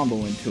can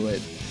combo into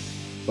it,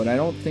 but I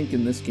don't think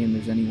in this game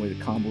there's any way to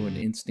combo an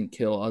instant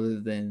kill other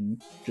than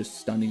just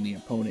stunning the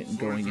opponent and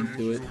going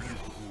into it.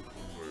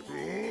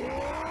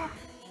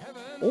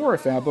 Or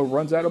if Abba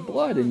runs out of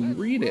blood and you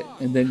read it,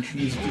 and then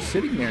she's just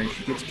sitting there and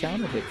she gets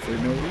counter hit for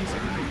no reason.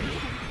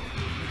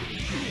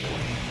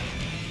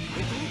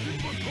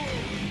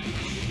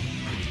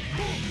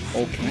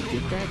 Oh, can I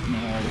get that?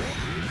 No.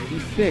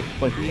 He's thick,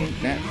 but he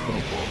ain't that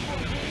thick.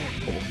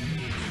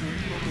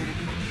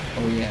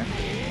 Oh yeah.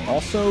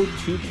 Also,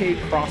 2K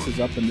crosses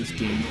up in this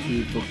game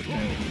too for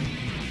Potemkin.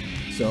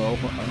 So,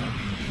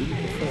 who did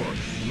before?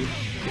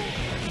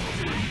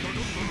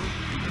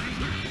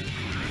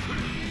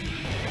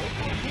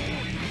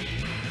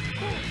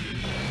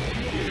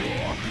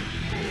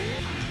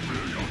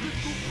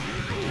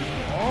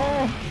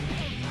 Oh!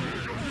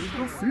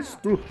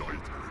 Fisto!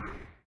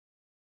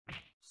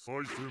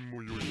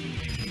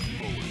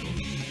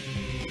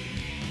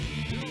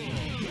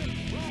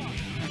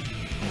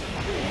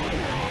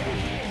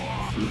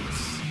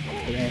 It's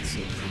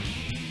classic.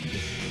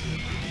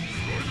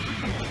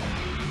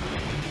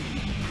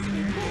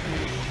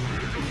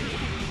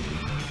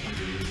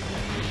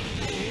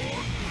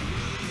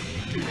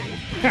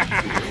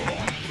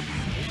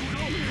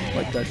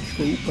 Like a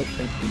true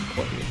Potemkin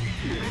player.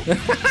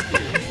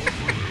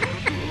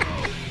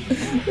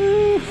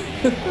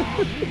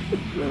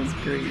 That was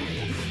great.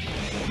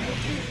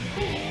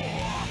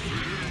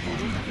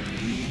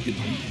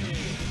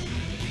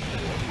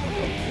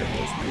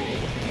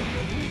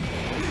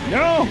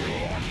 No!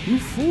 You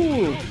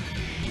fool!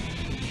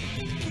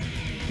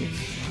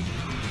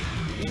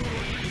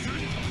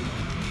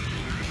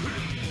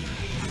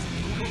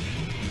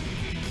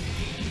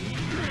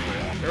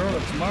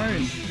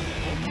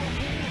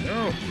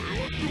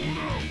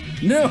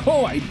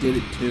 No, I did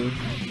it too.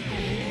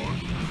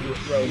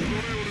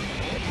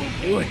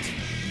 Do it.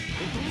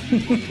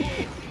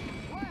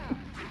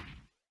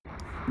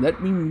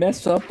 Let me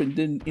mess up and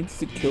then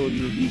insta-kill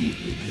you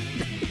immediately.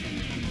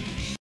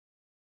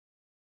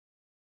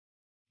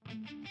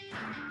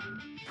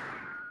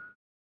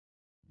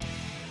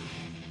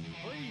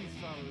 Please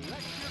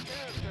select your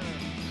character.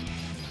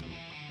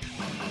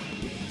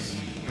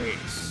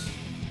 Yes.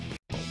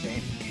 Oh,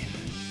 damn.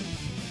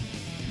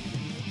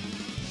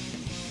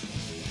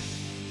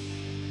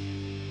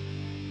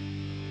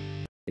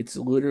 It's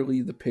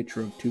literally the picture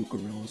of two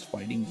gorillas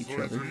fighting each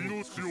other.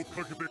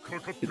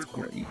 It's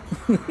great.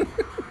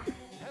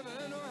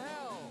 Heaven or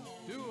hell.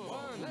 Duel.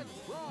 Let's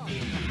rock.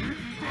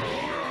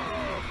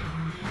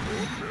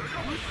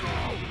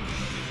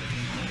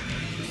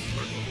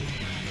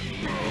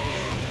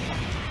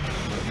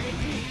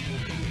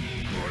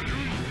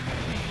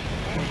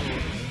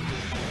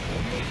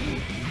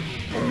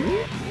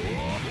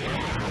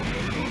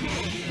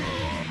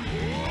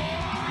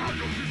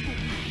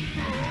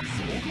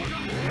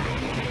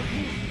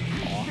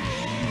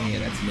 Yeah,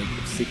 that's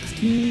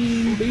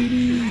 -16,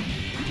 baby. I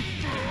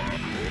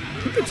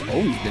think it's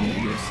always been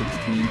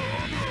 -16.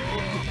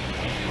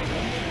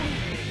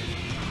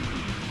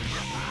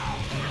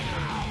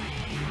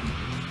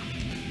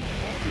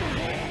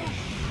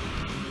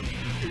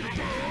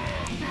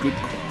 Good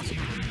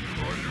crossing.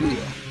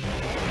 Yeah.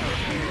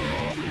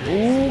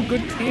 Oh,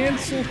 good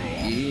cancel.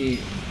 Yeah.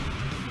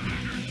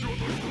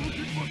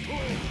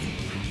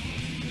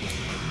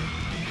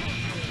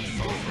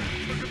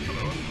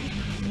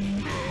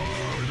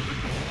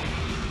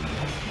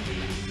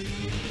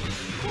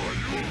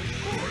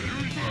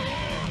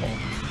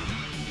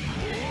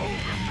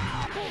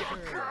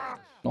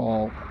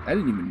 Oh, I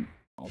didn't even.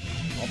 I'll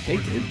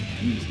take it.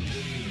 Easy.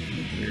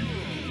 Weird.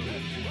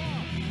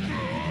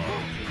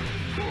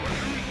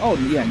 Oh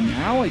yeah,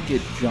 now I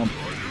get jumped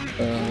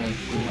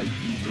right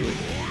into it.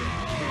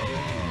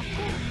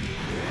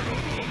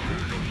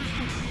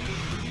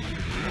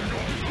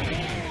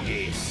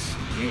 Yes,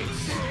 yes.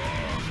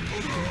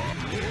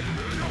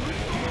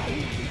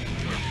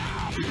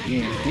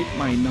 Yeah, hit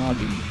my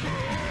noggin.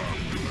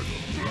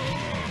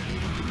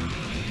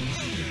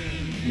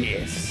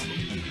 Yes.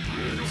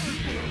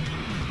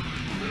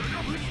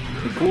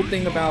 The cool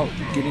thing about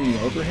getting the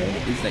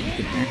overhead is that you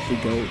can actually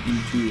go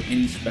into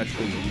any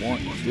special you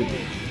want to.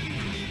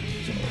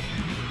 So,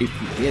 if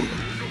you get it,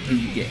 and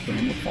you get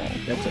Hammer Fall,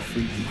 that's a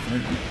free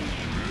confirm.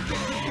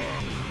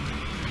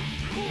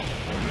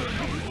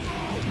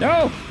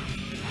 No!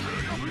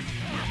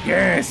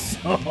 Yes!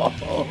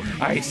 Oh,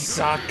 I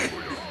suck!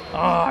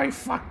 Oh, I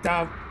fucked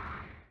up!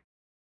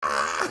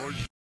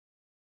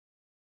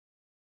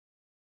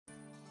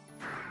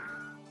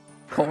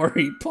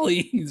 Corey,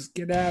 please,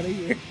 get out of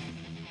here.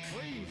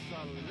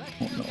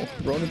 Oh no,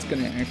 Ronan's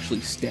gonna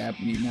actually stab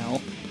me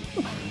now.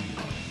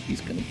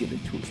 He's gonna get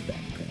into his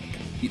backpack.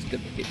 He's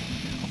gonna hit me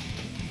now.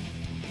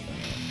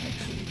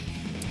 Actually,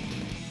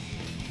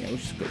 yeah,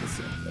 let's just go with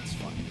Zip. That's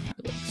fine. I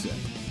like Zip.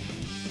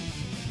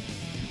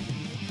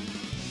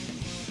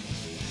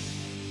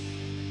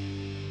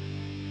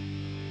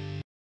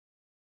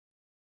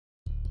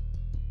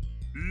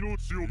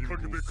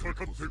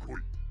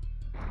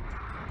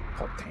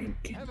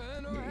 Potemkin.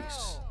 Heaven or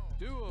Yes. hell.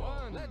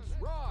 Duel. Let's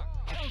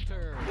rock.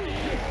 Counter.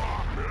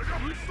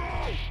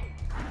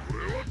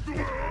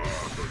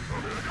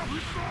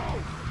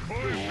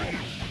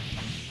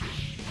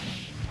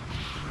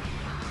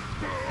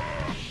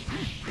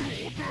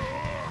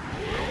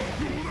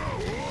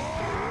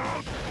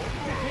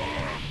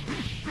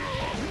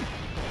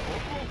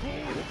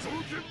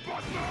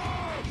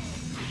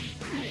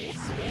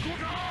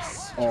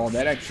 Oh,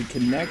 that actually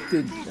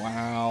connected.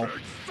 Wow.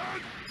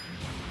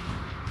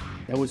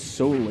 That was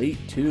so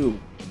late, too.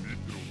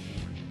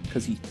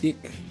 Because he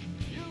thick.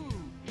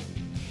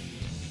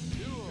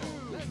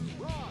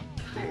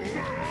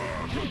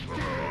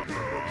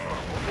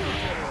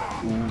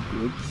 Ooh,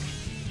 good.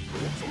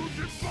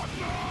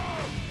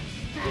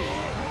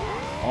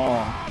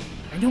 Oh,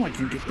 I know I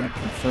can get that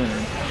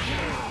confirmed.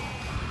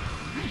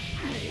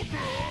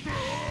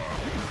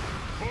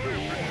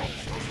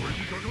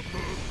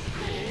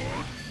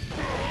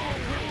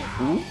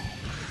 Ooh.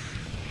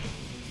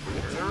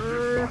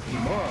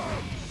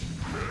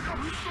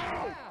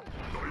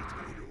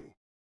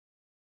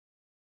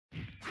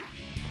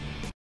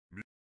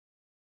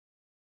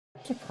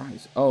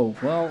 Surprise. Oh,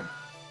 well,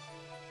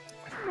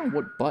 I don't know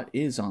what butt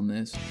is on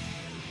this.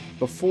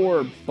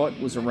 Before, butt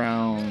was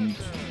around,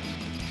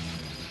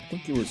 I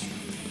think it was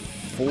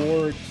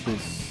 4 to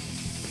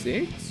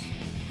 6?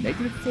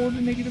 -4 to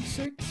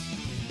 -6?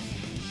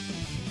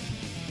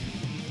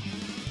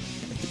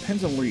 It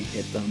depends on where you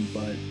hit them,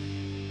 but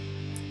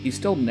he's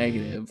still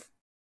negative.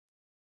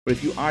 But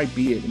if you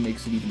IB it, it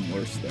makes it even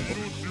worse, though.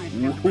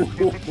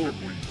 Ooh,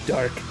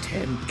 Dark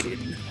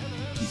Tenkin.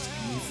 He's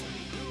evil.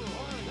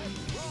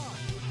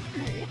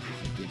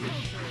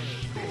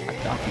 I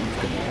thought he was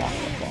gonna walk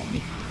up on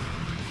me.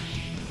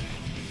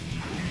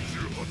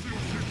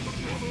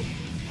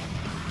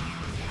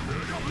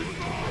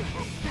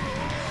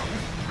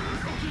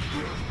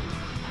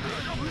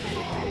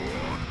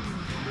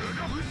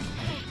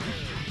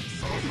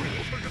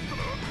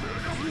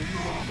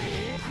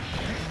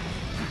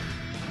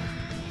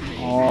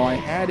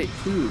 had it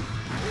too.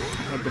 I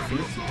had the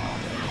fancy top.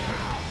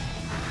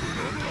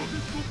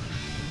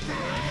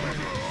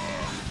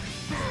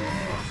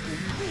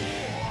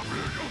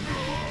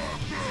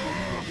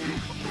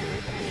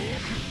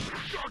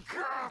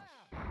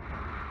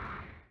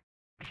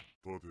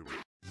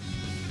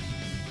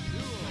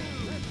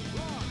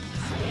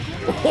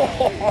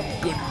 Oh,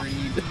 good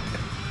read.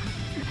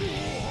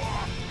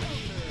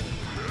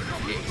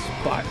 Yes,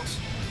 but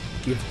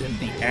give them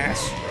the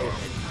ass.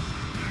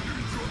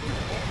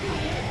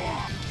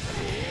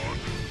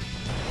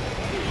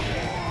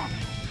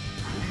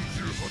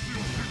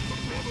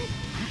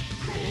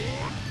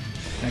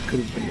 That could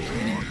have been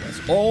any of us.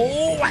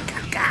 Oh, I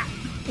got.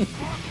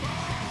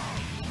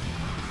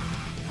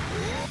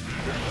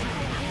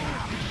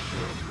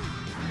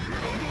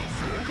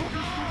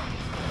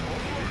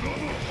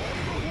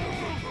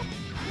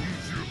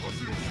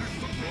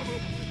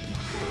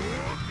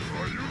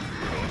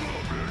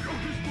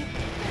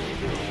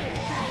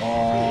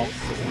 Oh,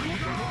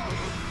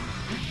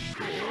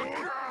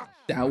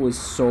 that was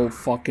so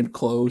fucking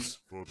close.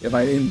 If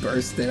I didn't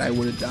burst it, I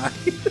would have died.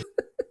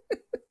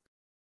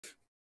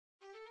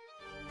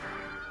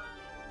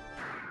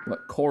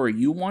 What, Corey,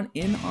 you want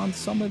in on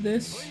some of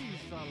this?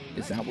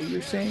 Is that what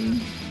you're saying?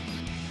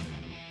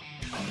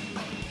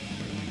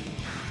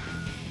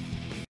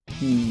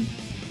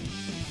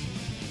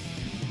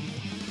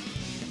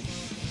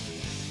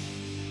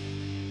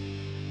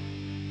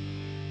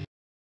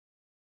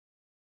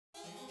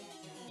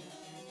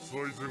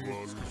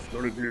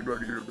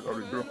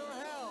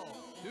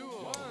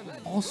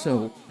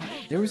 Also,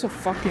 there was a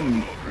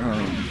fucking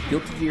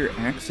Guilty Gear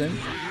Accent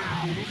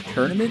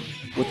tournament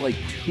with like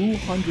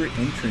 200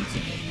 entrants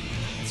in it.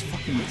 It's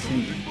fucking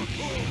insane.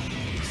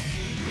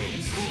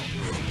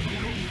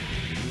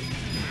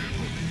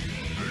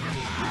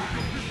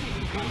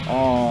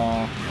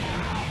 Aww.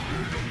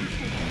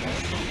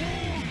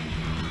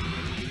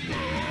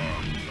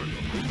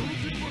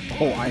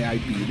 Oh, I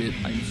beat it.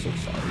 I'm so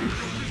sorry.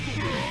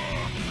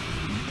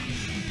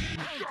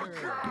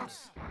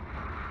 Oops.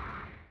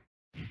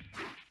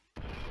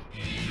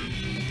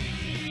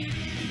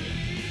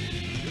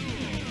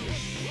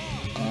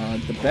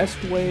 The best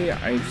way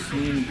I've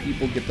seen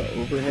people get the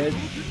overhead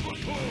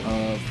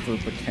for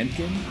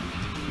Potemkin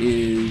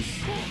is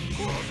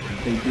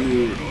they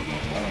do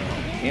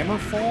hammer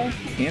fall,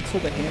 cancel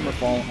the hammer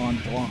fall on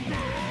block,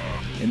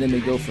 and then they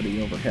go for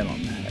the overhead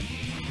on that.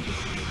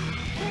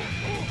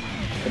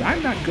 But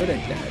I'm not good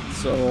at that,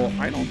 so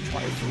I don't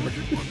try for it.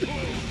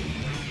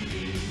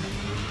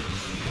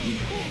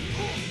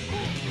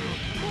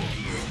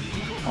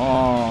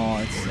 Oh,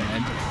 it's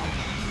sad.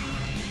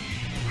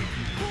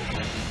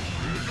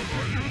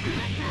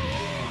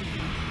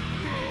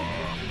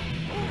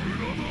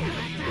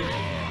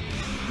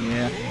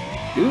 Yeah.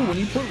 Dude, when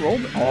you put roll...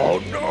 Oh,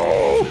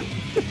 no!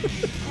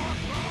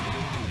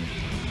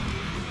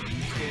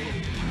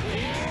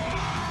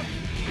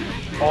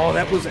 Oh,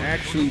 that was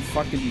actually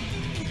fucking...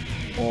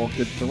 Oh,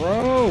 good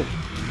throw!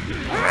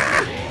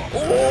 Ah!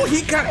 Oh,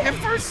 he got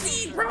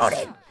FRC!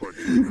 Rodent!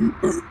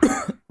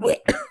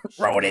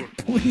 Rodent,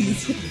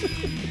 please!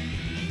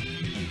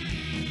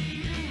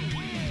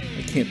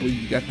 I can't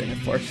believe you got the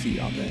FRC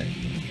on that.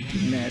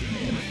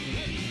 Madman.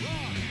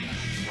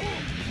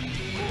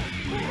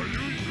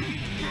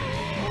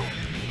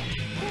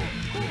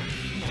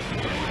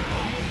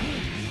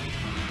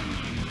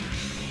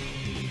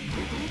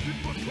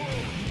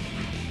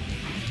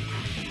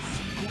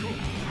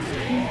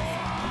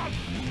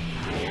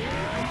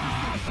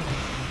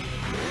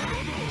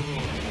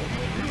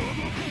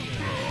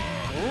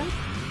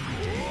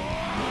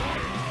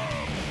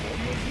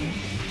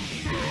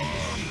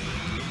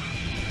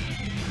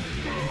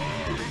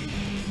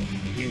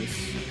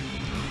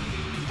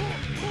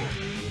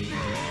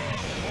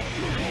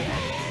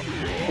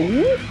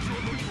 Ooh.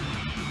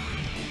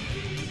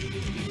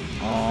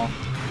 Aw.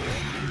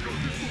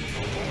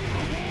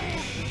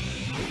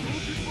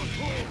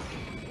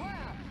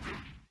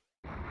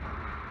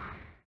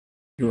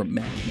 You're a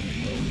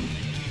madman, bro.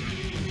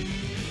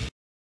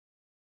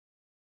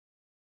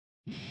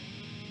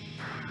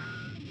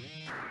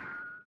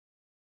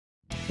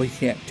 But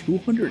he had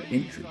 200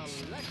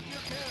 entrants.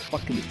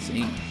 Fucking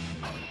insane.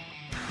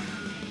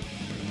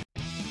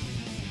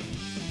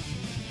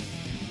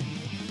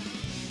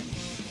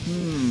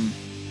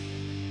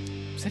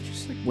 Was that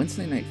just like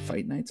Wednesday night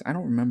fight nights? I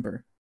don't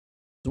remember.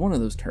 It was one of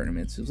those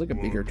tournaments. It was like a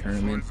bigger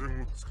tournament.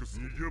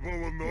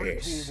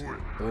 Yes.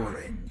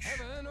 Orange.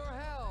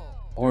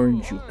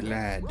 Orange, you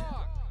glad that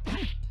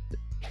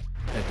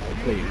I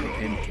play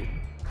Potemkin.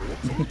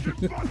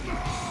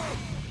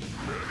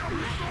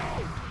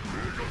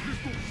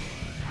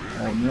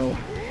 Oh no.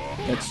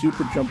 That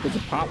super jump was a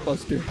pop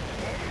buster.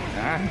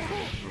 Ah.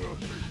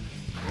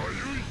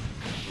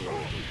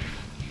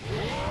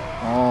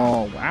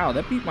 Oh wow,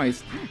 that beat my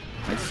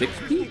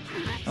 6P?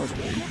 That was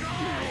weird.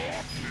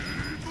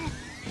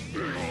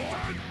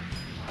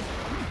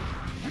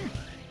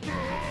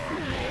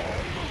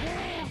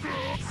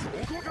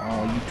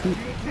 Oh,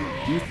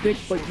 you thick,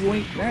 but you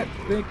ain't that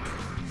thick.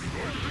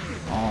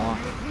 Aw.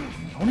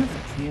 wonder if I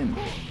can.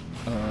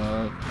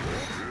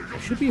 I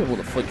should be able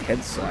to flick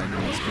head slide in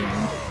this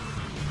game.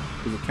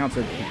 Because it counts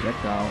as a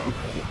projectile. Ooh,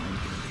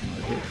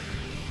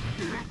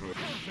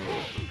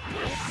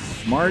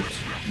 smart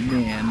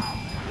man.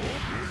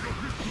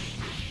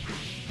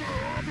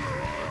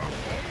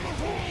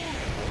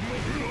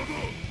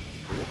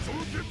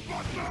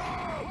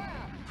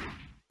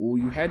 Oh,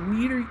 you had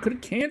meter. You could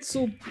have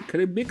canceled. You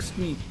could have mixed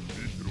me.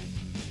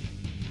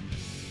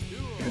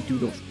 Gotta do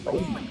those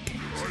Roman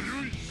cancels.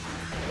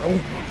 Roman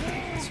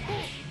cancels.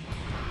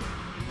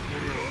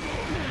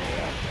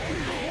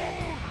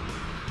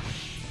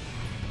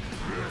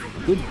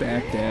 Good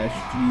backdash.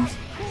 Jeez.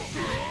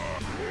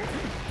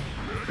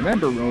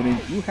 Remember, Ronan,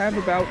 you have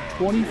about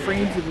 20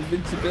 frames of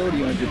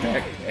invincibility on your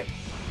backdash.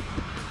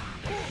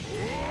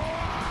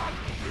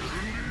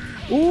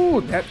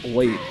 Ooh,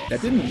 wait,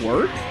 that didn't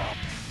work?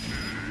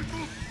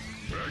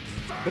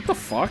 What the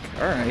fuck?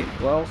 Alright,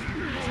 well.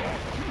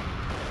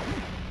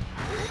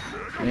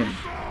 Man.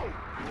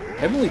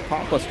 Heavenly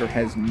Popbuster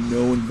has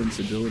no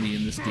invincibility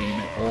in this game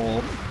at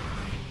all.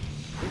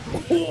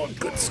 Oh,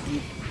 good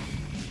scoop.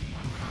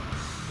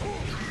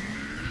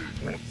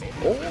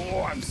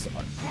 Oh, I'm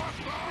sorry.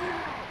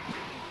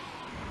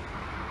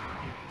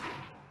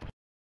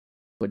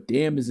 But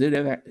damn, is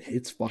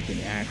it's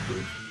fucking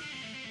active.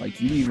 Like,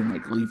 you even,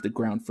 like, leave the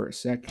ground for a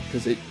sec.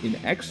 Because in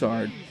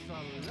Xrd,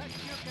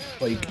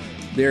 like,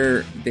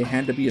 they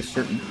had to be a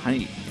certain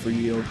height for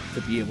you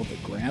to be able to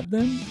grab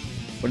them.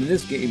 But in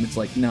this game, it's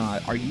like, nah,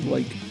 are you,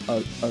 like,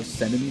 a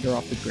centimeter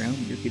off the ground?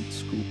 You're getting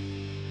scooped.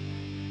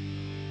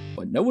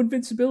 But no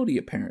invincibility,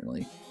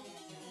 apparently.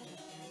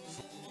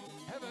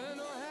 Heaven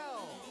or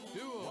hell?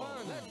 Duo.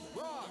 Let's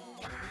rock.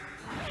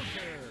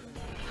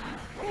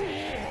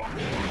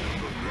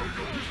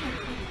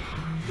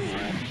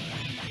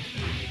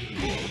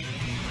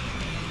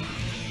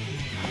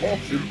 Oh,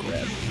 good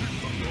grab.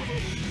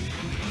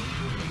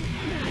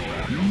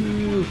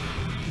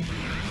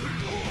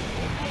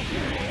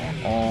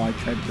 Oh, I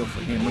tried to go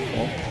for hammer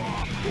fall.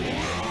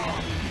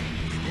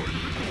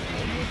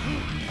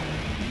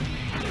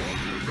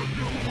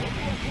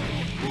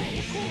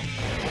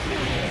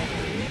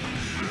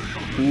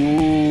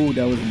 Ooh,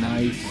 that was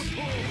nice.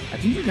 I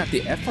think you got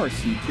the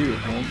FRC too.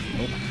 Oh,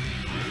 nope.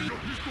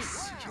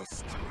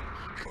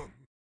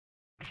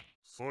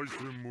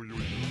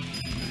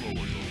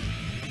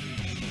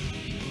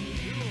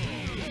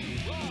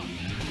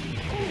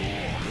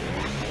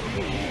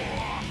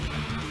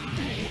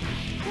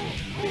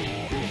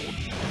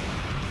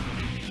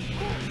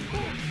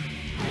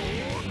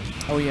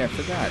 Oh yeah, I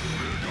forgot.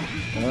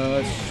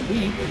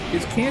 Sweep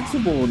is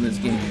cancelable in this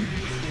game.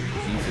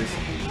 Jesus.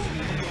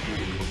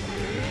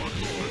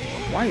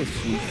 Why is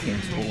Sweep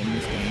cancelable in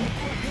this game?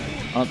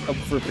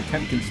 For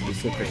Potemkin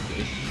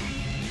specifically.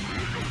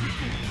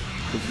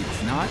 Because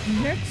it's not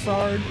in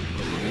Xrd,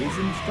 but it is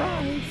in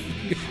Strive.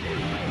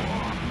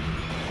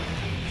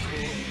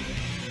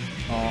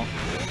 Oh.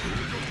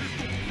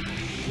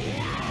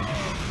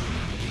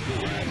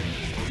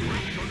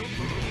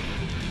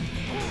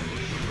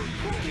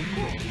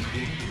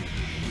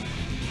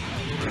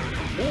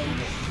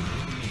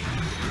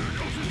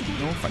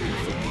 No fighting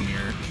for one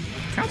here.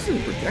 Counts as a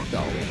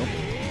projectile though.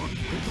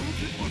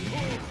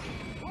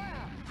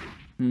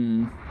 Please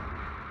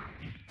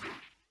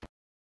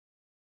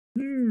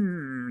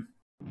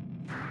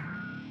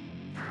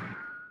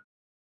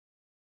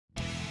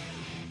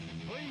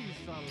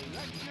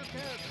select your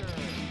character.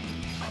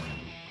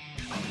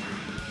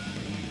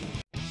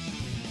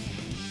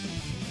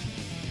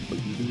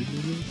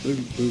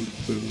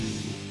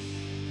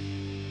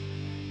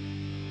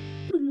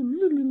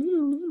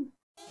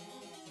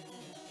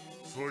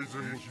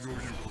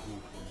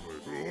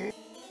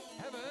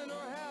 Heaven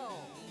or hell?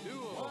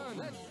 Duo.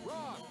 Let's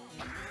rock.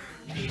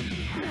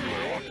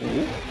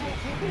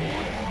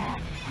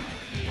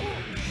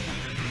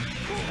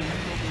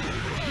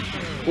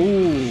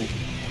 Ooh.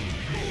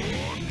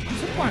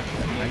 I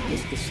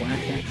guess the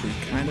slash actually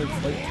kind of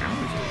like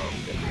counters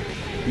it.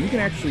 You can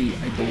actually,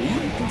 I believe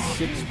you can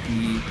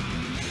 6P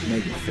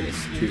Mega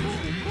Fist too.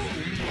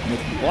 And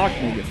if you block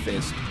Mega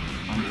Fist,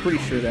 I'm pretty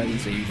sure that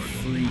is a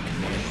free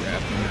command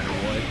grab no matter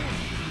what.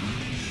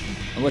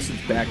 Unless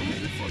it's back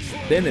Mega Fist.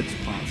 Then it's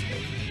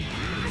positive.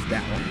 It's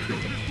that one too.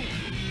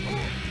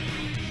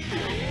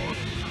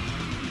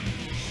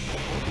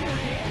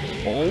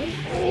 Oh!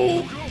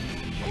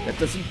 That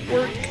doesn't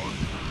work!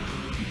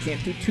 You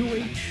can't do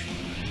 2H.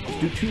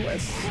 Do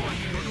 2S.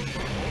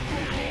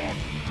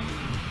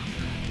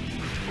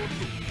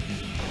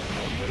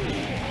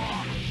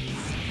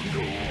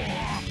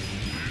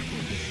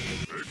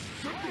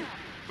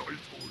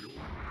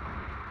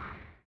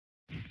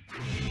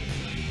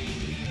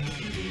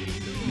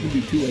 You can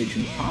do 2H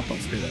and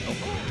Popbuster though.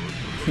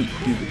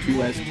 Do the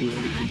 2S,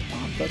 2H and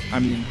Popbuster. I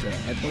mean,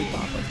 Heavenly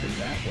Popbuster,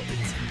 that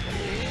works.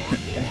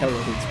 The hell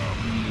it is.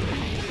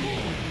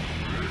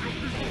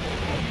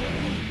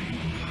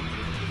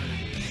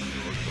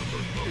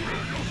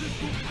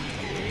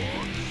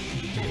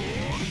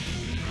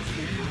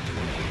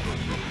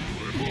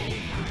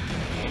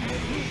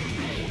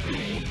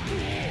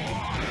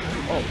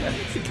 Oh,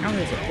 count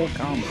as a full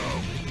combo.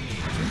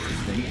 That's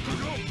interesting.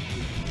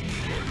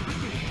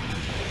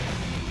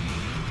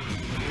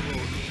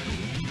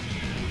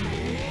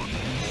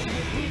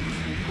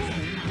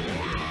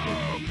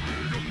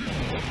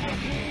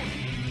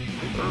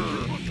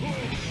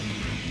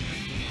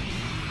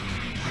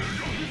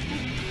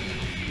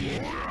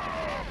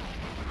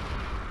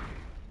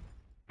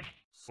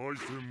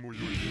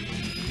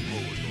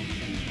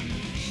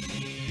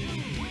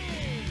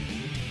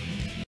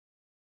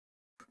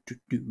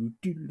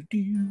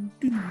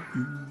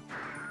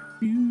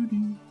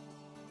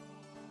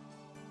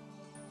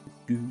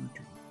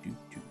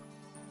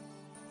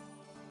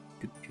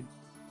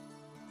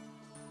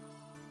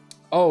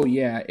 Oh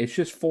yeah, it's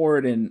just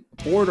forward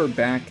or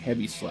back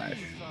heavy slash.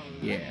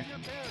 Yeah.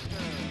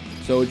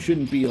 So it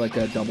shouldn't be like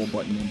a double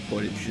button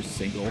input, it's just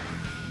single.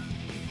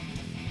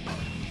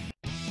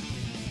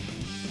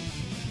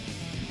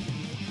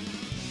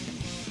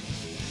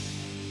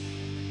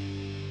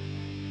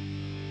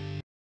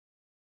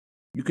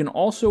 You can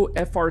also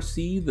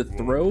FRC the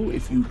throw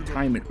if you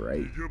time it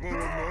right.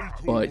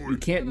 But you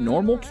can't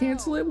normal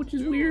cancel it, which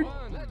is weird.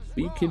 But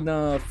you can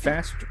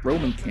fast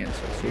Roman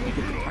cancel, so if you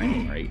get the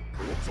timing right,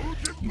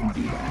 you can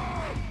do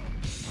that.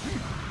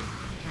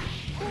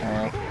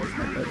 That's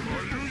not good.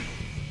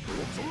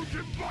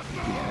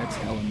 Yeah, that's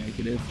hella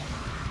negative.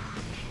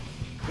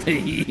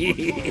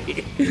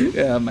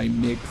 Yeah, my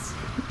mix.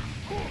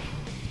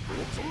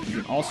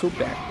 You can also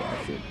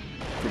backdash it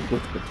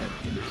with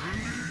protection.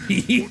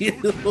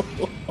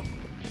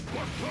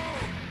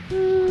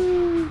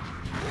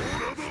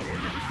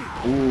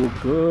 Oh,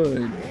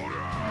 good.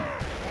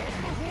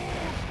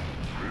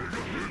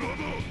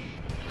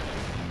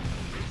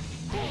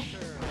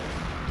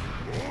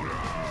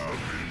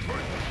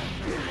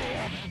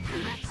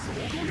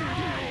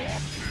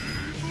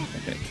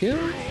 Got that kill?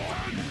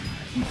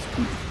 He's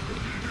too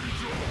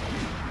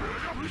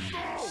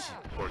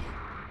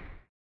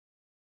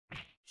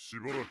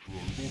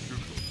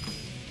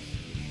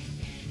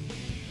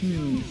I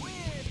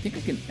think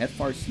I can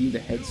FRC the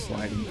head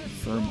slide and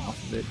confirm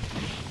off of it.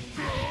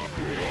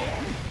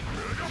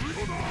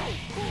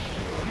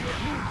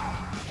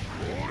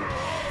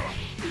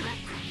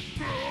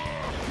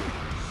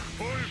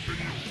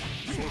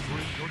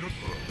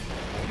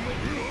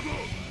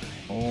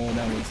 Oh,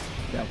 that was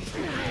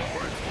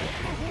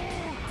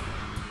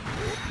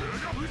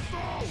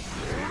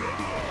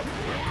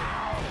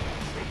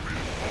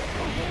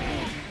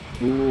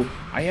Ooh,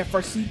 I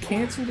FRC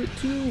canceled it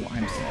too.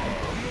 I'm sad.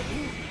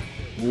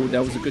 Ooh, that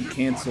was a good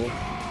cancel.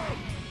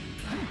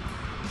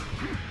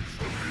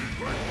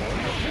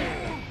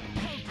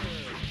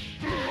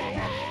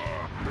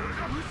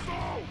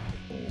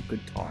 Oh,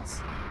 good toss.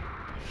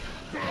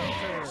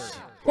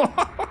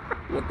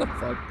 What the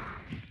fuck?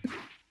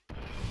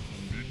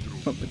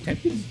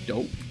 Potemkin's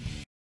dope.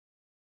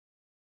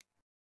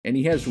 And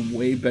he has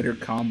way better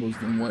combos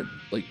than what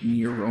like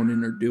me or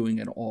Ronin are doing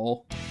at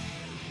all.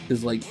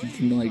 Cause like he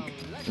can like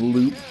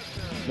loop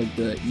like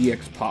the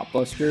EX Pop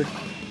Buster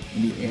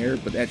in the air,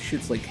 but that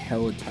shit's like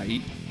hella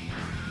tight.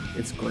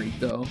 It's great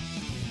though.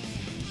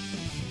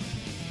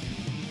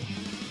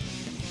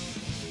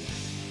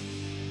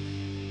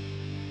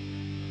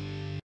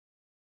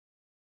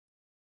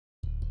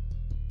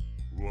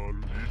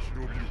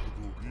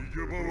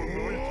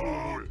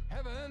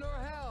 Heaven or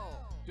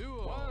hell?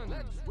 Duel.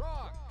 Let's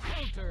rock.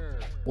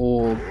 Counter.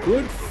 Oh,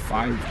 good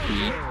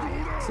 5-beat.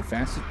 It's the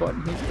fastest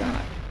button he's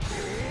got.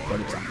 But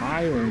it's a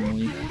high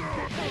only.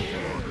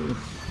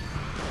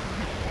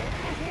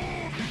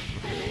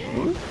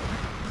 Ooh.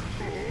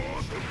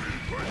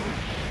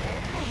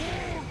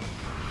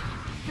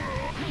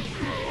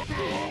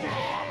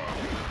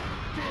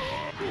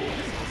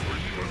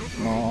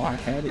 Oh, I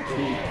had it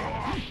too.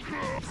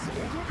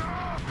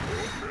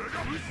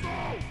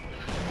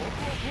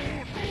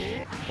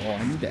 Oh,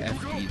 I need to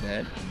FD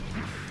that.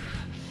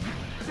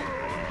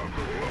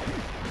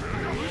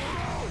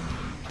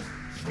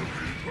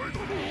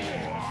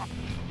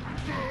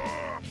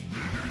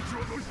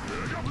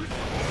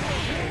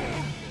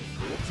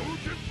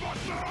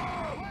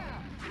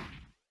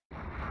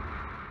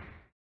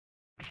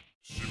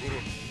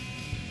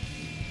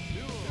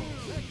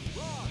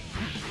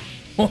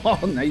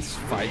 Oh, nice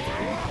fight.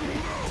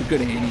 It's a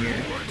good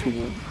anti-air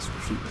tool,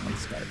 especially when I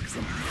start, because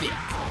I'm thick.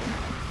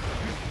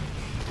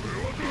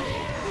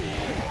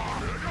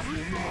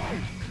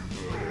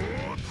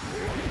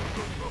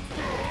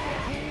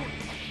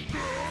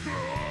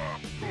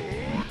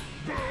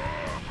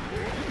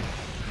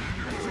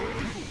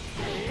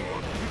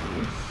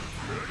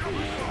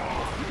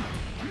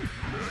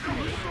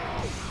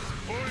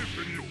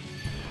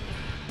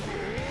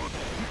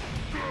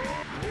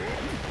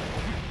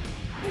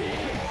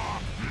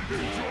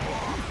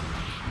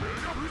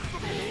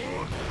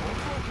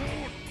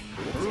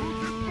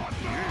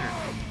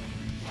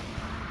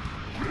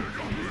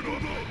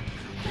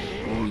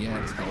 Oh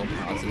yeah, it's hella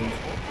positive.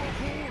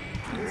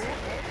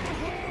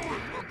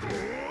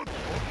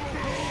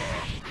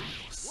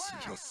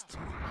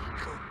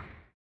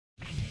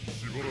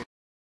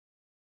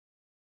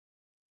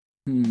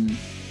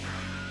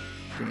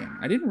 Damn,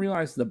 I didn't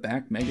realize the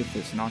back Mega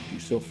Fist knocked you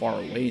so far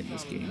away in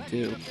this game,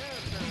 too.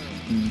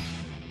 Hmm.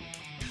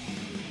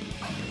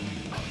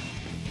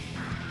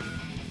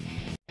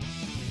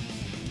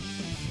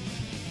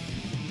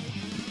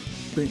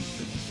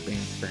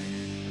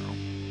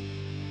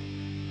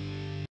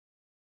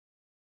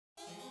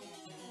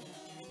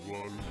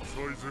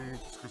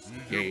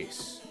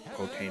 Yes,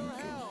 Potemkin.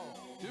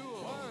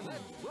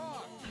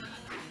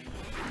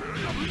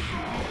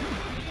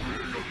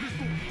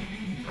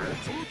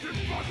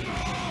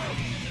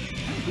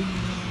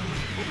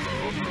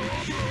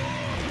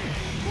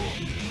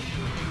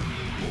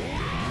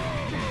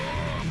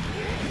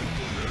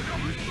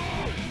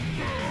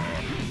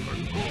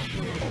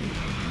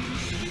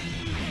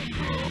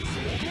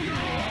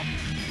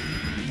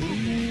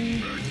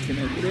 Can I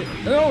hit it?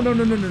 No, no,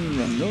 no, no, no, no,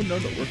 no, no, no,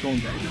 no, we're going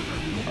back.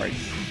 Alright.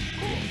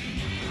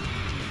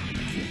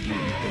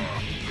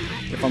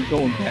 If I'm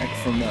going back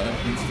from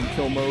instant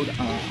kill mode,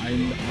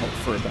 I'm out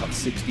for about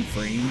 60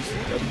 frames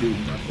of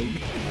doing nothing.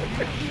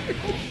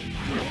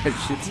 That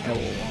shit's hella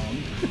long.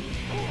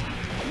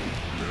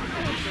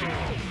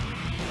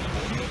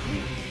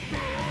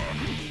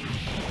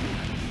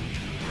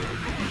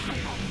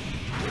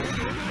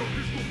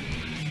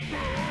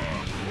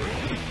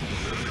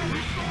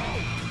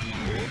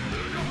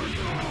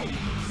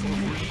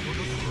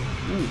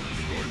 Ooh. Of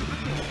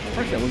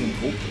course that wasn't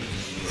cool.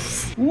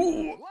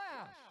 Ooh.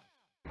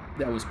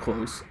 That was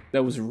close.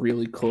 That was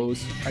really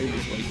close. I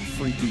was like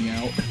freaking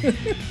out.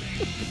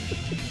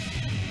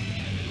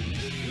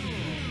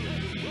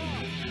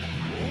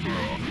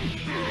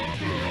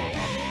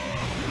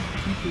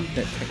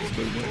 That text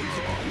works.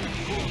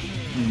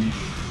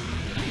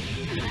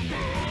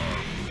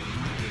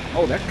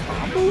 Oh, that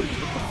combo? What the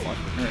fuck?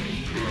 Alright.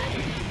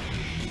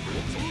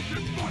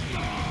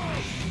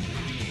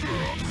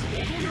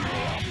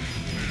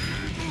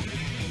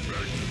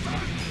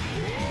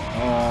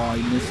 Oh, I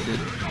missed it.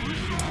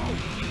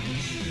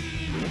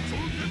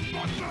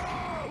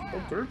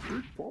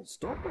 Okay,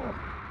 stop.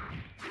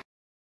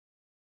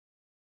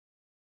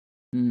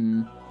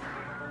 Hmm.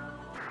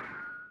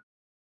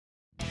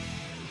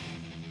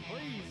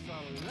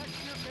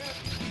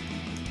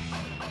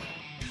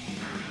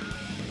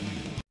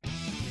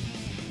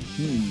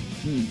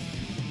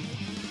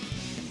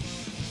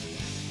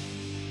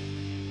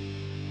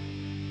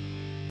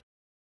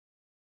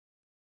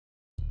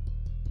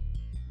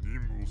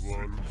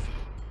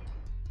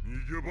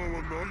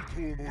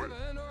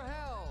 Heaven or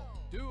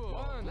hell?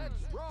 Duel.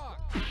 Let's rock.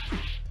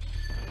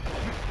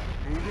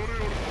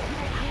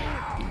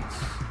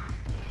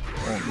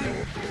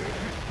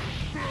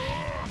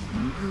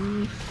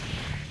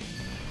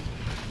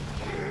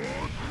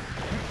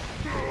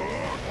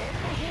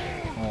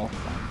 Oh,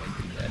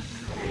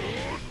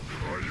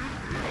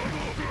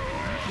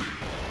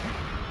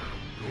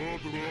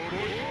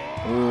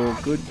 oh,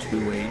 good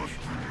 2H.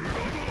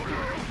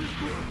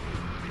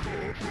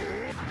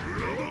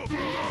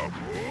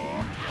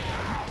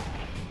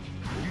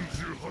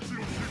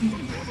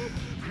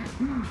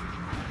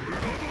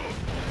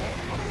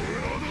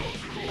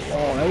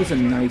 Oh, that was a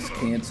nice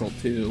cancel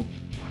too.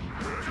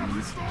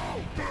 Jeez.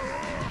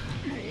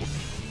 Yes.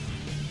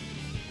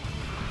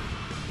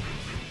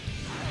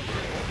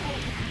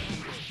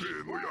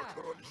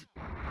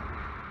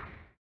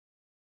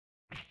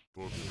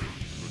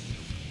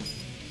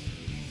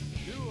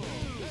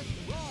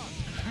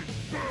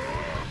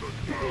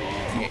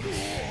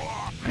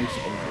 Nice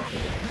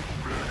overhead.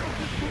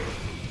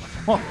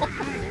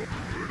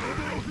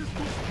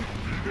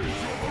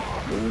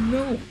 Oh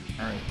no!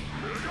 Alright.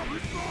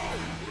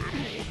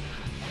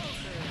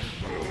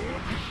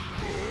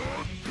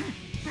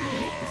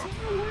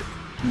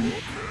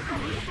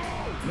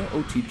 No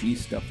OTG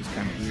stuff is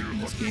kind of weird in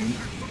this game.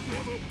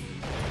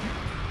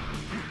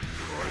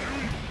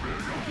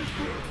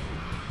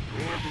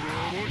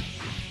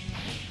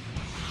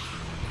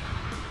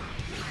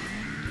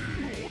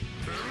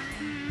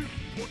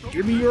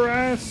 Give me your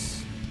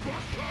ass!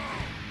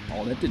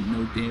 Oh, that did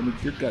no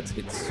damage. Your guts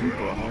hit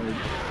super hard.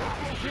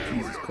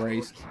 Jesus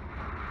Christ.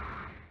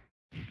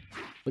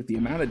 Like, the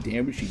amount of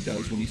damage he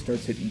does when he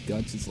starts hitting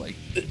guts is like,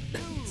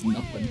 it's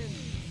nothing.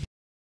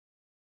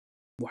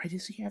 Why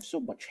does he have so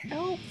much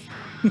health?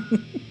 Please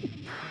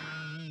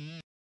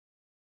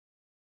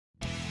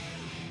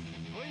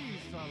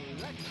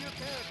select your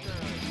character.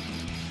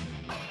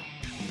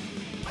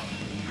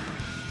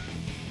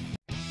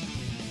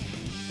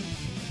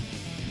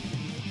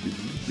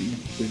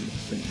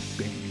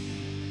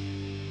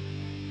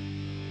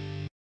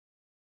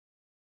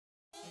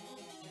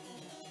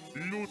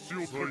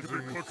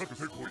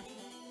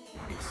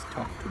 Yes,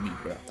 talk to me,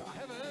 brother.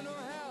 Heaven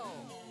or hell?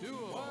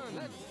 Duel.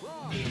 Let's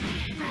rock.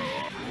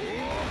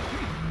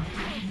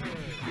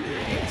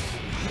 Yes.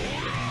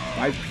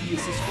 5P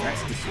is his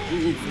fastest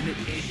move, and it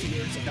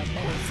anti-airs like a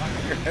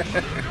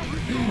motherfucker.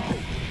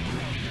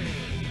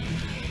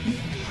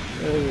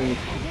 Oh.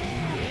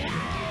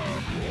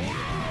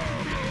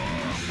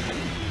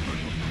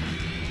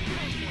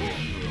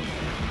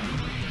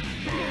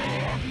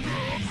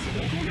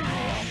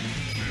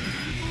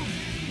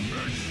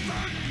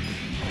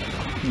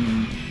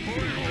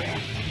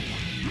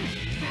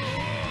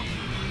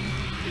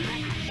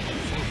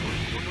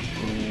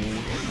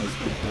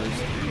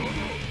 Burst.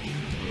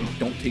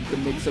 Don't take the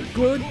mix-up.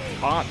 Good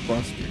pot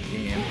buster,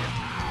 damn.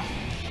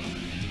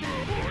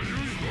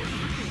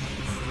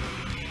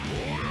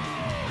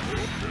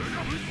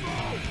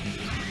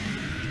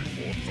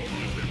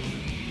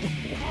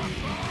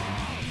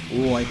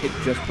 Oh, I hit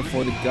just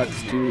before the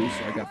guts too,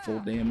 so I got full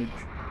damage.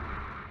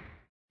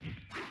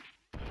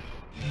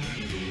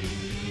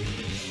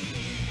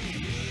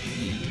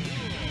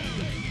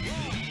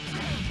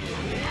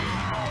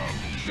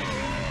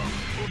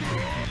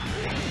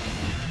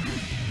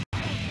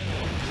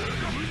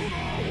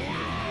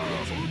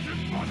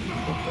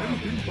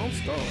 Don't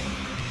stop.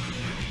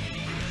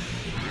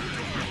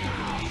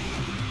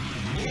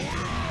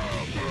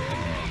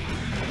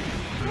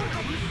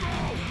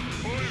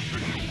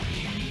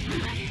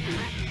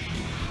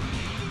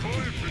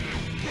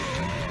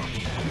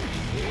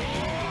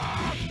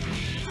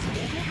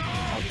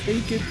 I'll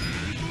take it.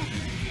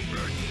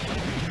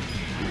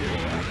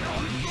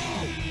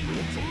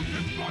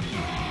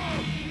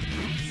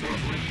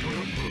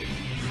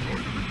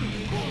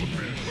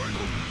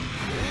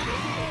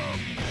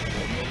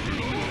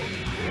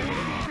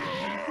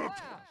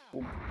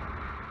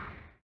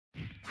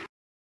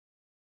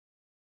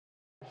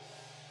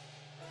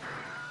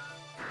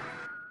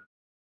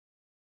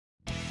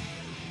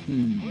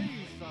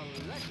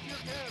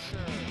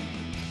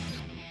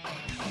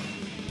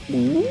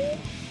 Ooh?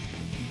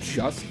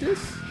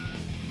 Justice?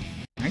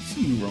 I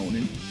see you,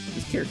 Ronin.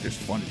 This character's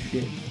fun as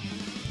shit.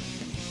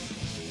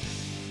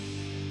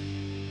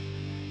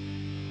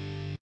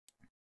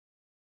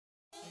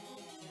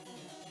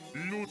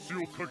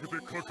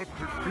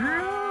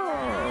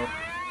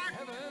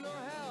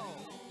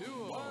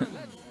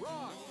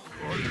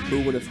 Who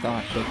would have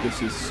thought that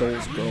this is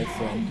Soul's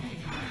girlfriend?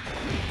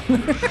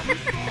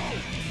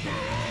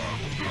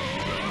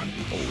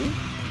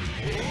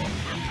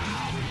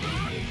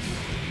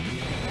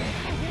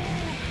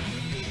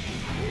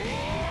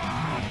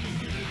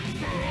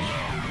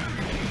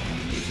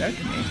 Is that a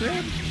command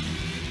grab? I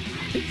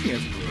think she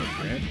has a command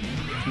grab.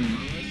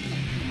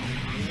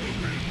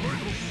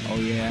 Oh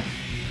yeah.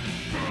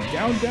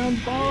 Down, down,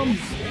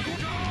 bombs!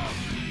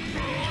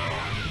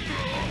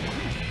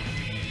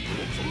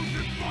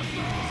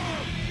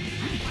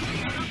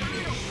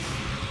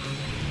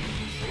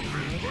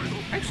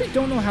 I actually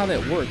don't know how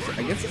that works.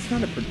 I guess it's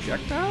not a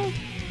projectile?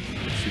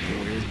 That's super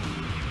weird.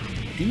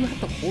 Do you have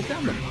to hold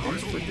down the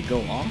bombs for it to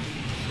go off?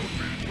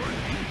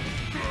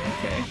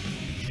 Okay.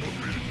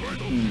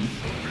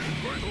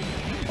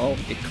 Oh,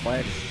 it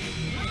clashed.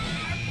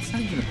 It's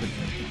not even a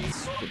projectile. It's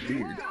super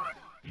weird.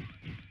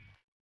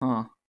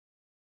 Huh.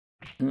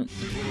 I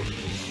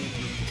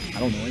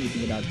don't know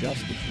anything about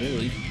Justice,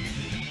 really.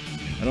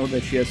 I know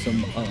that she has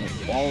some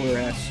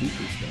baller-ass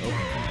supers, though.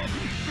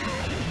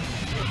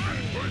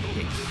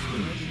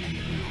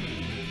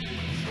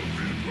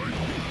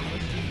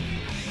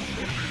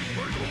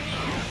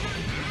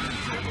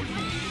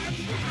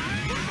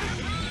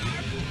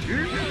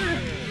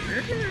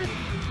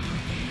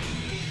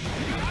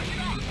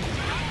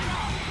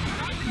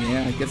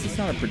 Yeah, I guess it's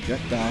not a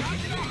projectile.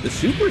 The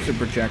super's a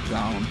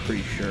projectile, I'm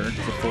pretty sure. It's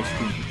a full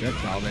screen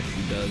projectile that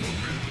she does.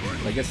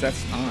 But I guess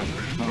that's not.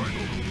 Huh.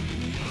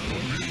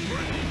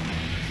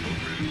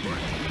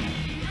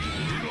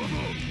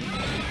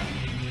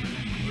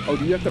 Oh,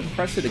 do you have to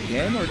press it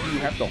again, or do you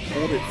have to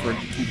hold it for it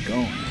to keep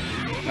going?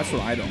 That's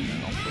what I don't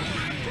know.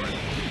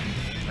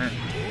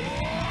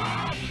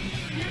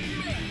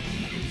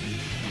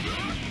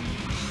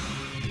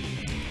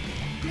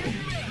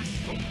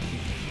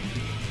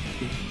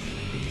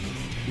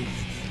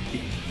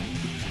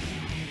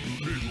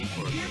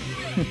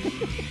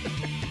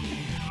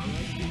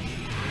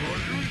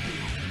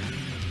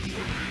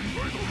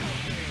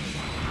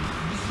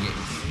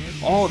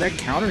 Oh, that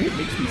counter hit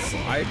makes me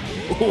slide.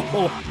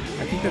 Oh,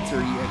 I think that's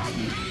her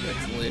EXP.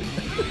 That's lit.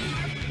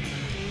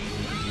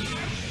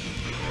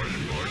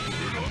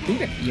 I think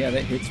that, yeah,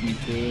 that hits me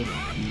too.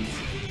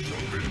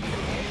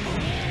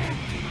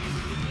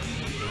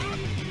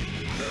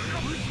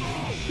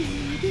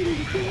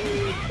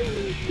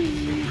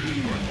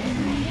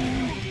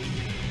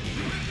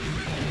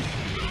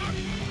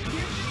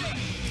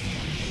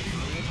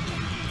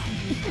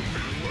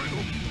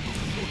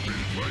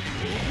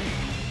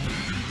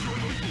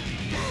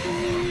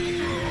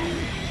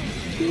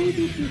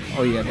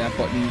 Oh yeah, that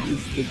button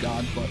is the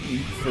god button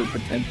for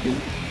Potemkin,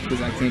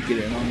 because I can't get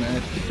in on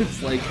that.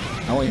 It's like,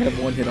 I only have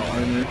one hit of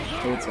armor,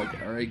 so it's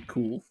like, alright,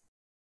 cool.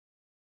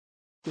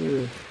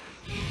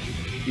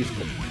 He's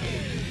cool.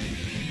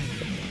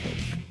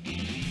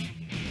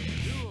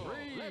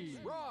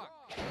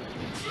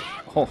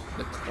 Oh,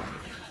 that's fun.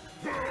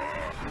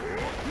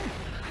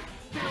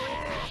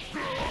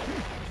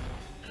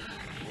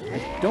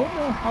 I don't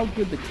know how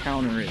good the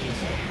counter is.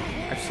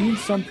 I've seen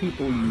some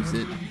people use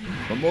it,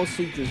 but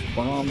mostly just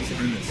bombs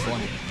in the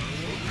slam.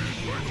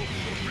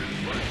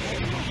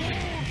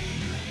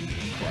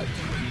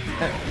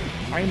 But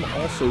I'm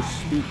also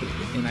stupid,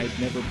 and I've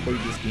never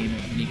played this game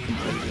at any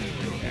competitive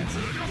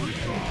capacity. I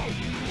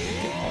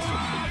can also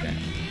take that.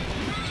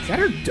 Is that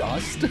her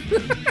dust?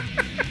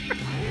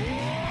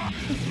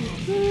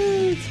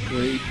 It's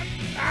great.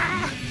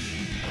 Ah!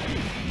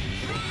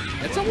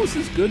 That's almost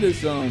as good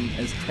as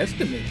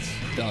Testament's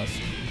dust,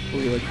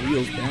 where he like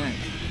reels back.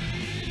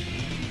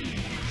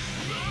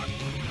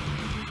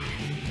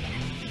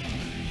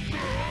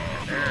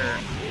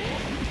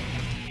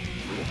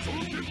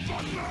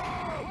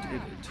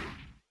 Did it.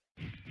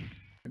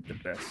 Like the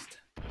best.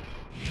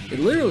 It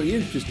literally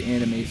is just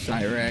anime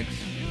Cyrax,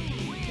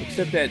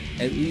 except that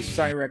at least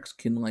Cyrax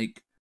can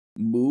like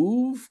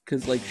move,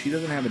 because like she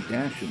doesn't have a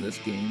dash in this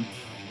game,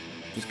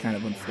 which is kind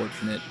of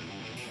unfortunate.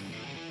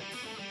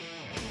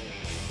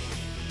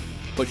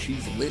 But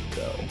she's lit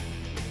though.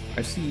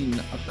 I've seen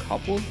a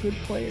couple of good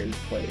players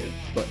play it,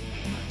 but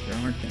there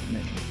aren't that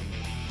many.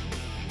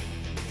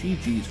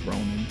 GG's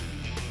Ronin.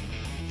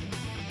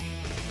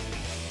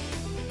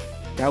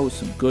 That was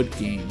some good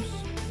games.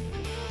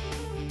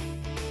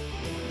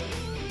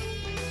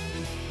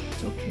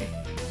 It's okay.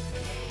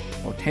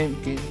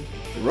 Potemkin,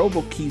 the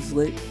Robo-Key's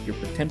lit, your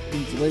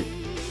Potemkin's lit.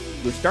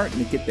 You're starting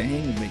to get the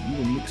hang of it. You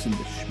were mixing the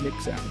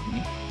schmicks out of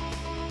me.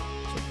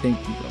 So thank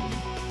you,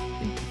 Ronin.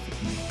 Thank you for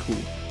being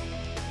cool.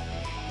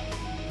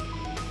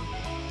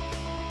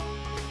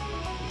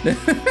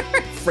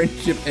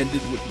 Friendship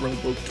ended with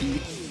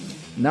Robo-Key.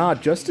 Nah,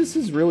 Justice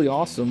is really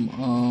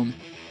awesome.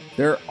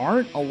 There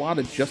aren't a lot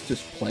of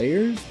Justice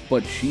players,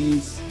 but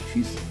she's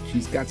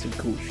got some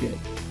cool shit.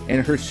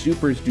 And her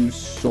supers do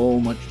so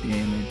much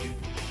damage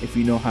if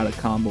you know how to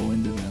combo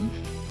into them.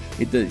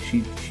 It does.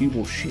 She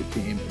will shit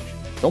damage.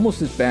 It's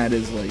almost as bad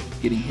as like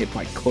getting hit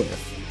by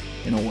Cliff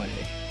in a way.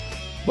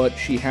 But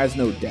she has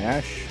no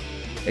dash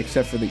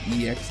except for the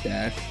EX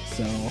dash,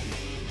 so.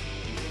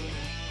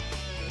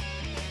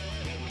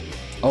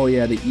 Oh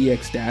yeah, the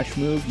EX dash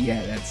move.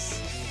 Yeah,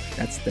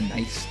 that's the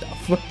nice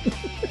stuff.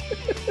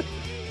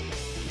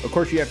 Of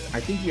course, I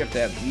think you have to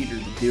have meter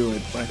to do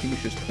it, but I think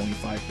it's just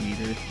 25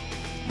 meter.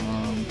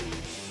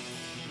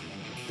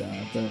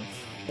 The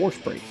force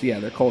breaks. Yeah,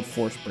 they're called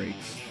force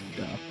breaks.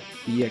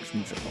 The EX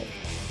moves are called.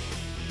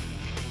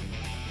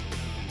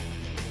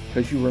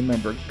 Because you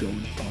remember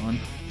Goldfawn.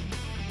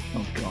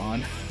 Oh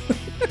god.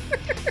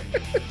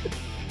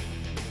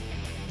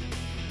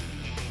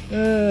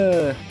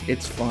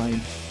 It's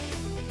fine.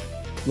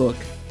 Look,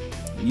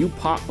 you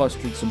pop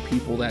busted some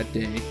people that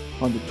day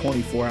on the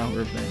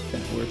 24-hour event.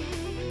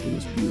 It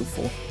was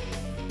beautiful.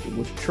 It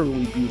was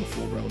truly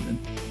beautiful, Ronin.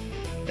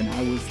 And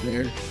I was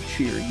there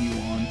cheering you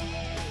on.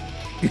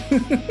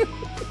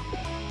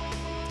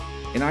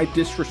 And I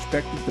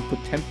disrespected the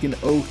Potemkin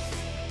Oath.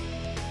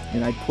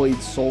 And I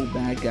played Soul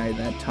Bad Guy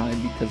that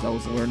time because I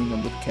was learning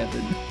them with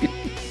Kevin.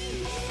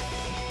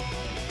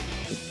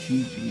 But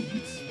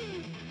GG's.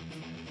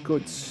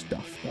 Good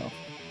stuff, though.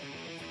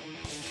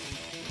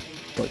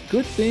 But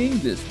good thing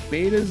this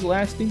beta's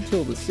lasting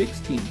till the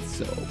 16th,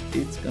 so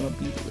it's gonna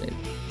be lit.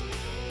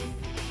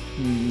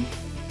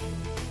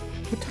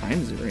 What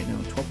time is it right now?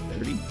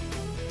 12:30?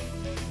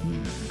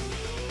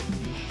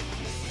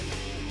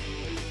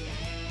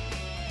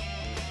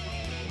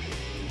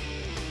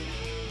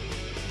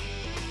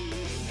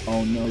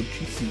 Oh no,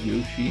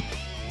 GCYoshi.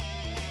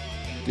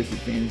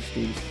 Disadvantage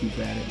status too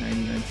bad at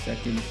 99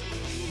 seconds.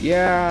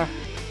 Yeah.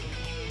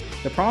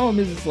 The problem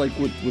is like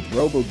with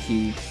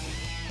Robo-Key,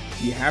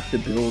 you have to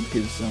build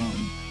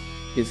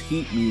his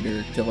heat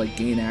meter to like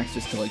gain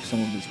access to like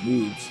some of his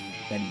moves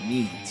that he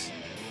needs.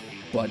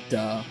 But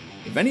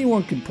if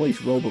anyone can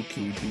place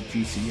Robo-Key, it'd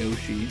be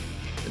GCYoshi,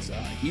 because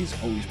he's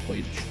always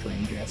played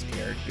strange ass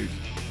characters.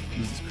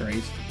 Jesus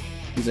Christ.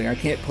 He's like, I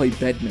can't play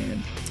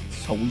Bedman,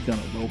 so we got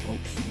a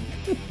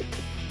Robo-Key.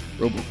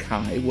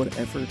 Robo-Kai,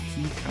 whatever.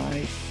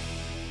 Kai.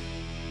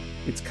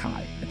 It's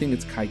Kai. I think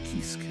it's Kai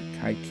Kisk.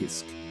 Kai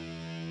Kisk.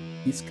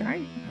 Kisk? I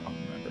don't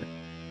remember.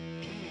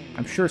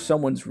 I'm sure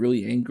someone's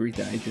really angry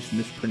that I just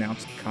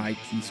mispronounced Kai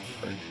Kisk.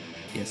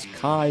 Yes,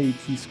 Kai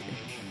Kisk.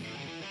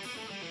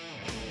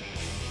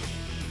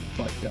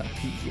 But yeah.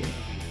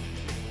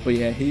 But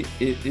yeah,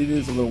 it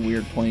is a little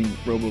weird playing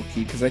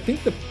Robo-Key, because I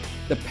think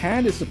the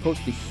pad is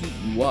supposed to heat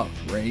you up,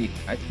 right?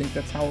 I think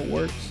that's how it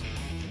works.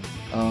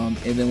 And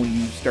then when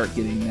you start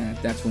getting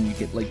that, that's when you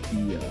get like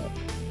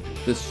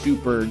the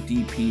super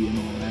DP and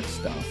all that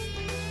stuff.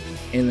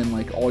 And then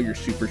like all your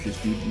supers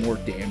just do more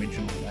damage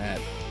and all that.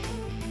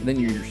 And then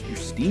your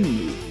steam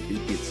move,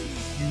 it gets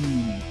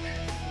huge.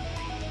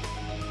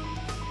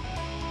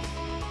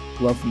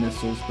 Love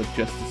missiles, but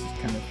Justice is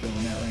kind of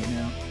feeling that right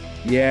now.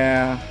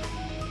 Yeah.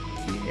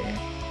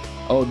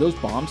 Oh, those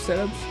bomb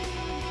setups?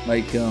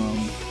 Like,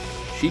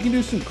 she can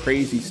do some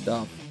crazy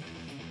stuff.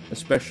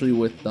 Especially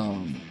with,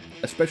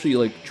 especially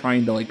like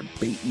trying to like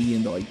bait me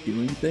into like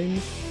doing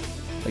things.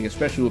 Like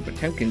especially with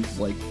Potemkin, it's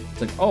like,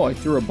 oh, I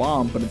threw a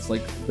bomb, but it's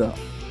like the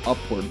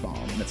upward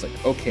bomb. And it's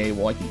like, okay,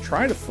 well I can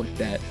try to flick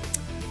that.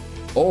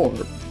 Or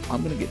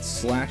I'm gonna get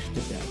slashed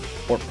to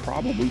death. Or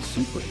probably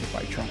super if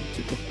I try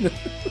to.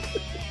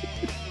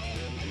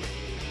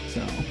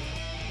 So,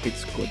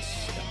 it's good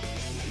stuff.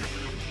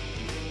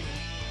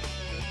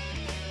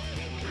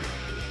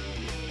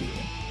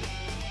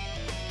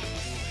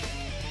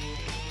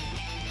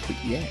 But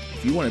yeah,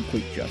 if you want to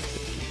play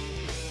Justice,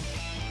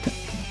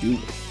 do it.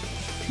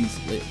 She's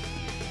lit.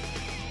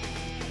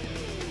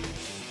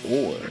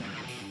 Or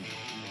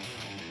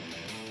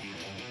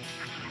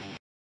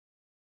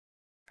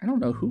I don't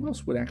know who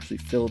else would actually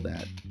fill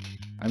that.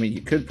 I mean,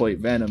 you could play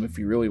Venom if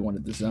you really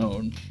wanted the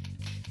zone.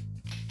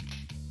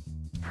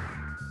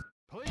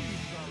 Please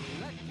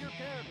select your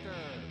character.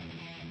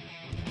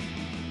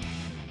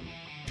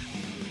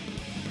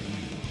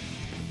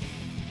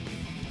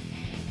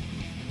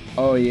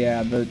 Oh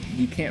yeah,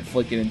 you can't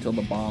flick it until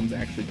the bombs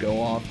actually go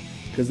off,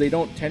 because they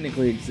don't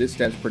technically exist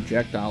as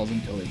projectiles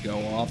until they go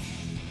off.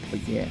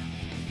 But yeah,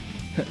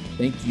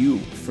 thank you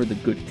for the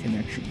good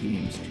connection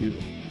games too.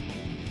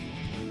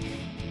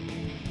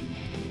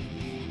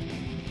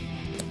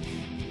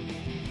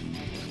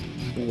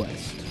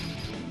 Blessed.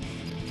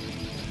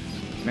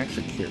 I'm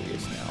actually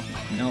curious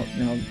now.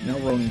 Now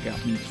Ronan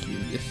got me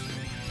curious.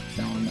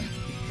 Now I'm like,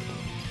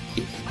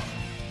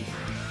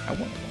 I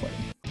want to play.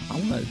 I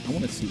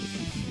want to see what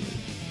he can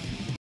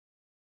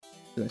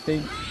do. I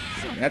think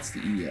that's the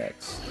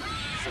EX.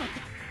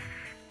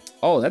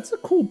 Oh, that's a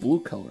cool blue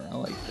color. I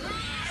like that.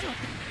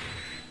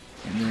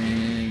 And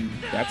then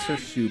that's her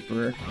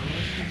super.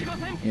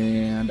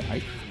 And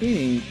I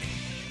think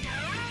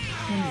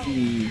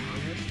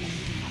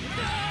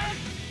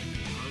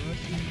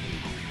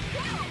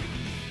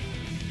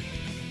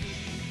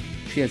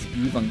she has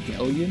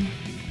Evangelion?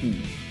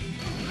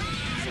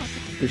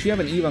 Does she have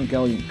an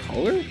Evangelion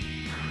color?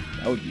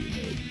 That would be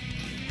amazing.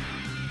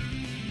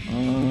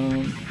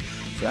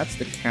 So that's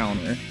the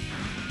counter.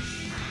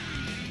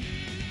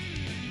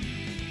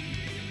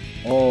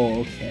 Oh,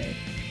 okay.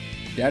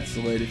 That's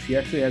lit. If she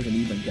actually has an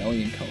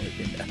Evangelion color,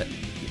 then that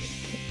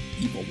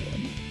evil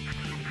one.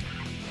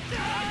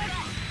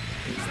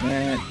 Is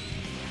that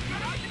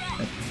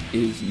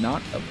is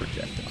not a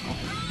projectile.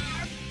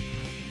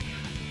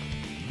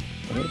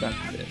 What about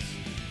this?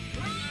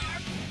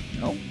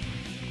 No?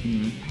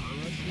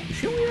 Does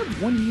she only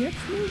have one EX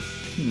move?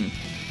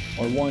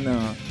 Or one,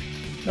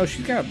 no,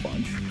 she's got a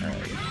bunch.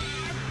 Alright.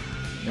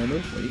 No,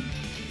 wait.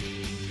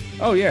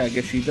 Oh yeah, I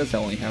guess she does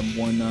only have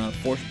one,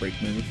 force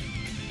break move.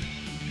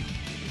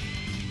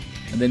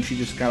 And then she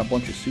just got a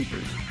bunch of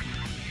supers.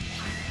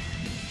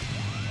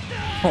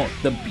 Oh,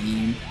 the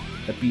beam.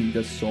 That beam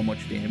does so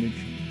much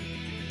damage.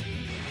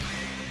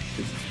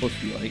 Because it's supposed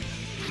to be like...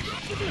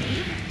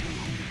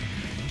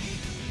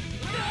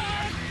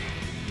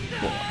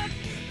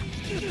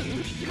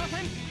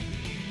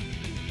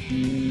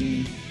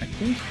 I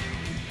think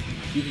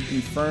you can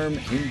confirm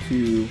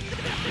into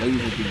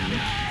laser beam.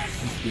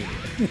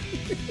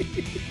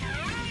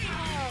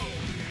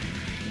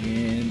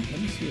 And let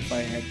me see if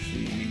I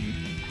actually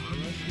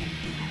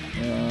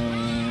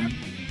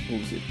what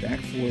was it? Back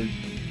forward.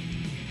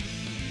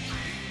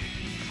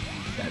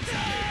 That's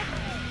not it.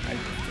 I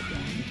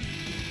forgot.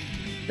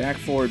 Back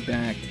forward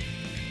back.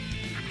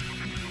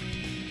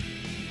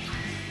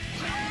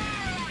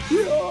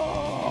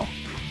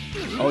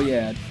 Oh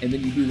yeah, and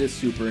then you do this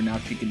super, and now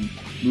she can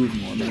move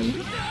normally.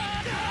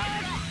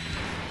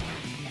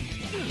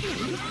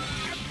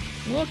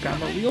 Look,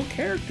 I'm a real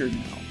character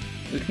now.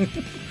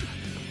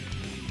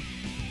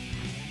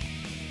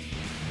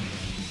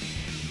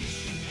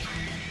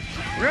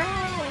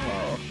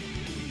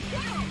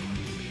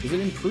 Does it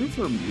improve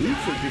her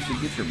moves, or does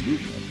it get her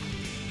movement?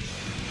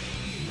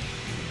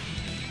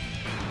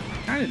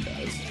 Kinda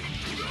does.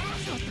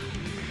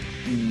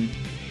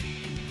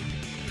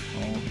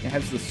 Oh, it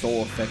has the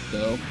soul effect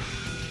though.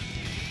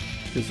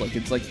 Because like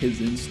it's like his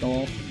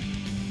install.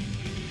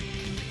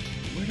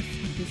 Where the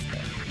fuck is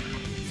that?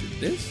 Is it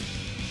this?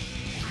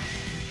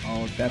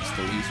 Oh, that's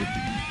the laser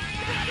beam.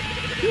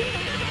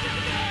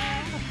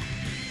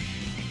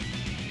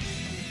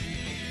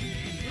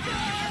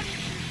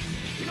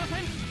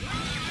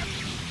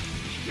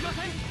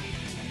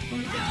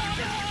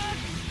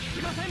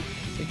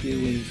 I think it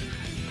was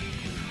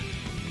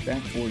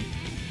back forward,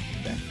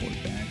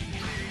 back.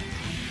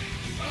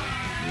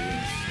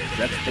 Yes.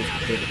 That's supposed to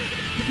hit it.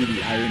 You do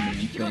the Iron Man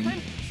thing.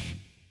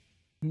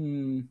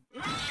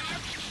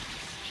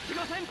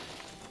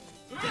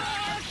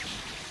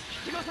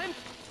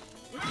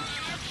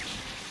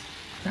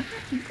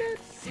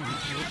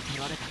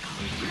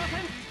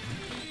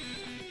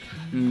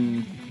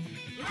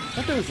 I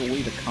thought there was a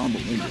way to combo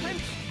into this.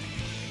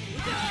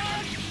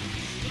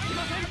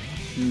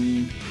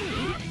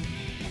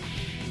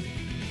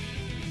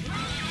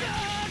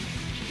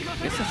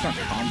 I guess that's not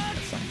combo,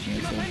 that's not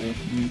cancelable.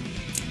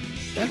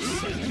 That's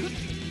sad.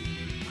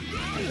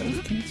 That was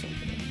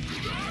cancelable.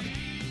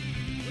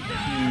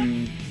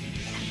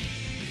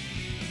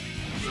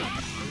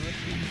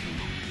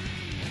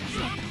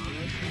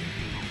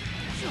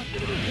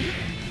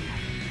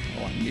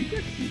 Oh, I knew you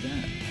could do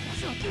that.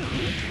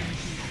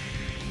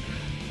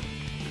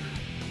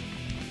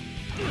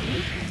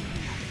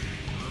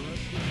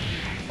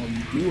 Oh,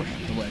 you do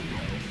have to let go.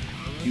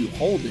 You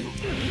hold it,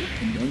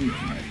 and then you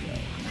can let go.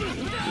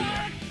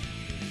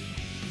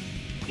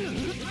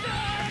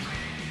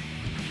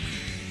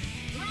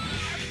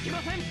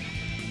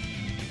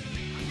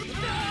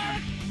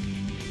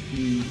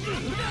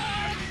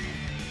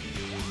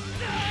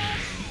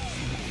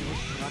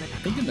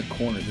 think in the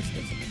corner this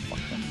doesn't fuck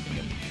them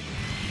damage.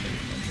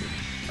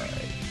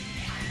 Alright.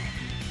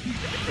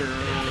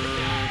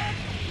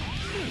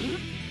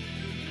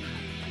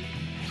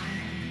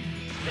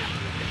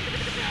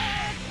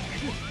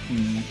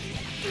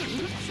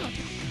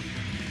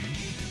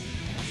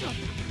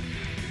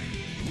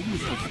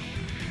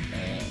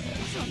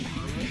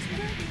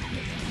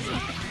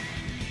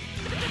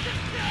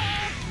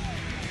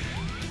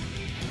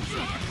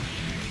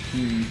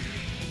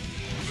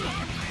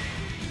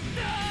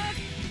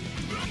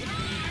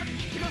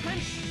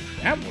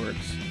 That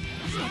works.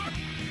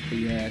 But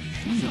yeah,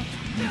 she's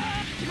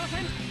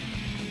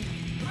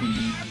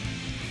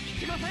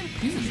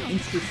an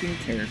interesting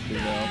character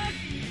though.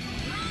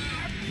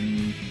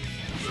 Can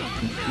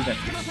she do that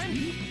from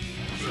sleep?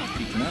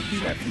 She cannot do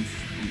that from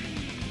sleep.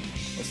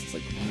 Unless it's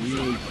like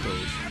really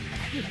close.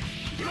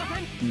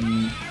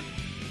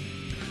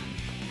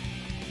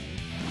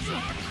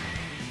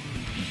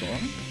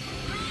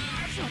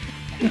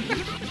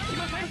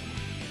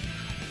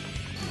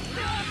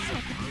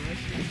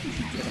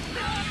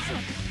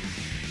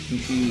 Can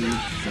she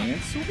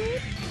cancel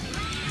it?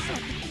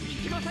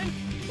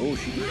 Oh,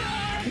 she can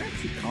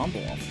actually combo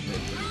off of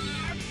it.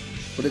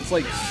 But it's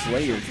like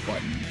Slayer's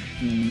button.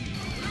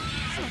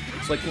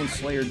 It's like when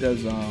Slayer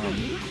does, oh,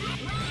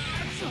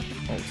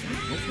 it's an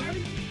overhead?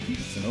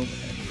 It's an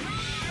overhead.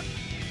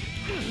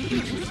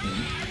 Interesting.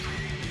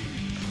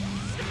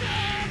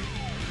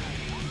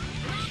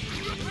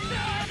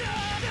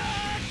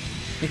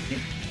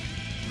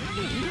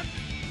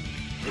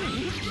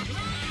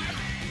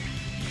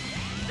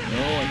 No,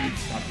 I need to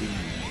stop doing that.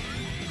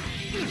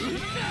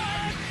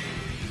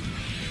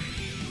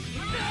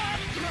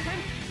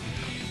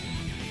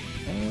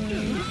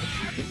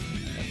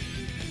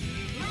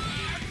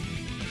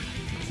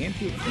 Can't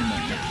do it from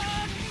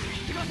that.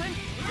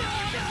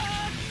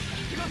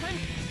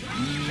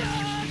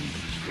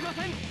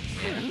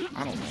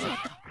 I don't know.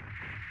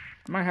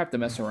 I might have to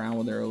mess around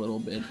with her a little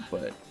bit,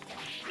 but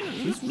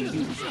she's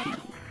really cool.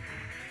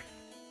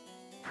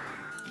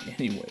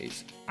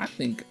 Anyways, I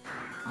think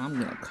I'm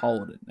gonna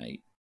call it a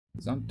night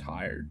because I'm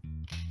tired.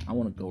 I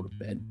want to go to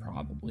bed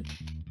probably.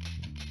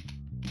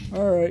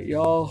 Alright,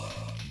 y'all.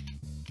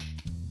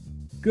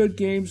 Good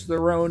games to the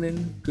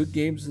Ronin. Good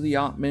games to the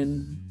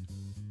Optman.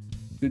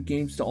 Good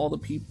games to all the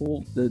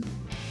people. The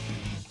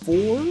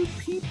 4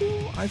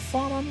 people I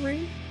fought on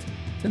ranked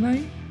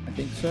tonight. I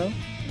think so.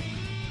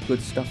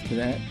 Good stuff to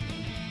that.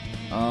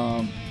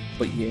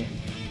 But yeah.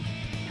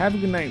 Have a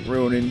good night,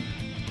 Ronin.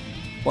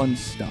 Fun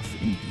stuff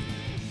indeed.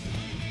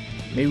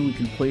 Maybe we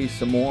can play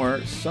some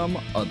more some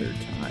other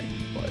time.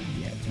 But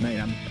yeah, tonight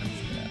I'm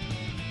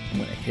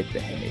gonna hit the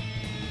hay.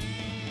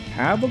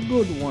 Have a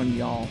good one,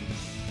 y'all.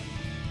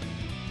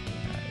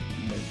 Alright,